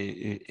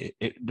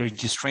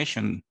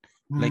registration.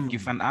 Like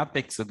if an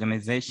Apex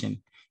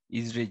organization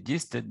is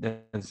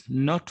registered as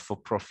not for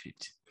profit,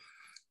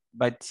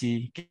 but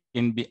it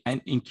can be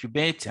an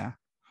incubator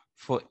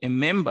for a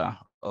member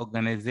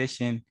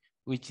organization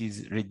which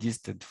is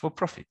registered for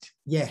profit.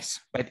 Yes.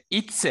 But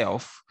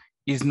itself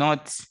is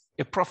not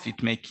a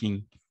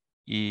profit-making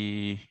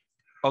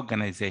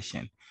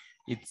organization.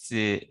 It's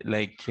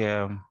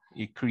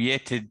it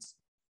created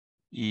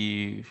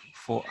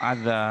for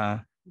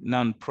other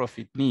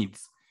non-profit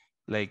needs,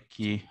 like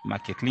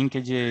market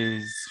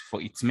linkages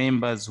for its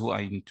members who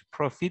are into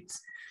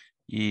profits,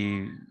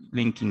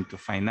 linking to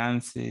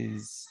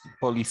finances,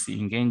 policy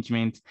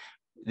engagement.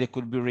 They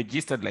could be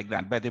registered like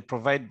that, but they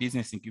provide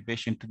business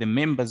incubation to the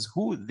members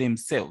who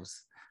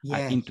themselves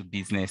are into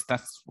business.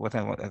 That's what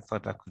I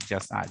thought I could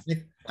just add.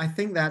 I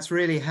think that's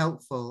really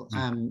helpful,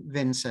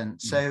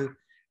 Vincent.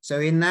 So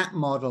in that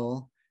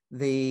model,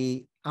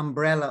 the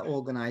umbrella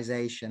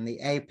organization, the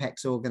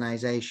Apex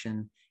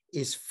organization,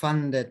 is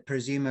funded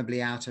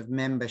presumably out of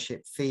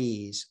membership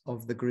fees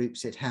of the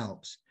groups it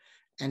helps.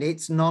 And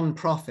it's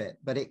non-profit,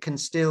 but it can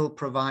still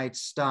provide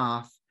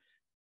staff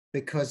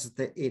because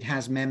it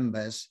has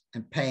members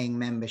and paying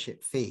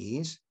membership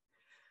fees.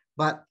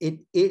 But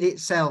it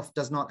itself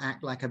does not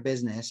act like a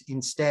business.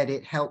 Instead,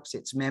 it helps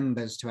its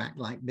members to act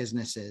like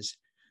businesses.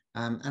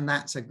 And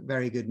that's a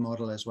very good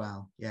model as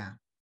well. Yeah,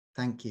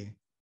 thank you.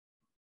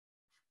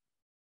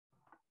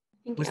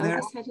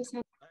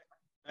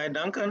 Hi,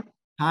 Duncan.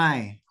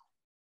 Hi.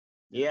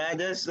 Yeah,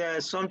 there's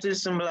something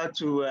similar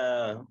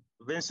to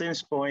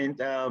Vincent's point.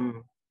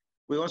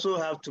 We also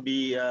have to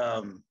be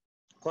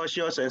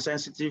cautious and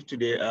sensitive to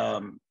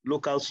the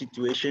local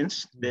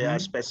situations. There are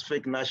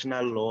specific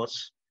national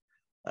laws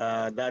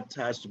that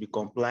has to be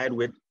complied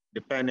with,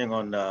 depending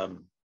on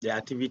the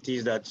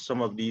activities that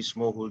some of these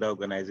smallholder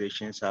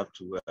organizations have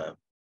to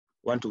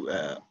want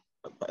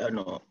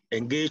to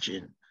engage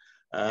in.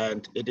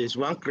 And it is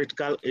one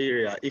critical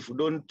area. If you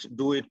don't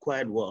do it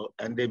quite well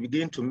and they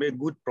begin to make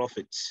good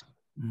profits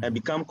and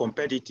become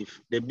competitive,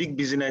 the big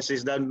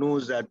businesses that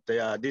knows that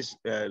there are these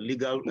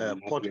legal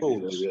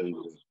potholes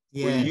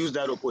will use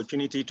that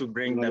opportunity to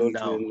bring them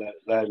down.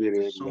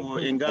 So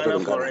in Ghana,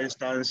 for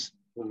instance,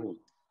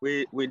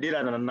 we did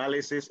an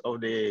analysis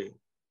of the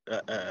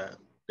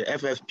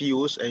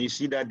FFPOs, and you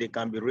see that they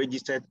can be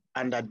registered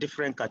under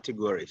different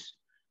categories: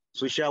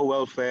 social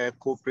welfare,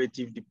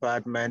 cooperative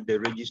department, the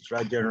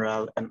registrar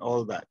general, and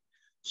all that.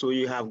 So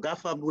you have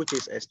GAFAB, which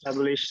is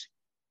established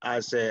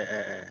as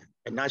a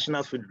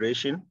national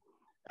federation,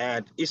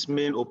 And its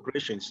main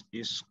operations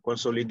is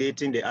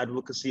consolidating the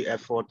advocacy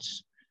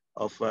efforts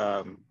of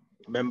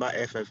member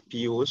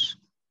FFPOs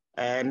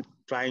and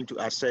trying to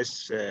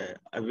assess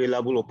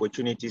available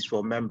opportunities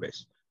for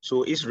members.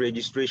 So its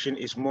registration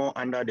is more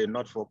under the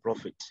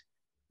not-for-profit.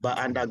 But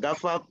under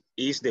GAFAP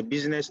is the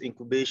business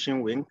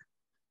incubation wing,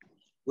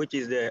 which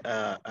is the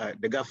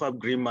GAFAP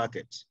Green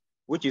Market,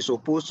 which is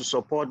supposed to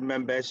support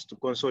members to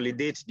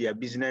consolidate their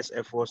business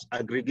efforts,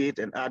 aggregate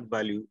and add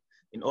value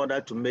in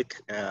order to make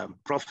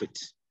profit.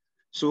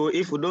 So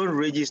if we don't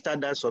register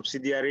that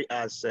subsidiary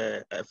as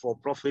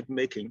for-profit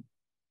making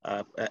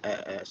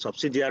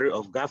subsidiary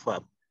of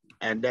GAFAP,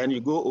 and then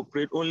you go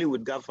operate only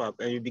with GAFAP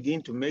and you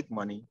begin to make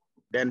money,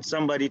 then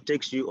somebody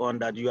takes you on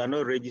that you are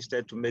not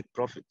registered to make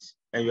profits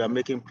and you are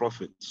making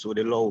profit. So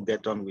the law will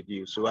get on with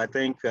you. So I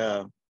think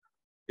the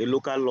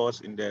local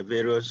laws in the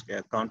various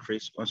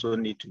countries also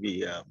need to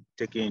be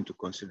taken into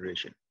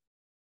consideration.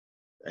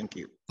 Thank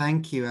you.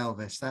 Thank you,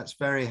 Elvis. That's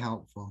very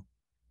helpful.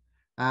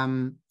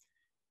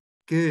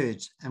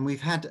 Good. And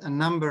we've had a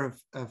number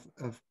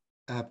of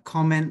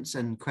comments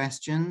and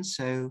questions.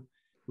 So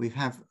we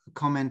have a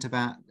comment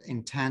about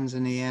in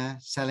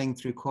Tanzania, selling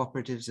through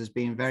cooperatives has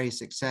been very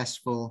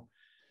successful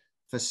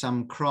for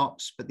some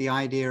crops, but the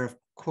idea of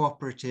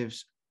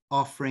cooperatives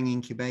offering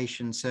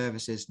incubation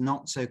services,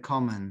 not so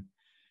common.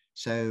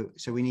 So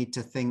we need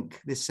to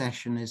think this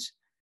session is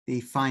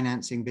the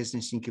financing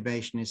business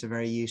incubation is a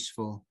very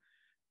useful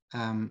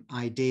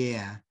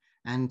idea.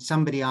 And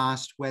somebody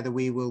asked whether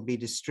we will be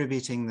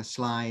distributing the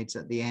slides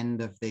at the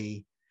end of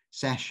the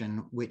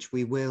session, which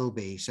we will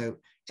be. So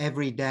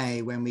every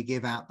day when we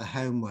give out the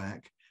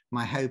homework,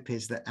 my hope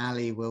is that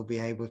Ali will be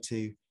able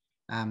to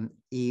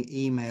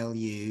email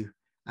you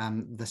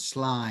the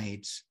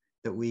slides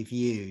that we've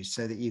used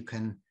so that you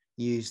can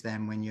use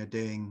them when you're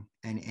doing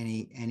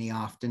any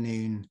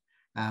afternoon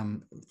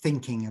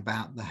thinking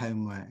about the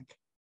homework.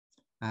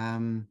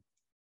 And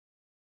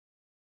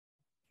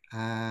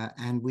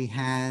we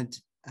had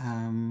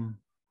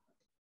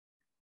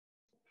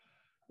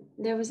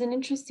there was an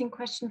interesting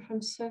question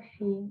from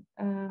Sophie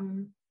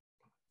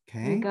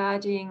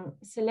regarding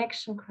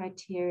selection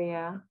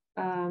criteria.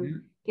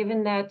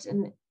 Given that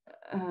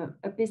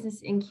a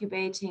business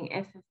incubating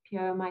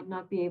FFPO might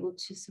not be able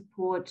to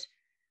support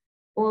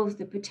all of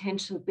the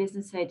potential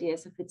business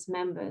ideas of its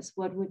members,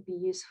 what would be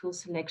useful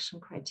selection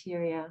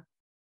criteria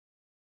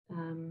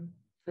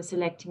for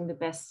selecting the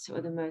best or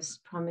the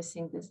most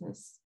promising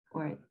business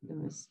or the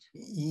most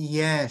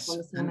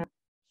promising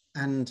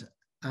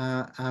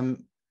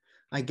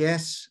I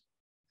guess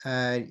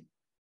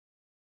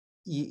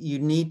you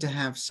need to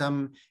have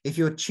some, if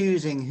you're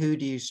choosing who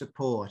do you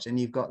support and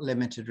you've got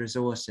limited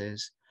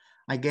resources,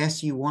 I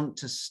guess you want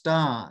to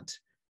start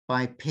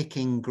by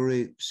picking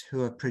groups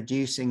who are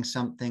producing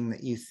something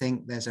that you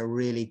think there's a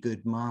really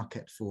good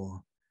market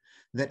for.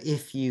 That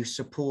if you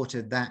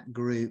supported that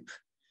group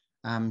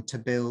to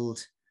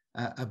build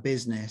a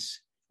business,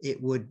 it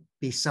would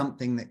be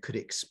something that could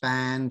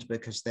expand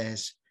because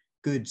there's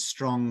good,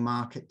 strong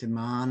market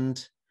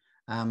demand.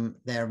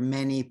 There are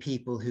many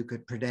people who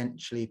could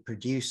potentially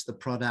produce the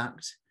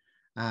product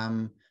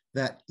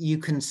that you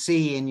can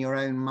see in your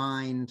own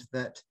mind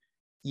that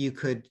you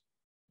could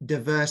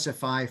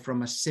diversify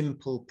from a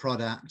simple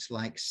product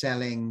like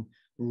selling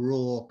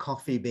raw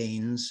coffee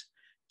beans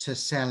to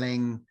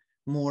selling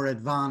more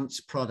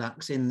advanced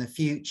products in the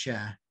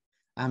future,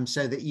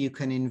 so that you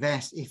can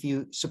invest. If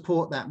you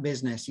support that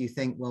business, you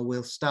think, well,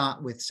 we'll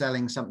start with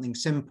selling something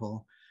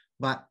simple,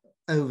 but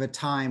over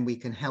time we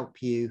can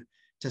help you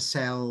to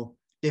sell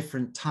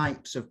different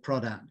types of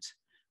product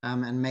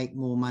and make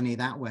more money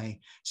that way.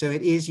 So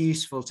it is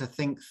useful to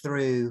think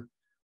through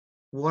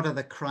what are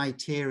the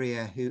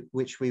criteria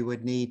which we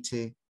would need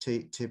to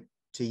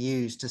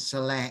use to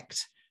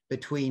select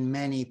between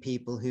many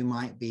people who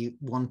might be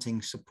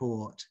wanting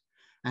support,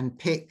 and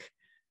pick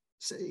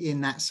in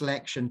that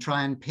selection,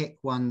 try and pick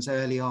ones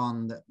early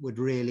on that would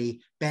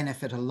really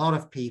benefit a lot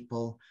of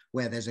people,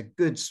 where there's a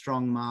good,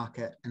 strong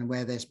market and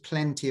where there's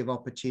plenty of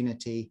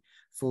opportunity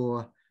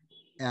for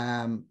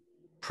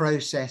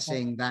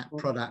processing that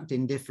product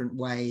in different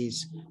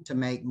ways to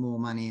make more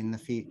money in the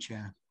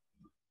future.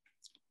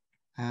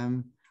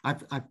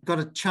 I've got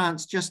a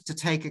chance just to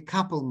take a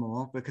couple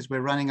more because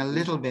we're running a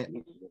little bit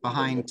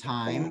behind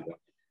time.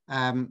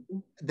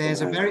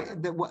 There's a very,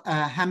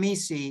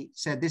 Hamisi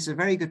said, this is a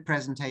very good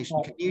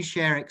presentation. Can you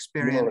share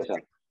experience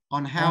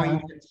on how you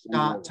can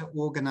start to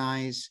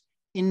organize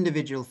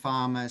individual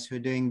farmers who are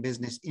doing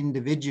business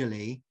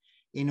individually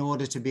in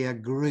order to be a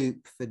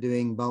group for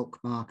doing bulk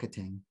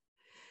marketing?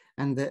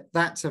 And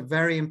that's a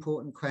very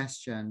important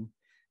question.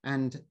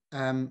 And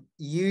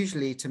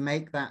usually to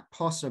make that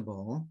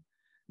possible,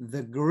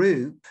 the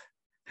group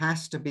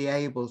has to be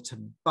able to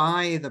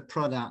buy the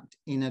product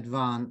in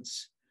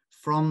advance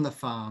from the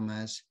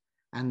farmers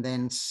and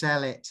then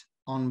sell it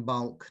on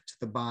bulk to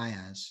the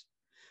buyers.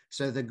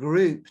 So the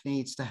group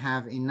needs to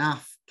have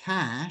enough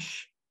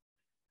cash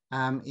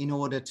in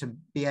order to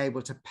be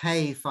able to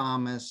pay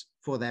farmers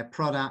for their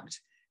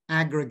product,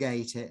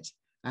 aggregate it,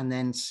 and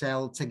then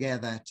sell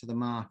together to the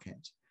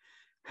market.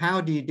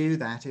 how do you do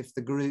that if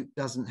the group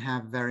doesn't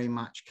have very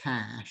much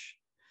cash?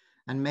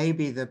 And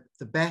maybe the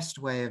best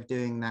way of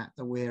doing that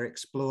we're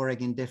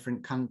exploring in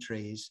different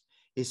countries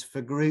is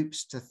for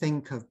groups to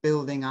think of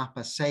building up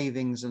a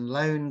savings and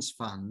loans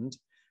fund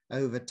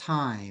over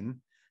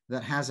time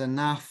that has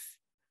enough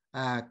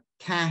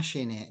cash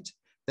in it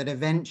that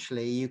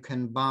eventually you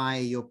can buy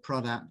your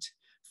product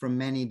from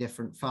many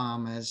different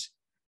farmers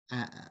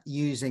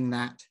using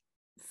that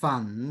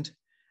fund.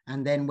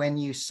 And then when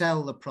you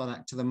sell the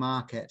product to the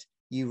market,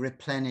 you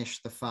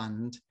replenish the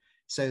fund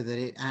so that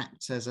it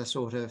acts as a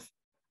sort of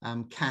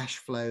cash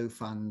flow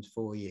fund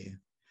for you.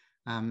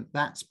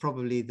 That's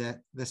probably the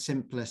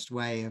simplest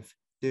way of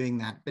doing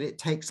that, but it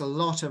takes a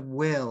lot of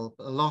will,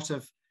 a lot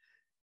of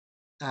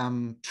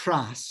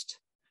trust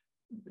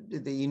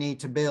that you need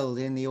to build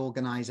in the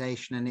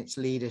organization and its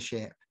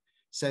leadership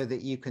so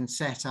that you can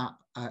set up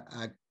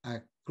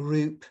a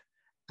group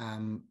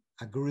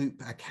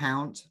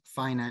account,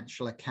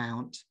 financial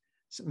account,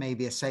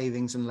 maybe a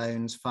savings and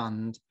loans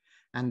fund,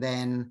 and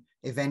then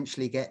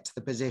eventually get to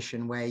the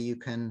position where you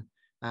can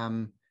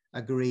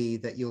agree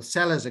that you'll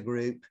sell as a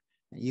group.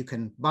 You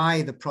can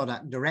buy the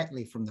product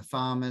directly from the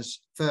farmers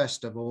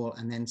first of all,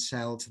 and then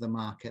sell to the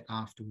market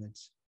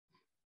afterwards.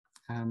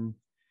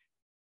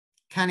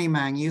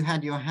 Kanimang, you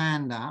had your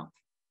hand up.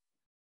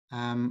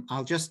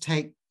 I'll just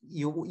take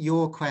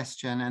your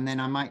question, and then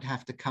I might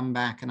have to come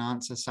back and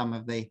answer some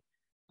of the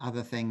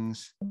other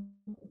things.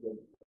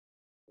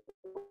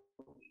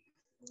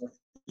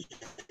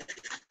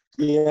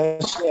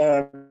 Yes,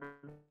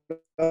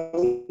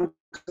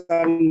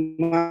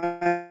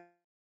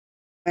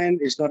 mine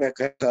is not a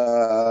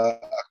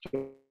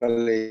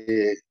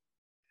actually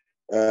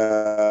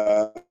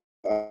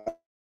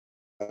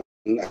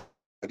in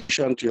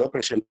addition to your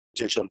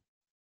presentation.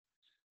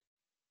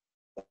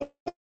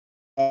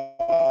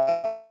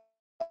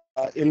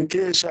 In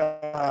case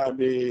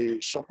the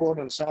support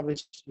and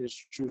service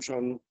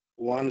institution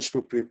wants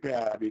to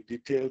prepare the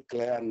detailed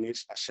clear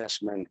needs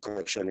assessment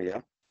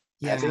questionnaire,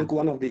 I think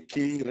one of the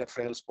key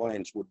reference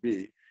points would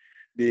be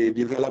the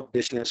developed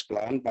business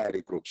plan by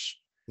the groups.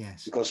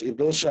 Yes. Because if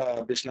those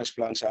business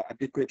plans are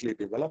adequately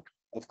developed,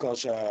 of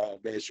course,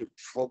 they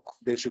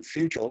should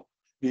feature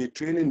the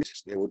training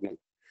they would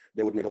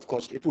need. Of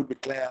course, it would be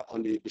clear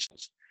on the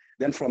business.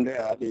 Then from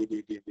there,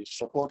 the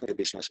support the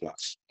business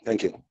plans.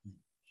 Thank you.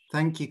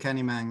 Thank you,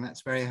 Kanimang.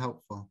 That's very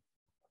helpful.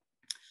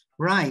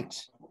 Right.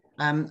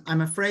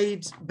 I'm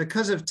afraid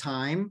because of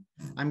time,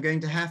 I'm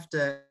going to have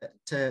to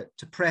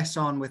press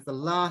on with the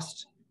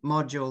last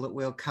module that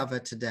we'll cover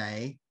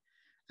today.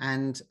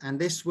 And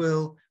this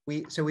will,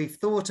 so we've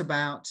thought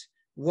about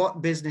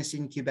what business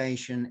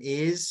incubation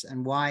is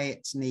and why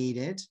it's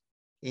needed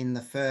in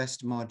the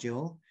first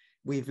module.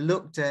 We've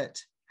looked at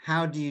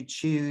how do you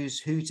choose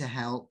who to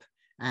help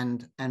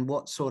and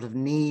what sort of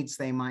needs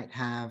they might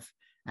have,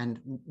 and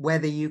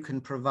whether you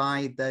can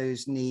provide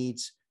those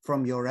needs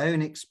from your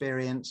own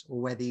experience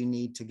or whether you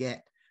need to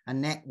get a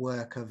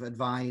network of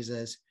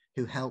advisors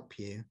who help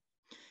you.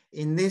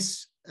 In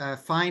this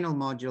final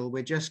module,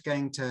 we're just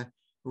going to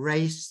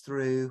race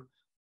through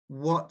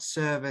what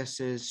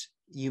services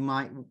you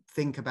might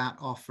think about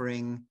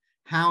offering,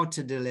 how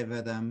to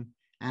deliver them,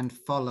 and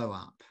follow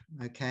up,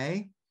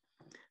 okay?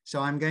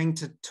 So I'm going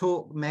to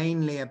talk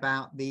mainly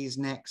about these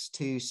next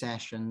two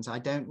sessions. I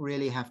don't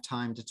really have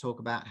time to talk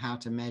about how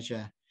to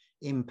measure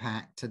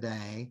impact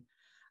today.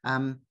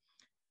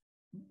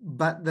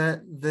 But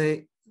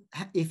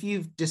if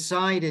you've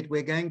decided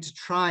we're going to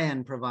try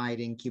and provide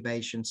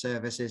incubation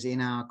services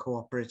in our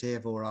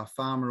cooperative or our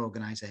farmer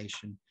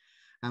organization,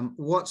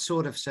 what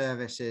sort of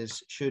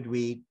services should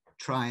we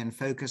try and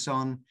focus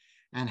on,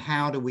 and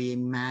how do we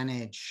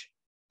manage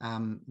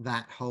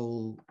that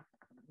whole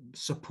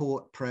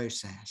support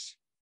process?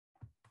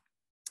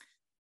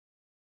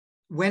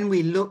 When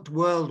we looked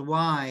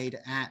worldwide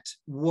at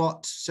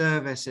what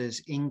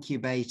services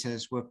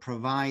incubators were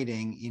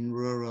providing in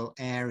rural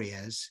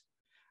areas,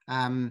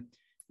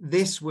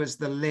 this was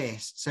the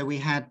list. So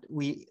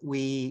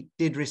we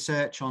did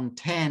research on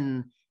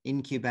 10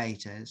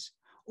 incubators.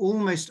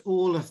 Almost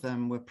all of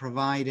them were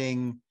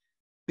providing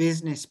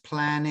business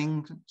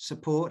planning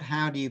support.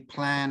 How do you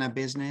plan a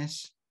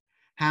business?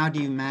 How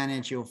do you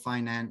manage your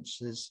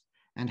finances?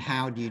 And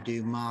how do you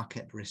do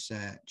market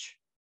research?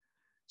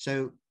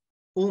 So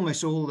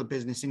almost all the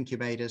business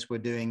incubators were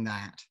doing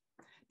that.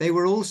 They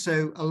were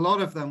also, a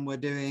lot of them were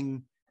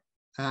doing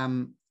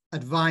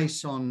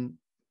advice on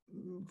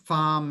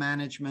farm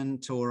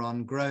management or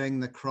on growing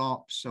the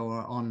crops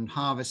or on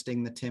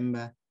harvesting the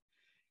timber.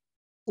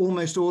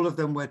 Almost all of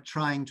them were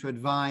trying to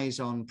advise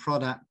on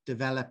product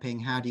developing.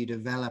 How do you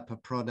develop a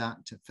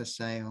product for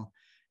sale?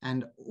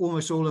 And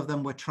almost all of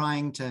them were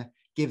trying to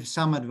give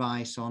some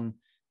advice on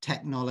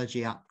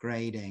technology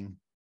upgrading.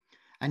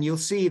 And you'll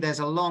see there's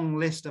a long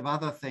list of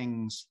other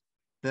things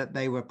that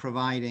they were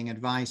providing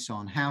advice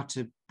on: how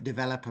to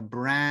develop a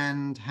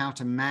brand, how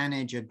to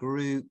manage a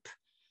group,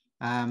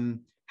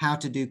 how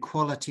to do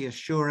quality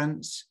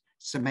assurance,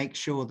 so make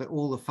sure that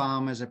all the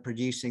farmers are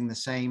producing the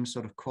same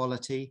sort of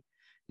quality.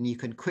 And you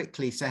can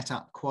quickly set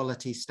up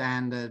quality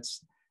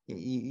standards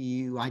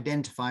you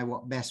identify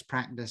what best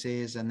practice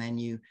is, and then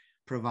you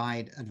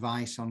provide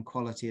advice on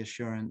quality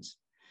assurance,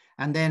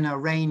 and then a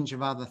range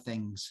of other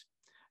things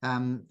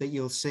that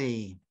you'll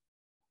see.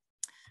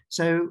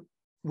 So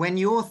when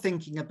you're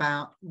thinking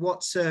about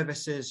what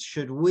services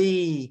should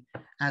we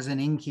as an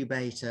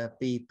incubator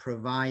be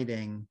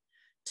providing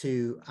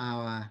to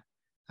our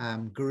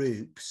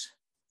groups,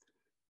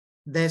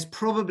 there's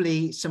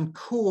probably some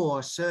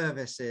core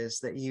services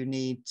that you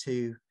need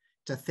to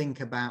think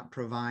about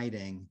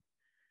providing.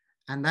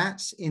 And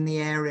that's in the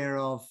area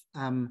of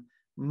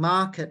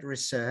market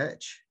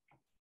research.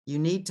 You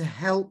need to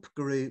help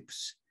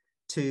groups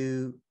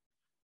to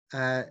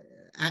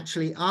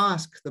actually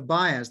ask the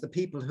buyers, the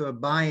people who are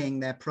buying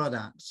their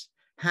products,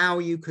 how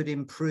you could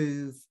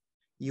improve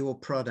your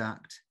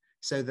product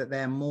so that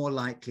they're more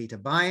likely to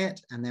buy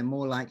it and they're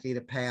more likely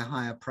to pay a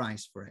higher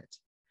price for it.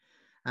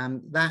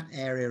 That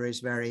area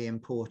is very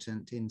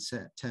important in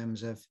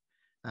terms of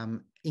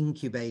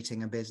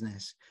incubating a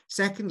business.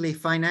 Secondly,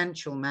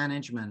 financial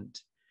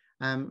management.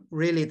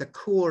 Really the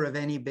core of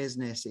any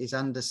business is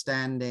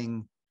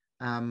understanding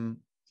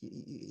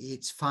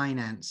its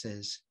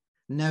finances,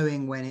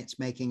 knowing when it's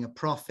making a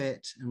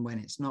profit and when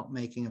it's not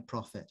making a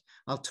profit.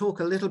 I'll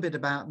talk a little bit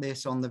about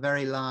this on the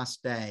very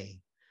last day,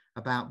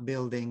 about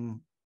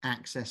building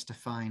access to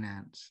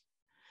finance.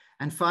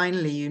 And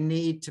finally, you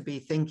need to be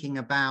thinking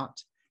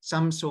about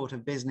some sort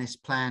of business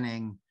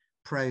planning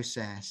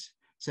process.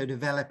 So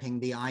developing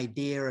the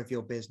idea of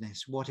your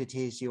business, what it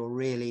is you're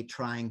really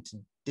trying to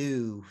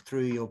do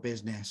through your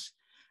business,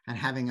 and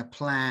having a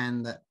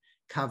plan that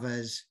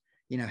covers,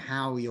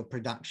 how your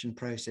production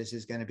process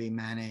is going to be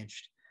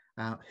managed,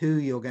 who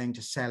you're going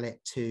to sell it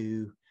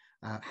to,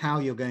 how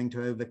you're going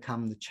to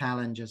overcome the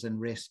challenges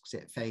and risks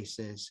it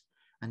faces,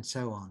 and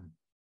so on.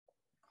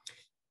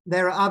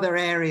 There are other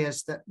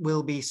areas that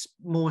will be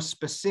more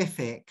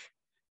specific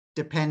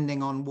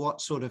depending on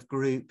what sort of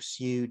groups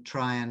you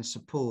try and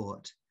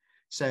support.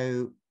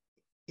 So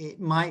it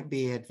might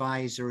be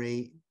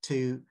advisory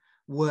to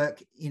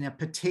work in a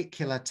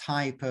particular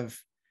type of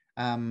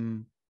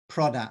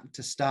product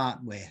to start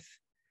with,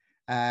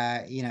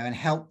 and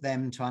help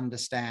them to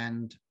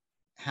understand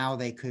how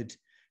they could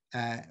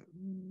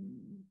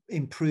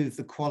improve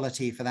the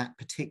quality for that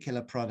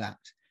particular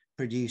product,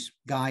 produce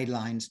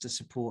guidelines to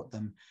support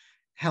them,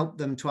 help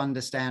them to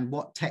understand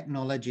what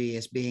technology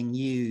is being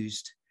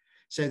used.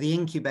 So the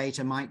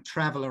incubator might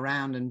travel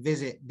around and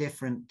visit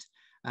different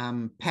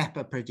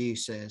pepper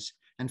producers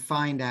and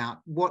find out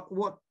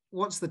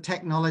what's the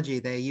technology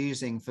they're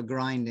using for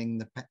grinding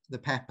the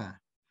pepper.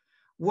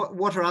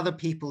 What are other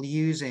people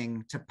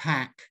using to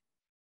pack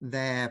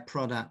their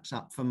products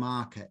up for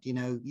market?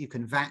 You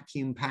can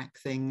vacuum pack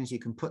things, you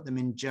can put them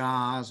in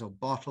jars or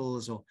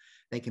bottles, or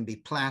they can be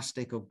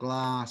plastic or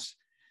glass.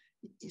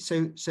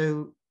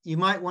 So you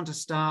might want to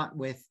start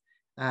with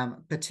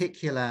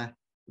particular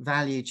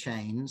value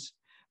chains,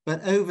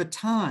 but over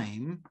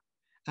time,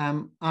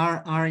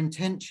 our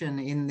intention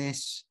in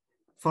this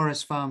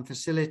forest farm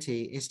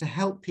facility is to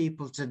help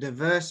people to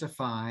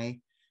diversify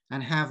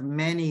and have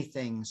many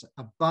things,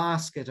 a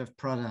basket of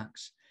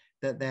products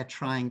that they're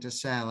trying to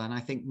sell. And I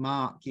think,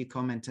 Mark, you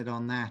commented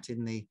on that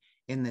in the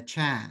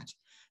chat,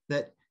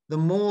 that the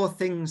more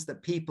things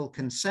that people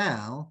can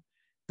sell,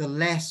 the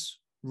less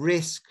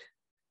risk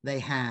they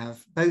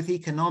have, both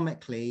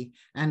economically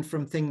and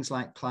from things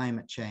like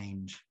climate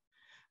change.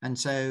 And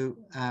so,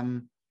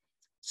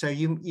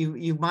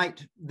 you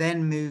might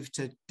then move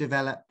to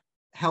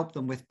help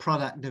them with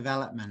product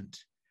development.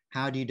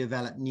 How do you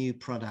develop new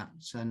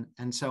products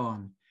and so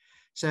on?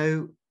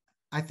 So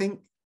I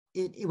think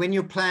when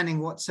you're planning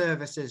what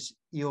services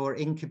your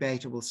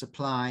incubator will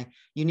supply,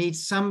 you need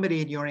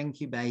somebody in your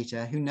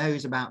incubator who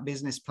knows about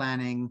business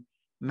planning,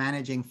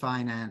 managing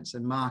finance,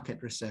 and market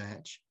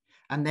research.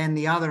 And then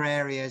the other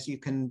areas you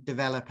can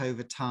develop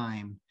over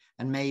time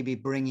and maybe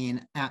bring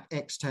in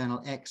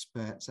external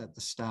experts at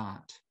the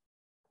start.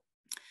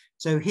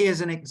 So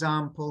here's an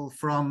example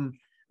from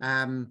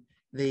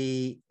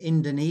the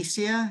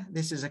Indonesia.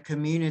 This is a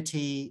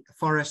community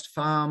forest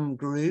farm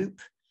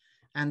group,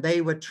 and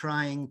they were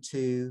trying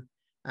to,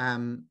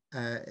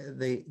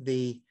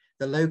 the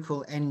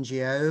local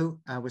NGO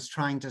was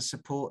trying to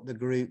support the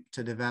group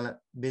to develop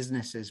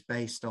businesses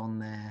based on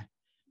their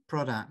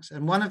products.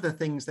 And one of the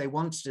things they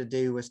wanted to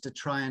do was to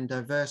try and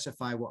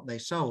diversify what they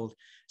sold.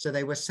 So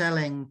they were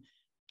selling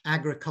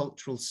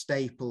agricultural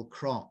staple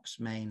crops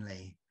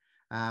mainly,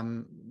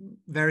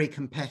 very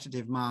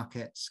competitive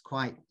markets,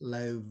 quite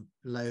low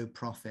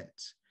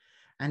profits.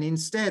 And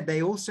instead,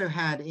 they also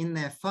had in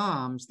their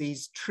farms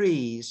these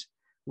trees,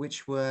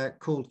 which were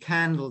called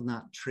candle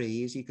nut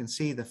trees. You can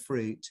see the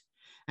fruit.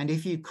 And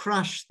if you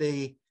crush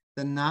the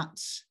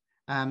nuts,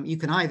 you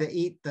can either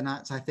eat the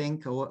nuts, I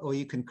think, or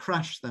you can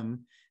crush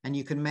them and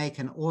you can make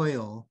an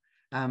oil,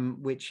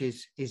 which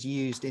is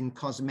used in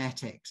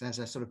cosmetics as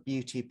a sort of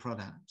beauty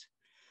product.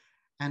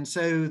 And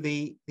so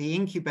the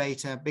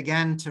incubator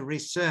began to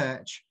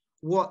research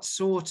what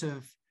sort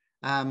of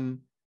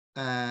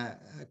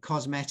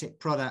cosmetic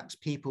products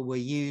people were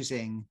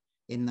using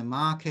in the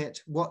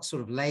market, what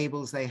sort of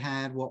labels they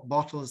had, what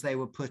bottles they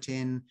were put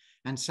in,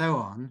 and so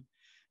on.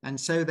 And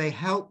so they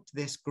helped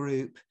this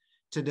group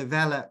to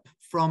develop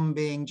from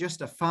being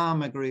just a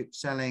farmer group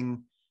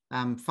selling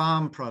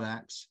farm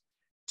products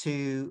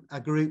to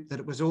a group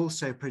that was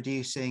also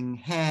producing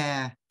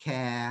hair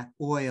care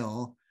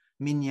oil,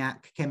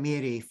 minyak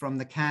kemiri, from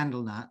the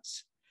candle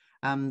nuts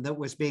that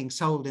was being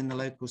sold in the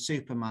local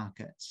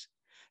supermarkets.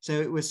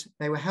 So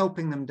they were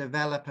helping them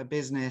develop a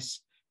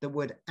business that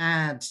would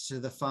add to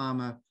the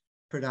farmer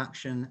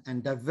production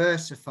and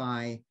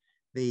diversify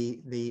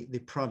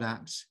the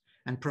products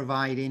and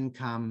provide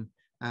income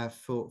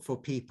for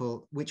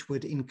people, which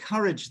would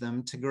encourage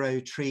them to grow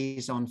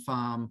trees on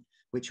farm,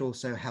 which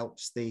also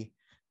helps the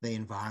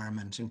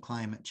environment and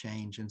climate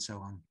change and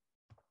so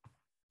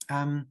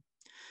on.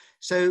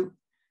 So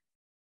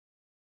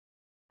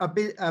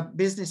a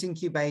business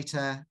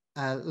incubator,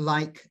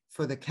 like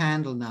for the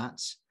candle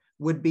nuts,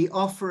 would be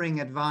offering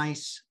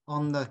advice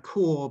on the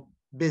core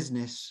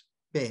business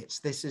bits.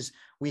 This is,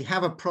 we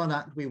have a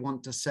product we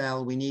want to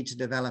sell, we need to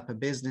develop a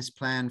business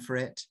plan for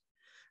it.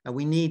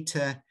 We need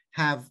to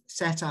have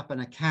set up an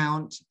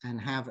account and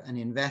have an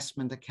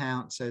investment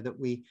account so that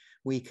we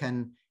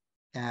can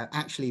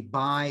actually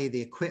buy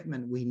the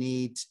equipment we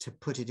need to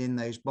put it in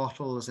those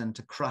bottles and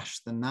to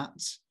crush the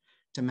nuts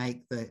to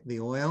make the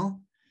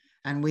oil.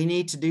 And we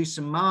need to do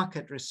some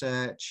market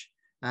research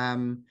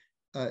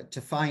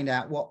to find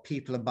out what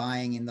people are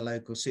buying in the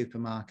local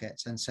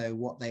supermarkets, and so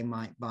what they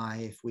might buy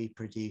if we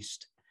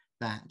produced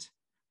that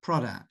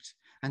product.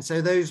 And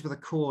so those were the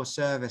core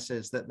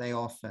services that they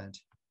offered.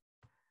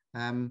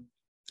 And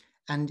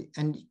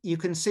you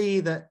can see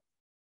that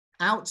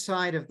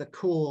outside of the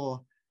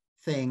core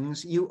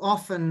things, you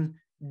often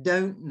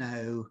don't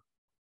know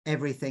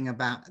everything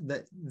about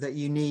that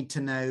you need to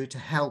know to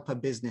help a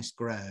business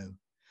grow.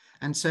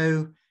 And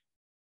so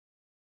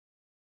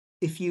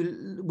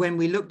when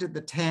we looked at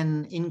the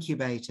 10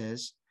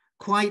 incubators,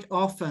 quite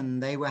often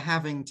they were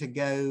having to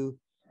go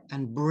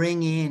and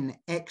bring in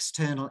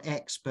external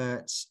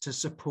experts to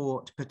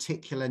support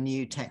particular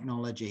new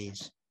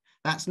technologies.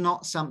 That's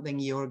not something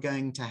you're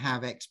going to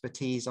have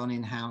expertise on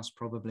in-house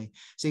probably.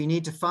 So you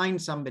need to find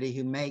somebody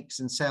who makes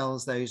and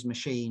sells those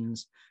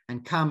machines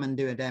and come and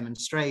do a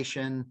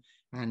demonstration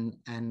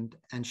and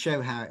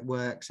show how it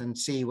works and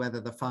see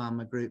whether the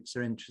farmer groups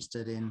are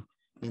interested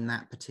in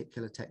that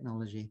particular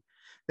technology.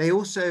 They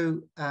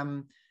also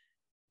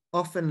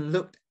often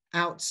looked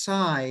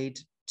outside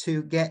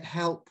to get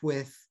help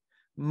with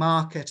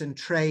market and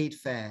trade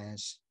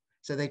fairs.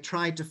 So they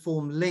tried to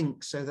form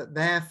links so that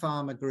their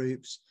farmer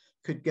groups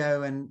could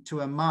go to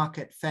a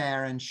market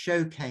fair and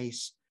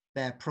showcase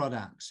their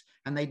products.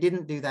 And they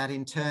didn't do that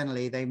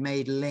internally. They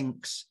made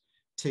links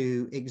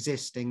to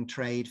existing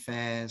trade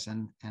fairs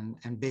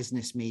and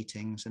business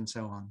meetings and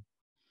so on.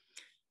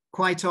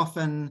 Quite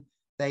often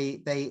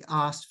they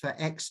asked for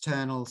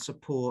external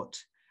support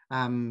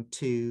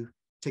to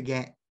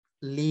get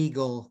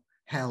legal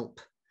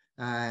help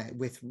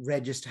with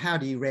how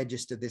do you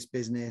register this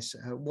business?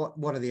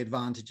 What are the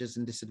advantages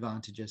and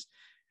disadvantages,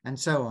 and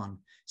so on.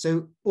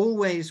 So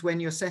always when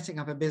you're setting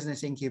up a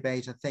business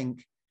incubator,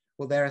 think,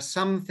 well, there are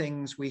some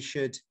things we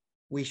should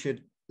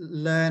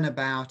learn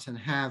about and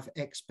have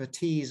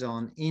expertise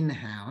on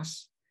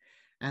in-house.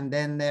 And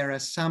then there are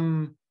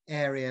some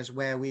areas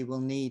where we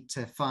will need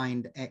to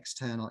find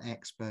external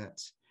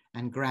experts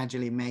and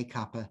gradually make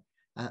up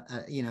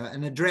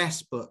an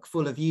address book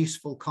full of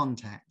useful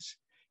contacts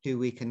who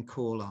we can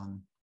call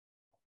on.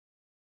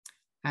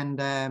 And,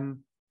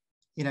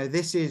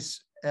 this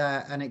is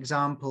an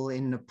example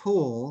in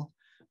Nepal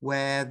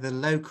where the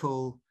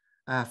local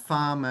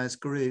farmers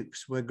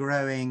groups were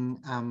growing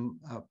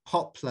a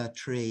poplar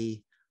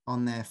tree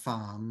on their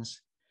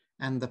farms,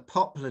 and the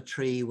poplar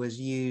tree was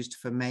used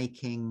for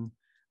making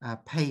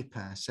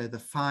paper. So the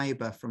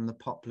fiber from the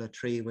poplar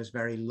tree was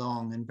very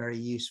long and very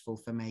useful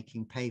for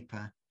making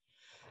paper.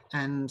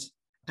 And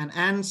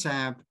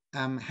ANSAB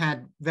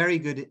had very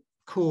good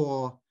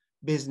core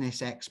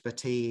business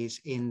expertise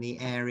in the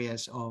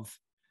areas of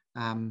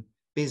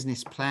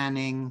business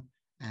planning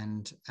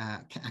and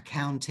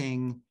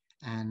accounting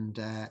and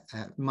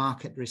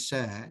market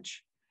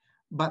research,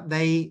 but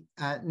they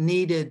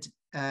needed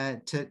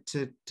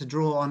to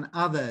draw on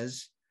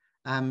others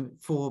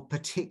for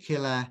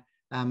particular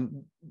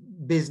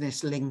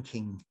business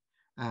linking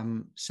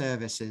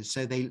services.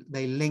 So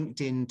they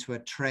linked into a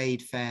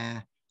trade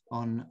fair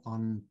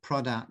on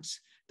products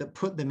that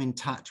put them in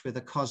touch with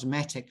a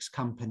cosmetics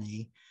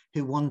company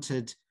who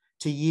wanted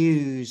to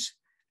use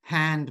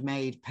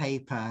handmade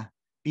paper,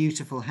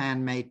 beautiful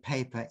handmade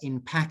paper, in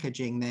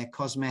packaging their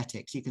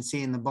cosmetics. You can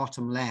see in the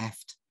bottom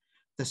left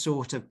the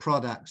sort of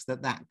products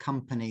that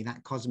company,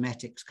 that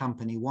cosmetics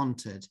company,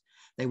 wanted.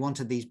 They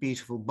wanted these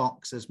beautiful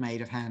boxes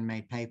made of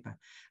handmade paper.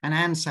 And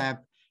ANSAB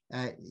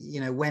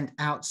went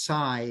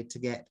outside to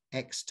get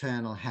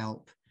external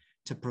help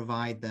to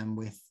provide them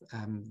with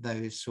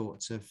those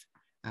sorts of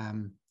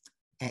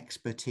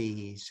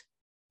expertise.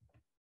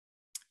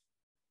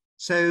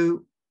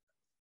 So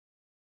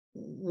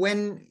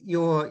when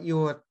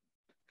you're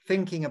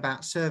thinking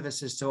about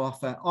services to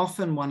offer,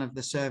 often one of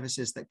the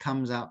services that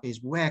comes up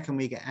is where can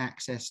we get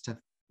access to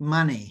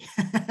money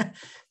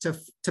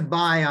to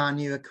buy our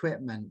new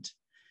equipment.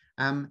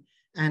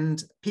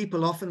 And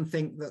people often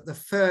think that the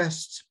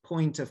first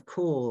point of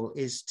call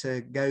is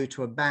to go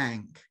to a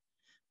bank,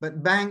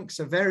 but banks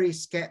are very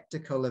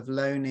skeptical of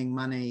loaning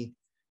money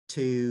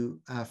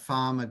to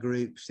farmer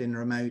groups in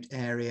remote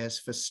areas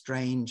for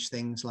strange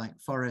things like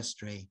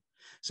forestry.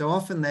 So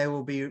often they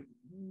will be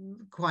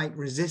quite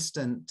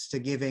resistant to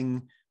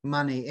giving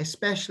money,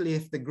 especially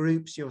if the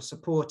groups you're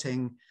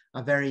supporting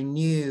are very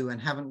new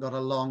and haven't got a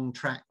long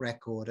track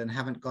record and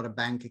haven't got a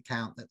bank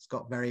account that's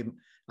got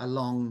a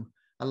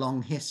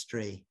long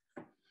history.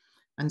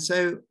 And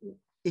so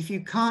if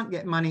you can't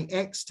get money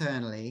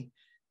externally,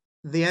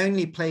 the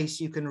only place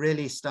you can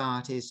really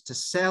start is to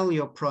sell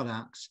your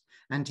products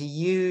and to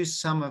use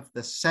some of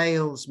the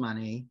sales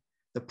money,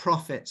 the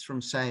profits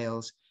from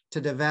sales, to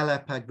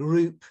develop a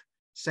group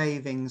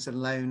savings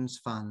and loans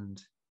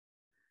fund.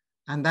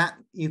 And that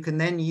you can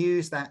then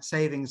use that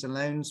savings and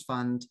loans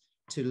fund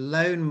to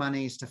loan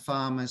monies to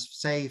farmers,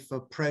 say for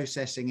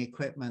processing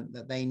equipment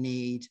that they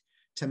need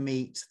to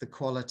meet the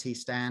quality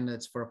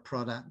standards for a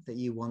product that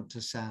you want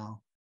to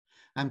sell.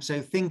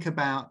 So think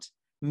about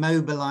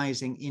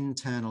mobilizing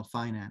internal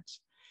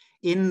finance.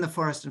 In the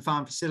Forest and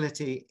Farm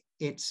Facility,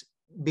 it's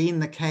been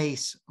the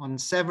case on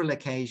several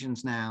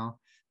occasions now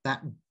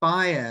that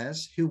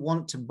buyers who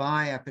want to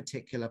buy a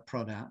particular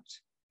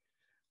product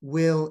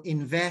will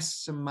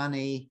invest some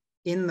money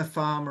in the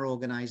farmer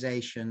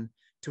organization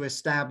to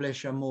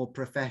establish a more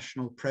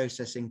professional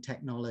processing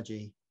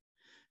technology.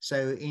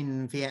 So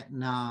in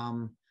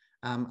Vietnam,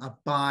 a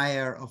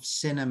buyer of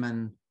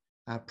cinnamon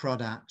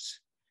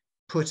products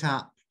put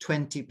up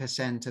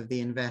 20% of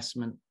the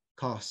investment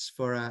costs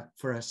for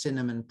a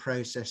cinnamon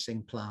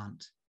processing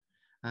plant.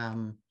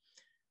 And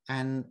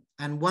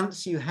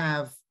once you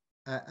have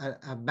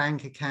a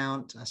bank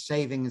account, a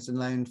savings and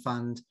loan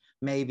fund,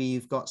 maybe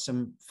you've got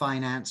some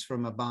finance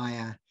from a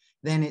buyer,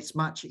 then it's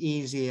much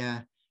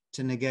easier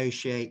to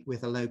negotiate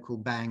with a local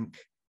bank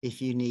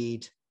if you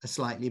need a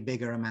slightly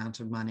bigger amount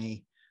of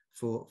money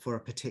for a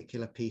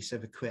particular piece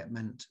of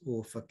equipment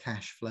or for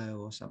cash flow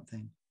or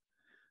something.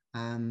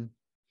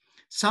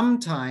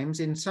 Sometimes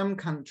in some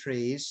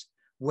countries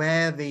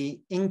where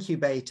the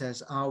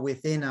incubators are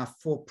within a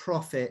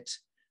for-profit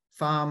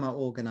farmer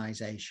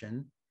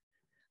organization,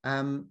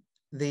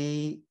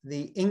 the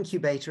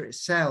incubator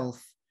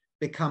itself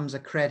becomes a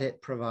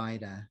credit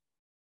provider.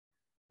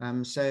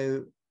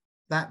 So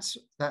that's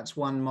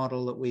one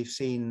model that we've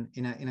seen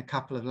in a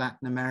couple of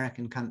Latin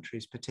American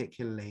countries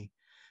particularly.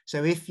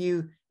 So if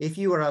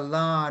you are a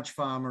large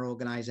farmer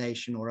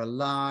organization or a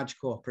large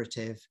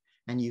cooperative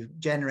and you're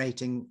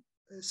generating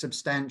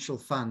substantial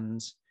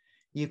funds,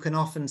 you can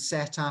often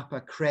set up a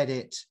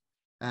credit,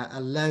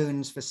 a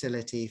loans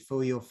facility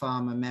for your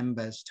farmer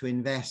members to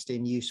invest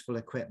in useful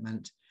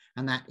equipment,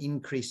 and that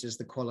increases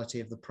the quality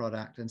of the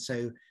product. And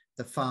so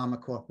the farmer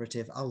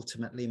cooperative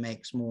ultimately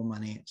makes more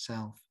money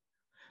itself.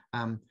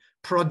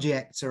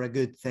 Projects are a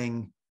good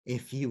thing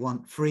if you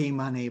want free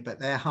money, but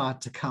they're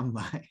hard to come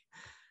by.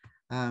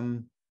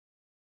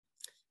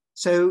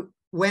 So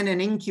when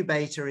an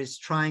incubator is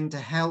trying to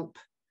help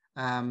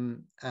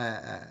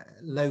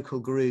local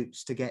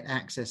groups to get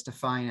access to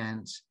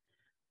finance,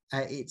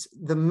 it's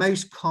the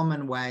most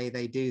common way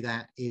they do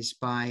that is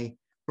by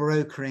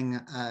brokering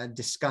a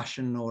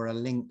discussion or a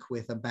link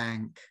with a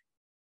bank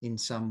in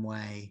some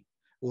way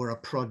or a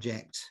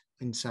project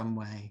in some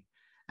way.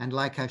 And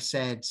like I've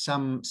said,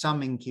 some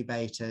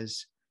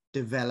incubators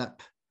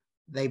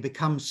they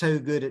become so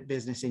good at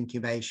business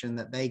incubation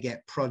that they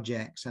get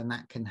projects and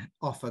that can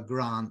offer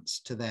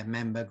grants to their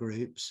member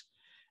groups.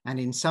 And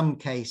in some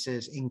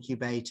cases,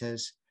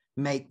 incubators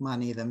make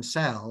money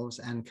themselves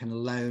and can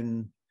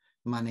loan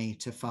money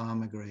to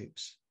farmer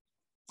groups.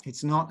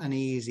 It's not an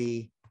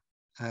easy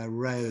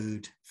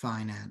road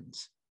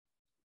finance.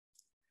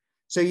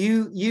 So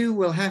you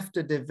will have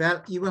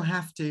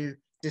to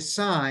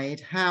decide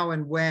how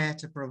and where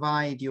to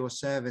provide your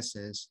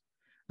services.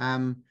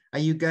 Are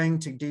you going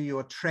to do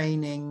your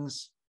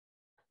trainings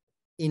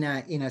in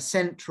a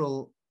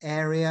central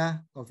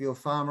area of your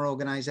farmer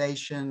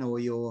organization or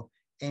your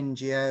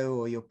NGO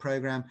or your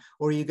program,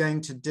 or are you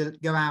going to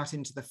go out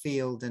into the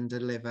field and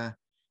deliver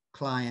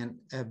client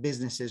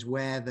businesses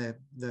where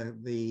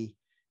the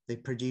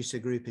producer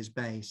group is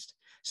based?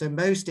 So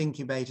most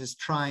incubators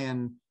try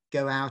and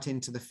go out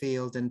into the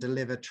field and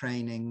deliver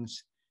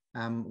trainings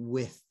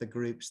with the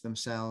groups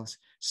themselves.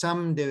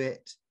 Some do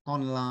it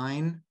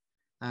online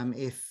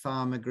if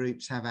farmer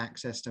groups have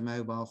access to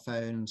mobile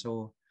phones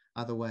or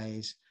other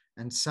ways,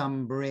 and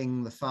some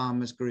bring the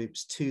farmers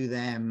groups to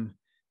them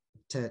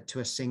to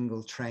a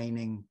single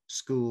training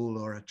school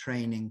or a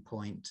training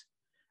point.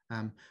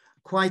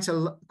 Quite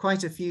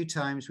a few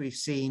times we've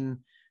seen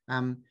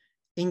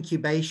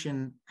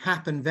incubation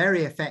happen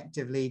very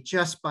effectively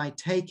just by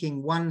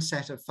taking one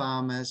set of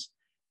farmers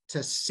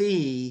to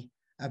see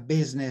a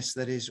business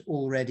that is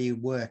already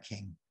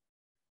working,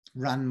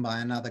 run by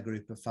another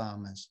group of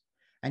farmers.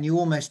 And you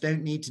almost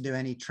don't need to do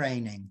any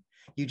training.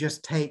 You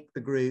just take the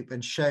group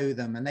and show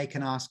them, and they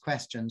can ask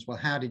questions. Well,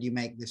 how did you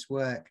make this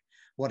work?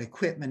 What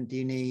equipment do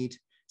you need?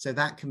 So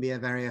that can be a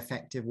very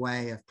effective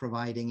way of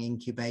providing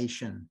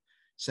incubation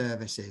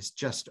services,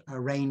 just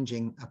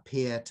arranging a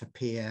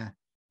peer-to-peer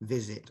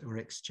visit or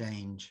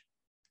exchange.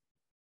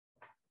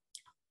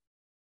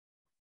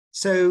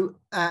 So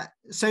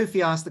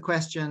Sophie asked the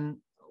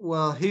question,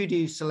 well, who do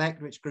you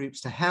select which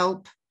groups to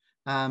help?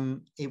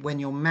 When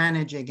you're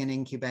managing an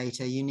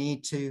incubator, you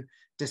need to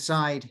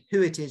decide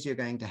who it is you're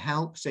going to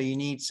help. So you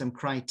need some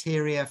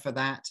criteria for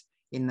that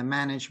in the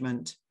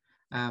management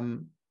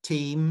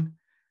team.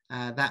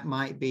 That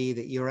might be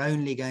that you're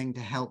only going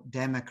to help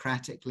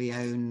democratically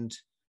owned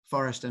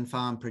forest and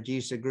farm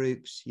producer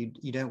groups.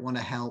 You don't want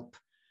to help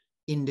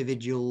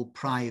individual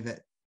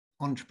private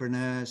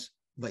entrepreneurs,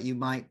 but you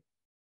might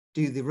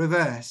do the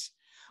reverse.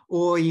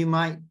 Or you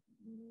might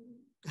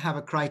have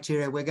a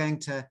criteria, we're going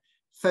to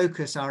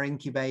focus our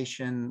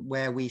incubation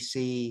where we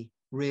see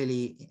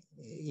really,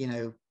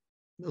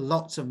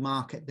 lots of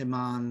market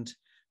demand,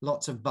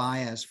 lots of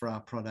buyers for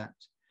our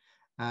product.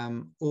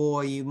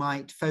 Or you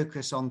might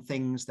focus on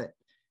things that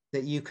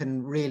you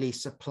can really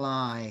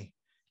supply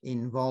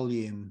in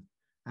volume,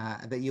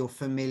 that you're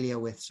familiar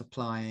with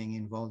supplying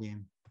in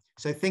volume.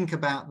 So think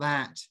about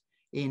that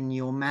in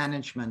your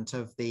management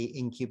of the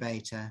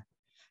incubator.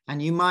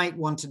 And you might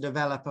want to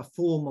develop a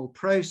formal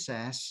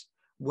process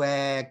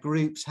where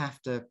groups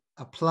have to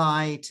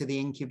apply to the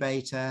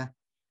incubator.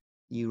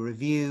 You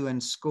review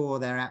and score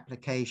their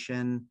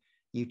application.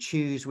 You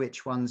choose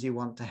which ones you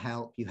want to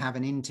help. You have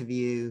an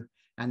interview,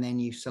 and then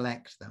you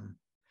select them.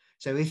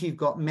 So if you've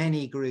got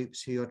many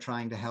groups who you're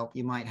trying to help,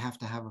 you might have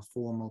to have a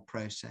formal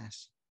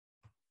process.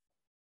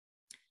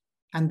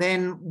 And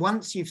then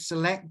once you've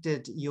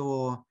selected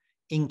your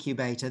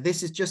incubator,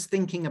 this is just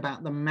thinking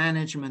about the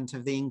management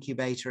of the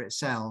incubator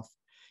itself.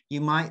 You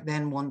might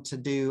then want to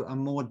do a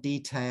more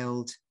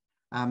detailed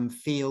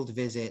field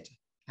visit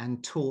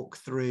and talk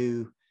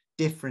through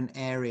different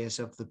areas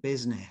of the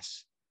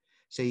business.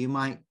 So you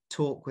might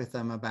talk with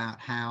them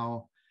about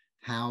how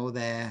have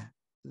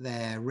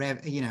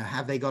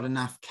they got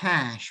enough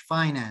cash,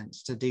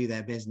 finance to do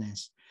their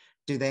business?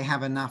 Do they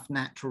have enough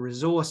natural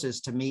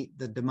resources to meet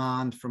the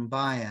demand from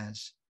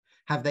buyers?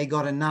 Have they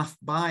got enough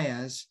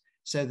buyers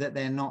so that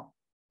they're not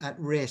at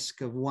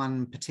risk of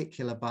one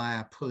particular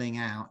buyer pulling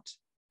out?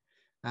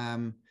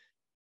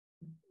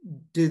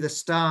 Do the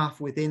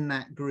staff within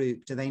that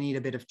group, do they need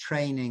a bit of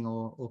training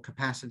or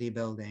capacity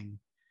building?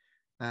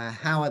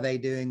 How are they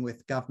doing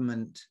with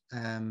government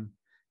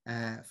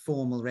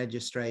formal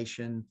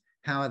registration?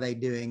 How are they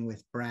doing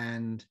with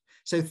brand?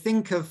 So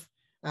think of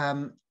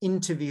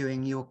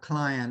interviewing your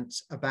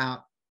clients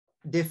about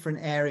different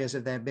areas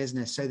of their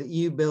business so that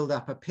you build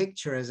up a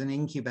picture as an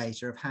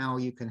incubator of how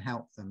you can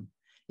help them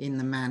in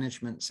the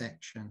management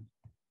section.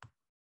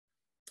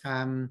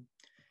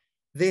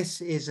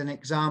 This is an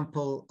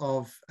example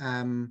of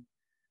a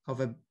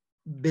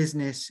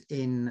business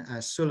in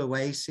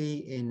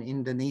Sulawesi in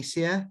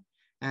Indonesia,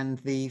 and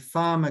the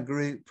farmer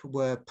group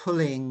were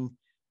pulling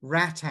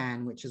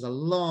rattan, which is a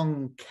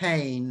long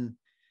cane,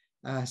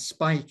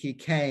 spiky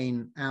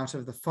cane, out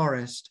of the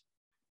forest.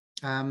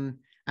 And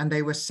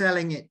they were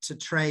selling it to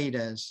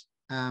traders.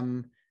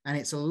 And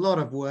it's a lot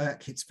of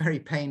work. It's very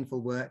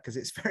painful work because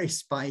it's very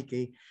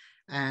spiky.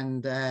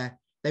 And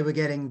they were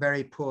getting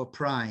very poor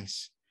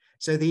price.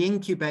 So the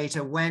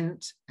incubator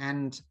went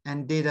and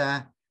did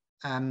it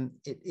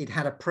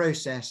had a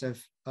process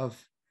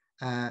of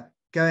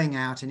going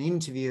out and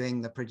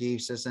interviewing the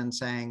producers and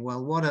saying,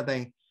 well, what are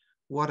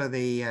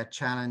the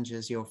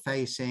challenges you're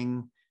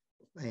facing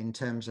in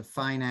terms of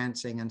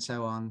financing and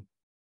so on,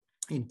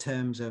 in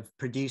terms of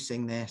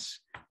producing this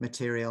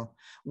material.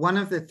 One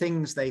of the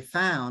things they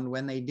found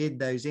when they did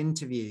those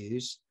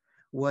interviews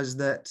was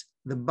that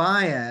the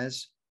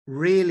buyers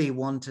really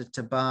wanted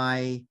to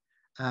buy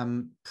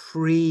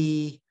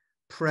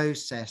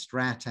pre-processed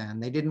rattan.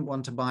 They didn't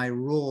want to buy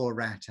raw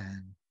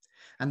rattan.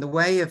 And the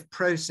way of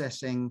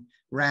processing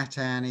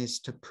rattan is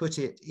to put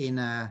it in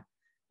a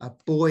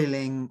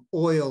boiling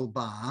oil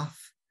bath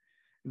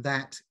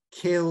that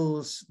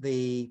kills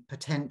the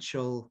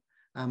potential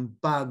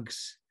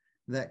bugs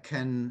that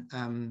can,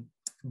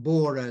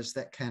 borers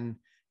that can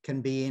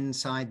be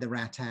inside the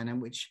rattan,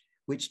 and which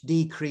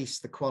decrease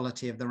the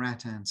quality of the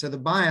rattan. So the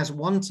buyers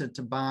wanted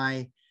to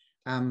buy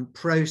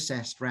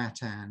processed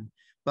rattan,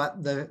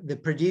 but the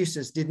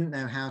producers didn't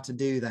know how to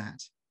do that.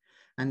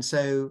 And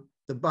so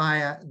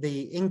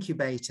the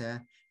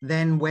incubator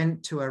then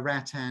went to a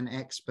rattan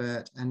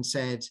expert and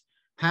said,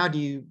 how do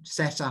you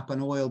set up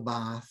an oil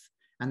bath?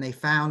 And they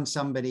found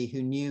somebody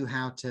who knew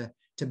how to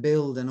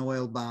build an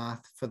oil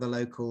bath for the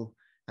local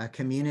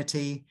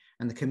community,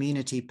 and the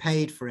community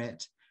paid for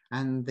it.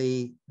 And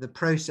the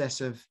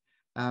process of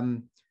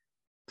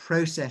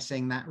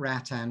processing that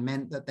rattan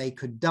meant that they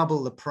could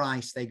double the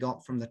price they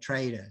got from the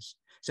traders.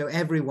 So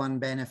everyone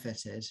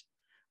benefited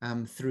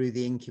through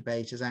the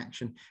incubator's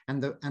action.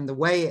 And the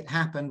way it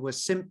happened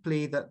was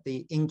simply that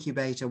the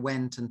incubator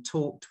went and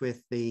talked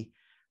with the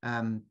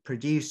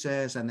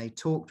producers, and they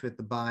talked with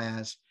the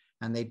buyers,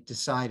 and they've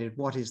decided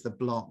what is the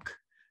block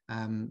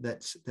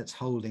that's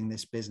holding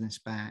this business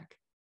back.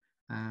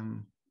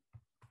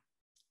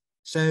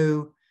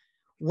 So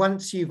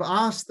once you've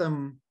asked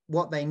them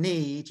what they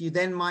need, you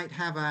then might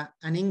have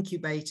an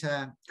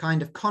incubator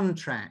kind of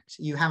contract.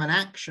 You have an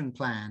action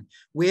plan.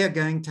 We're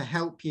going to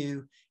help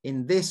you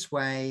in this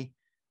way.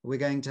 We're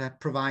going to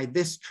provide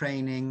this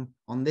training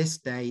on this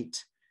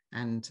date,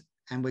 and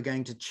we're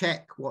going to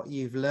check what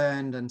you've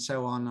learned and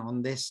so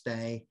on this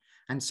day.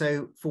 And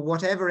so for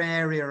whatever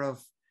area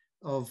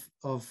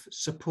of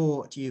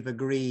support you've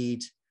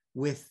agreed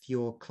with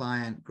your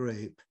client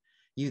group,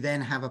 you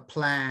then have a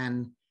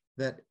plan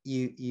that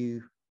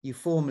you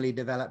formally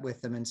develop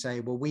with them and say,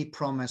 well, we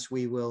promise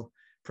we will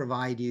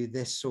provide you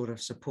this sort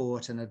of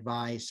support and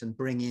advice and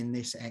bring in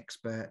this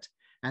expert.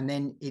 And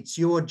then it's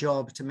your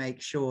job to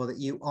make sure that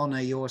you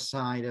honor your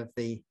side of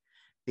the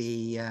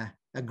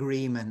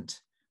agreement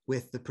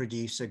with the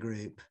producer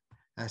group,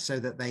 so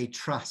that they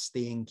trust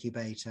the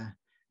incubator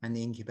and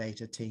the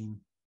incubator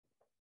team.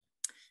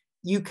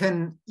 You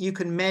can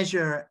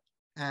measure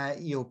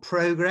your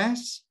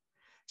progress.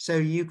 So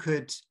you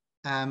could,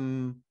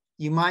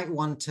 you might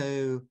want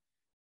to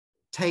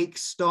take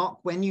stock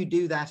when you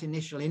do that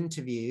initial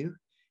interview.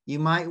 You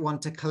might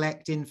want to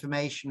collect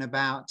information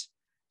about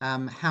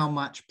how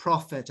much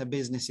profit a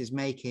business is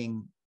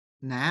making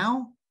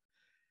now,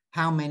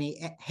 how many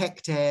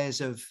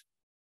hectares of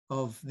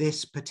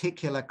this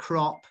particular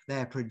crop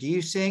they're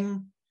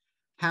producing,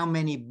 how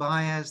many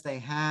buyers they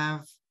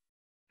have,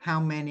 how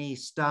many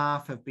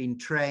staff have been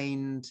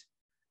trained,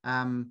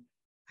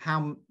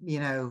 how,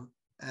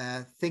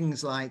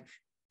 things like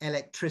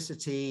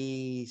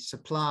electricity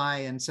supply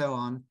and so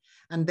on.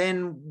 And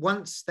then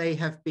once they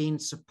have been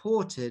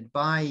supported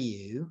by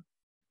you,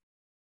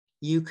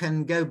 you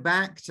can go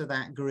back to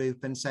that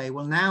group and say,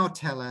 well, now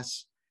tell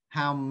us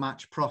how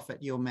much profit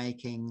you're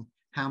making,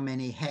 how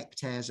many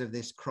hectares of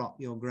this crop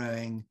you're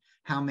growing,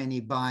 how many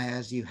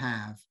buyers you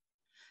have.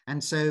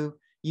 And so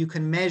you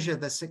can measure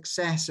the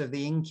success of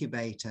the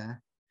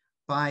incubator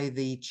by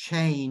the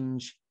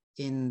change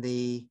in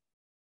the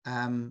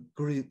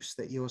groups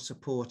that you're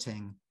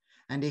supporting.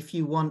 And if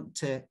you want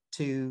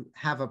to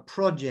have a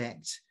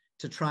project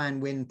to try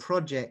and win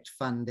project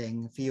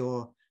funding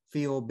for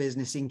your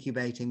business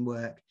incubating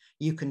work,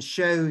 you can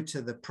show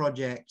to the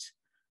project,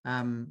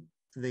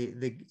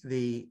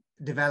 the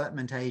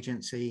development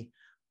agency,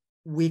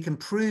 we can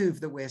prove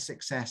that we're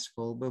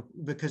successful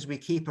because we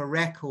keep a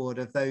record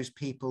of those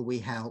people we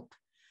help,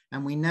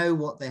 and we know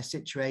what their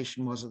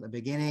situation was at the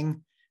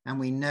beginning, and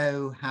we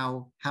know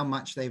how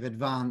much they've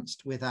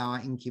advanced with our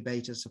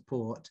incubator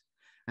support.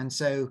 And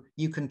so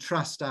you can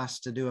trust us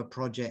to do a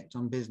project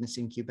on business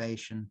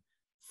incubation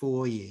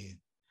for you.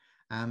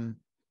 And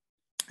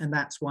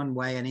that's one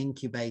way an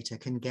incubator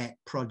can get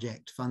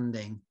project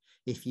funding,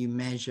 if you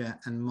measure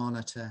and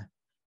monitor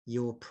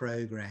your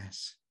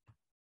progress.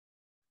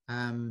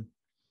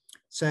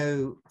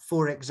 So,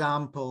 for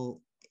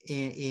example,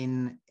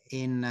 in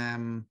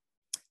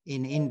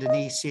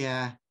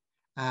Indonesia,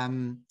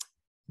 one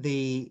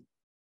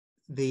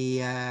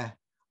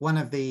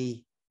of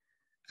the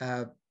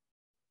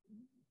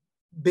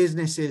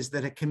businesses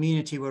that a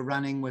community were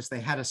running was they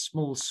had a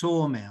small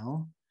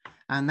sawmill,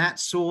 and that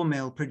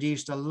sawmill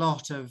produced a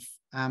lot of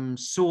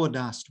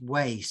sawdust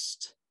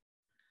waste.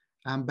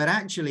 But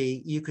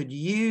actually, you could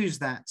use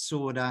that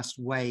sawdust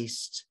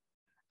waste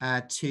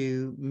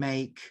to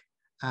make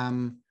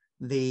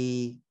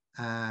the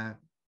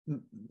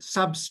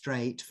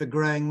substrate for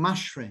growing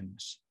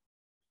mushrooms.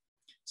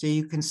 So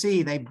you can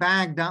see they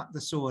bagged up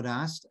the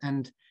sawdust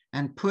and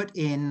put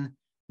in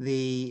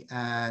the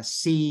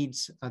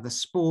seeds or the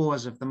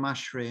spores of the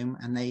mushroom,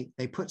 and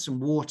they put some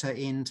water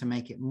in to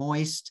make it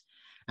moist,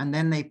 and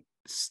then they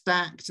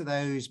stacked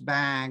those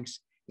bags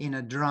in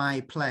a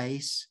dry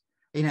place,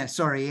 in a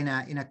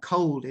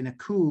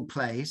cool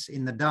place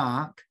in the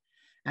dark.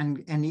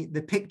 And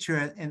the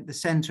picture in the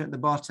center at the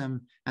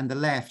bottom and the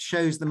left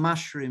shows the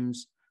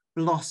mushrooms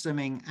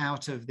blossoming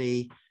out of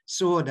the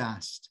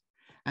sawdust.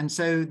 And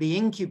so the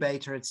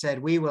incubator had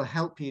said, we will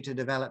help you to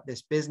develop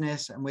this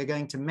business, and we're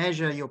going to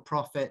measure your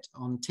profit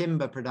on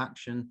timber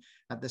production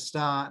at the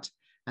start.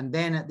 And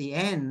then at the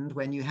end,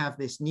 when you have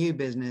this new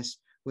business,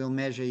 we'll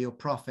measure your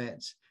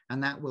profits.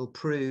 And that will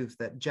prove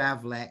that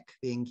Javlek,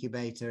 the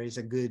incubator, is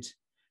a good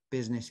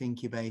business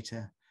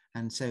incubator.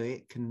 And so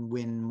it can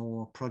win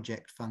more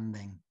project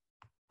funding.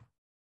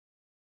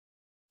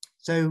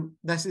 So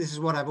this is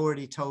what I've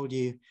already told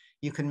you.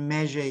 You can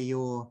measure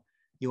your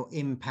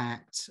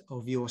impact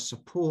of your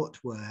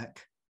support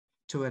work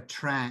to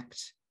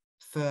attract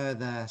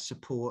further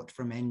support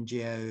from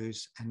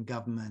NGOs and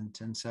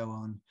government and so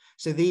on.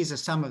 So these are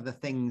some of the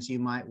things you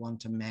might want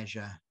to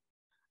measure.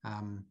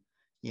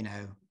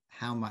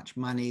 How much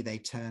money they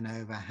turn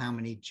over, how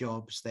many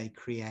jobs they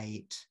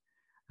create,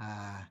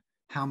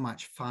 how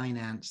much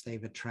finance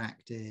they've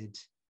attracted,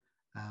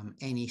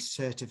 any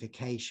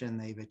certification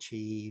they've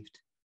achieved.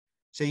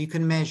 So you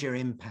can measure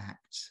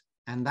impact,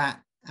 and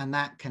that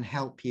can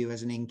help you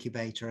as an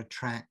incubator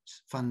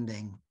attract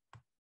funding.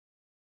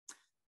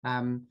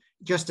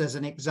 just as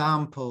an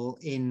example,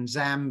 in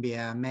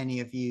Zambia, many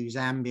of you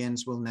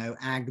Zambians will know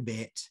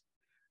Agbit,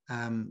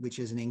 which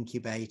is an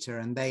incubator,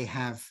 and they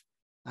have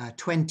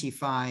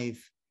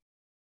 25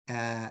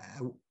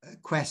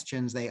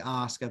 questions they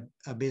ask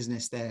a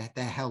business they're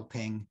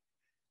helping.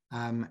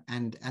 And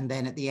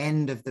then at the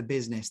end of the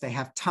business, they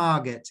have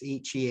targets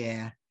each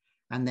year,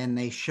 and then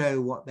they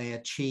show what they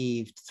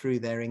achieved through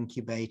their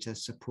incubator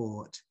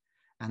support.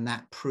 And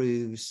that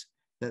proves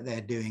that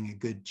they're doing a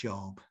good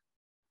job.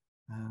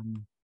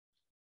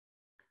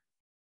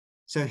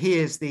 So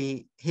here's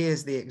the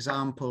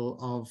example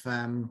of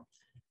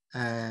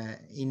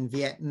in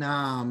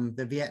Vietnam,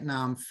 the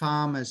Vietnam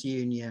Farmers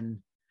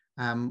Union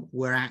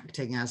were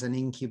acting as an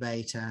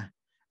incubator.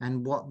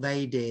 And what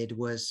they did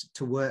was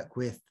to work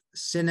with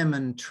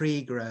cinnamon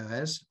tree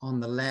growers. On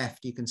the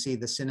left, you can see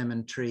the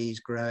cinnamon trees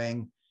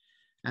growing,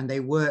 and they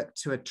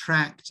worked to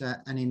attract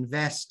an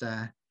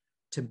investor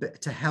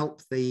to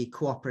help the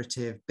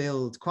cooperative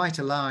build quite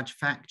a large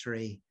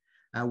factory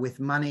with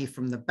money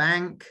from the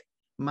bank,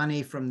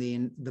 money from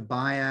the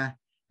buyer,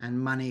 and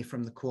money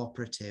from the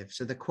cooperative.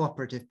 So the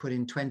cooperative put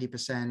in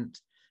 20%,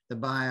 the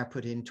buyer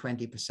put in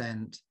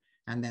 20%,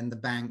 and then the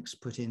banks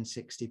put in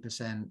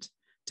 60%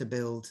 to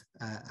build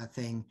a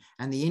thing.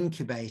 And the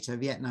incubator,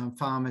 Vietnam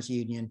Farmers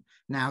Union,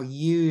 now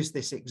use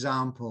this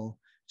example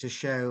to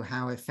show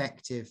how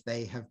effective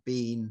they have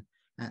been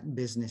at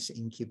business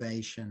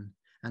incubation,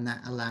 and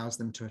that allows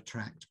them to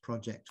attract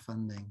project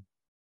funding.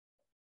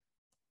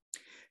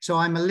 So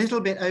I'm a little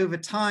bit over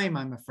time,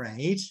 I'm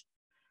afraid,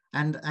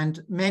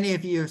 and many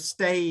of you have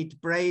stayed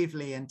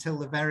bravely until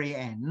the very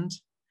end.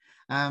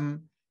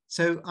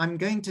 So I'm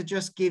going to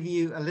just give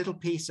you a little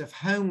piece of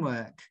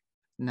homework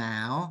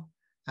now.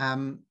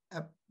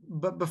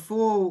 But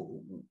before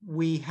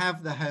we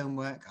have the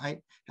homework,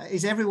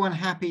 is everyone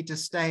happy to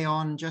stay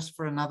on just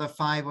for another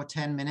 5 or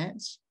 10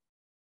 minutes?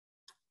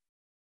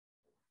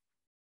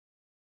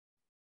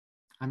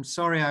 I'm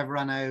sorry I've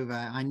run over.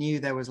 I knew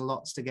there was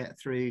lots to get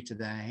through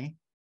today.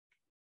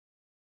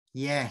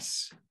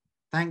 Yes.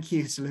 Thank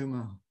you,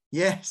 Slumo.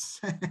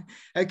 Yes.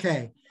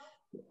 Okay.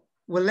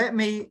 Well, let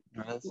me...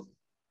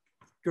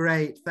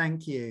 Great.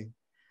 Thank you.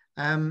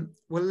 Well,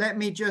 let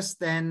me just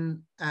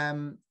then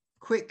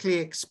quickly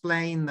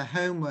explain the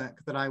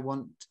homework that I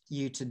want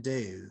you to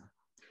do.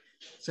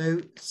 So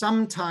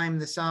sometime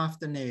this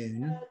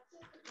afternoon,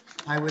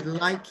 I would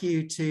like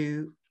you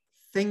to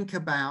think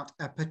about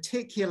a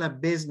particular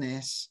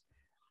business,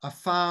 a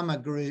farmer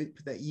group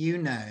that you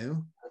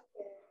know,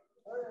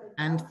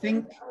 and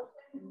think,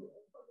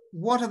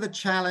 what are the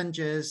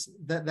challenges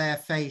that they're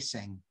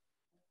facing?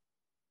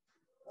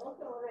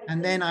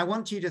 And then I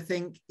want you to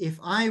think, if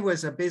I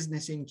was a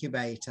business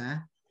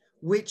incubator,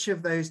 which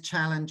of those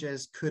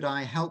challenges could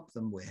I help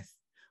them with?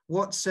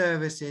 What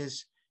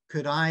services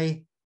could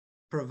I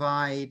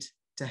provide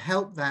to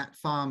help that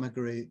farmer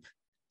group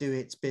do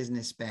its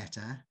business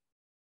better?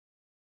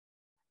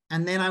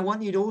 And then I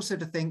want you to also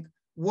to think,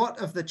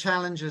 what of the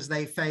challenges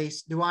they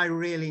face do I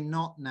really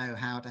not know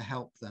how to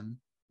help them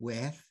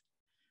with?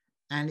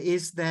 And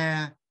is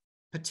there a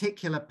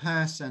particular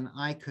person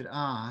I could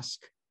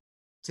ask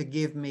to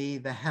give me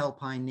the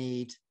help I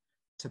need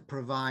to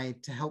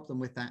provide to help them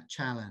with that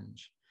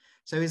challenge?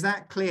 So is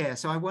that clear?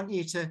 So I want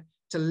you to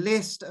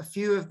list a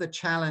few of the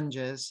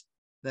challenges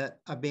that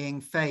are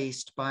being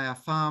faced by a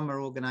farmer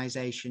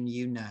organization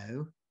you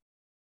know.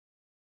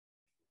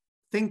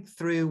 Think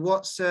through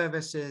what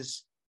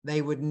services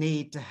they would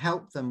need to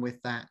help them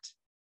with that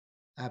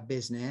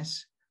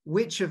business.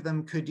 Which of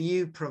them could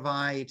you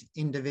provide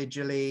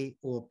individually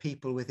or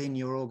people within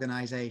your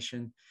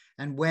organization?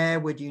 And where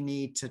would you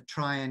need to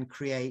try and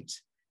create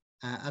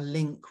a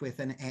link with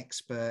an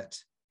expert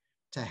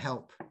to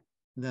help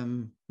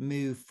them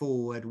move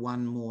forward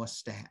one more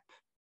step?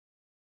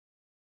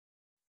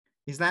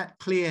 Is that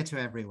clear to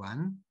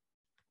everyone?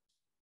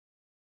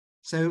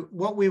 So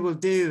what we will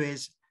do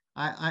is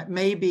I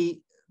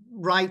maybe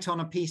write on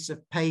a piece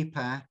of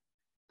paper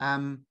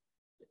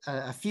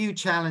a few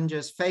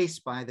challenges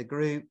faced by the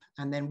group,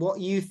 and then what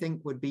you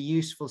think would be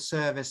useful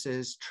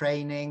services,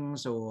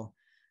 trainings, or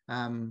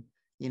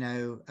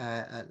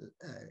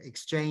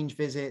exchange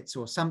visits,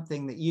 or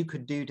something that you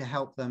could do to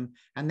help them.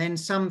 And then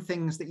some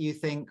things that you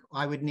think,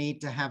 I would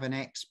need to have an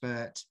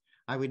expert.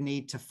 I would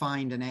need to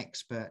find an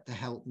expert to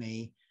help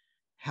me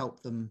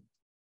help them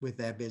with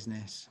their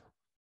business.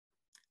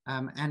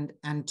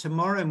 And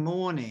tomorrow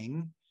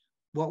morning,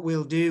 what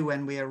we'll do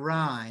when we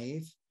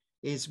arrive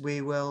is we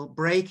will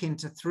break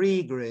into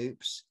 3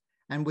 groups,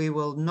 and we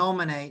will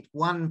nominate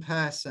one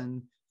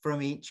person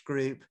from each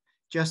group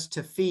just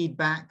to feed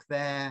back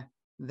their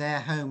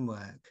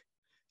homework.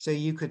 So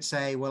you could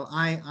say, well,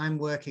 I'm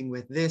working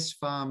with this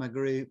farmer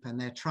group, and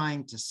they're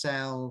trying to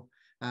sell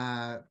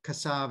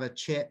cassava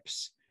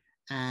chips,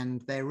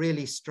 and they're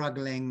really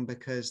struggling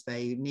because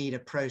they need a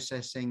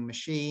processing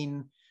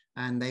machine,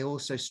 and they're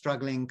also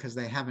struggling because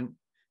they haven't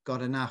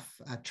got enough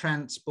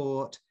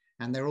transport,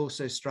 and they're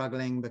also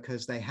struggling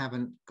because they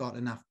haven't got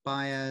enough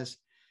buyers.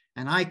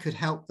 And I could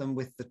help them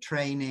with the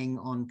training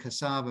on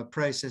cassava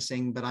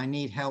processing, but I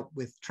need help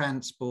with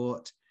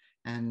transport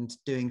and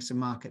doing some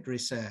market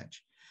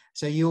research.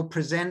 So you'll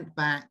present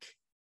back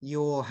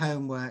your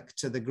homework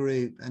to the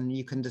group and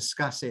you can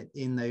discuss it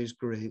in those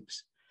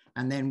groups.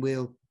 And then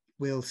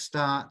we'll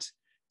start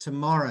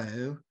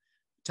tomorrow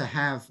to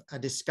have a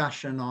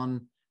discussion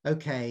on,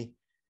 okay,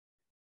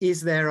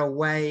 is there a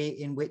way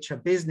in which a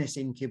business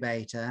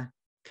incubator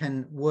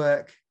can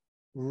work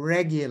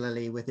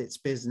regularly with its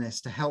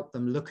business to help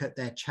them look at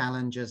their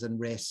challenges and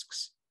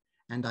risks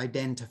and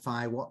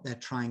identify what they're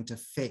trying to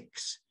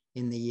fix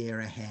in the year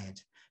ahead.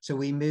 So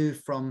we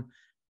move from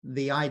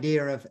the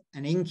idea of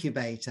an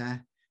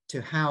incubator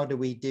to how do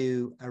we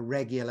do a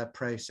regular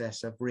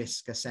process of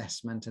risk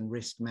assessment and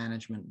risk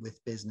management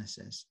with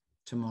businesses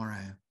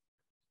tomorrow.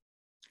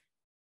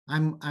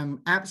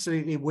 I'm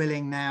absolutely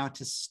willing now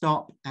to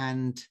stop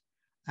and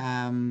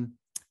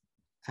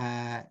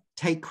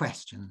take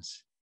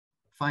questions,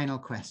 final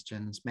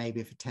questions,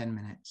 maybe for 10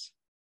 minutes.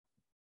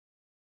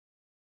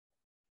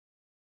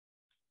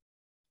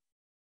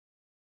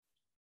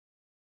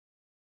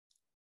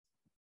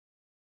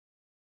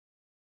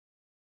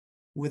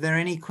 Were there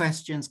any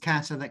questions,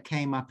 Kata, that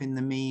came up in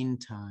the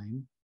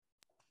meantime?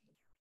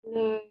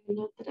 No,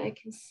 not that I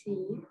can see.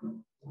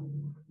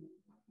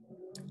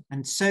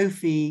 And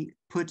Sophie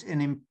put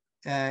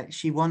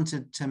she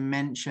wanted to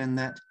mention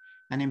that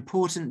an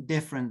important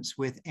difference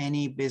with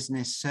any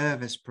business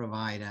service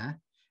provider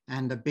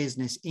and a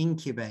business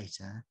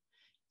incubator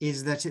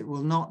is that it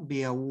will not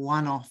be a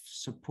one-off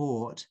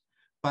support,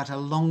 but a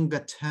longer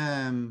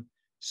term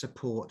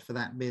support for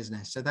that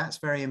business. So that's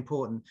very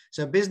important.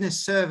 So a business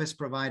service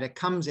provider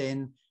comes in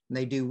and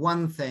they do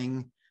one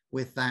thing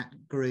with that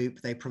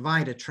group, they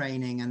provide a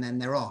training and then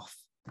they're off.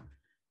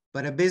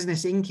 But a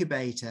business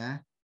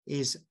incubator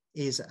is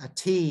a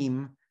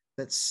team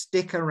that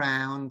stick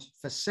around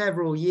for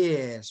several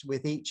years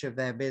with each of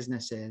their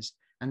businesses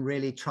and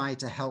really try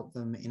to help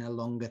them in a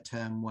longer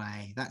term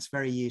way. That's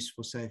very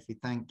useful, Sophie.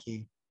 Thank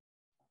you.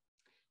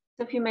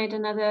 Sophie made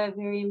another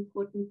very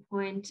important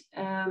point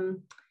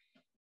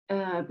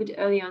a bit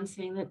early on,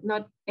 saying that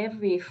not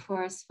every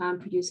forest farm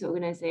producer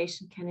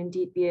organization can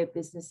indeed be a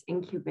business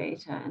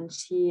incubator. And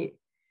she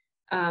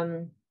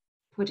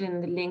put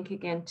in the link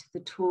again to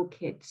the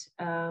toolkit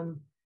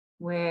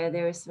where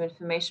there is some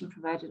information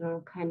provided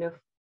on kind of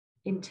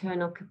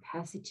internal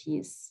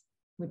capacities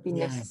would be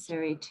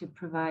necessary to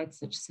provide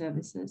such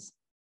services.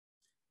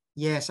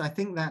 Yes, I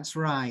think that's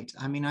right.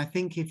 I mean, I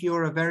think if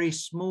you're a very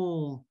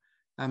small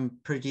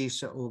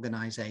producer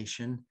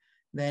organization,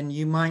 then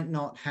you might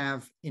not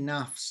have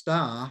enough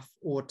staff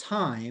or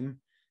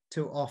time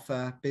to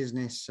offer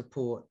business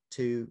support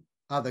to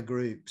other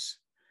groups.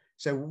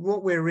 So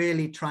what we're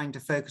really trying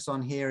to focus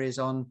on here is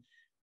on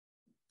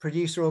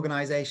producer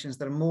organizations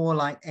that are more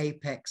like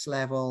apex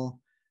level,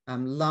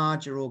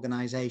 larger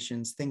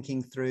organizations,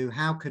 thinking through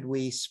how could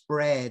we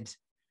spread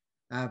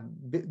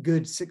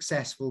good,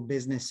 successful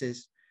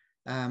businesses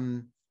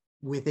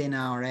within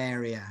our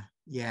area.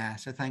 Yeah,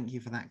 so thank you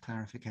for that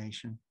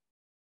clarification.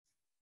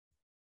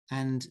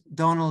 And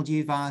Donald,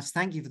 you've asked,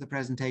 thank you for the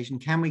presentation.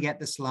 Can we get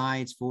the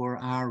slides for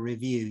our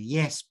review?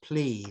 Yes,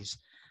 please.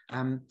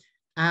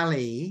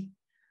 Ali,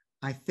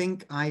 I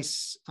think I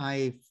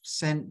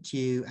sent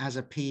you as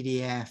a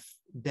PDF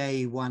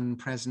day one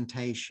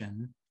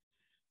presentation.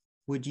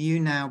 Would you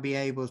now be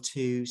able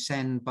to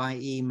send by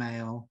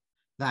email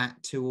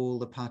that to all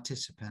the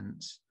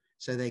participants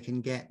so they can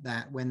get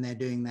that when they're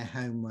doing their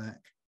homework?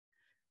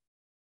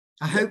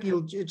 I hope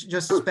you'll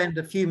just spend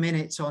a few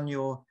minutes on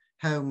your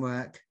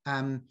homework,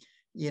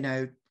 you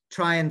know,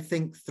 try and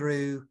think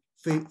through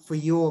for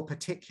your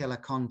particular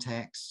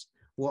context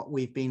what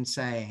we've been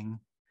saying,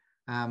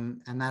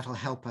 and that'll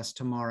help us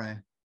tomorrow.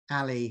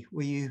 Ali,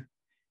 were you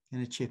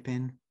going to chip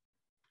in?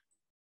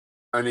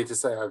 Only to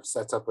say I've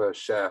set up a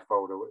share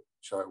folder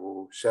which I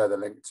will share the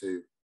link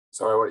to.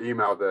 So I will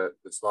email the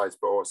slides,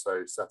 but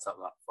also set up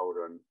that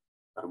folder and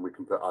we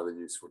can put other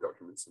useful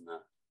documents in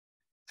there.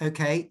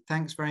 Okay,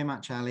 thanks very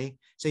much, Ali.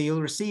 So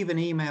you'll receive an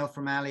email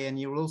from Ali and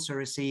you'll also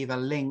receive a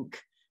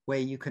link where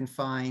you can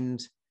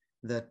find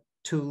the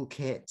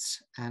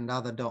toolkits and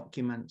other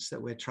documents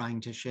that we're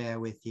trying to share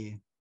with you.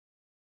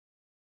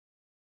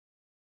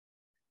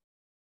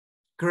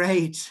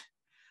 Great.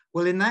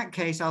 Well, in that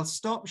case, I'll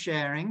stop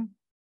sharing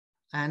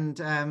and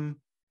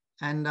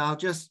I'll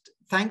just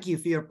thank you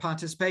for your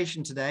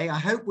participation today. I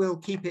hope we'll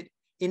keep it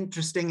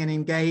interesting and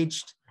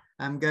engaged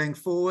going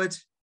forward,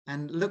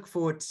 and look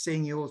forward to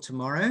seeing you all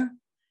tomorrow.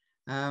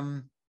 Yeah,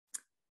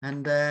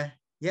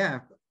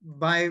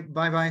 bye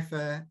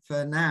for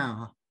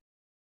now.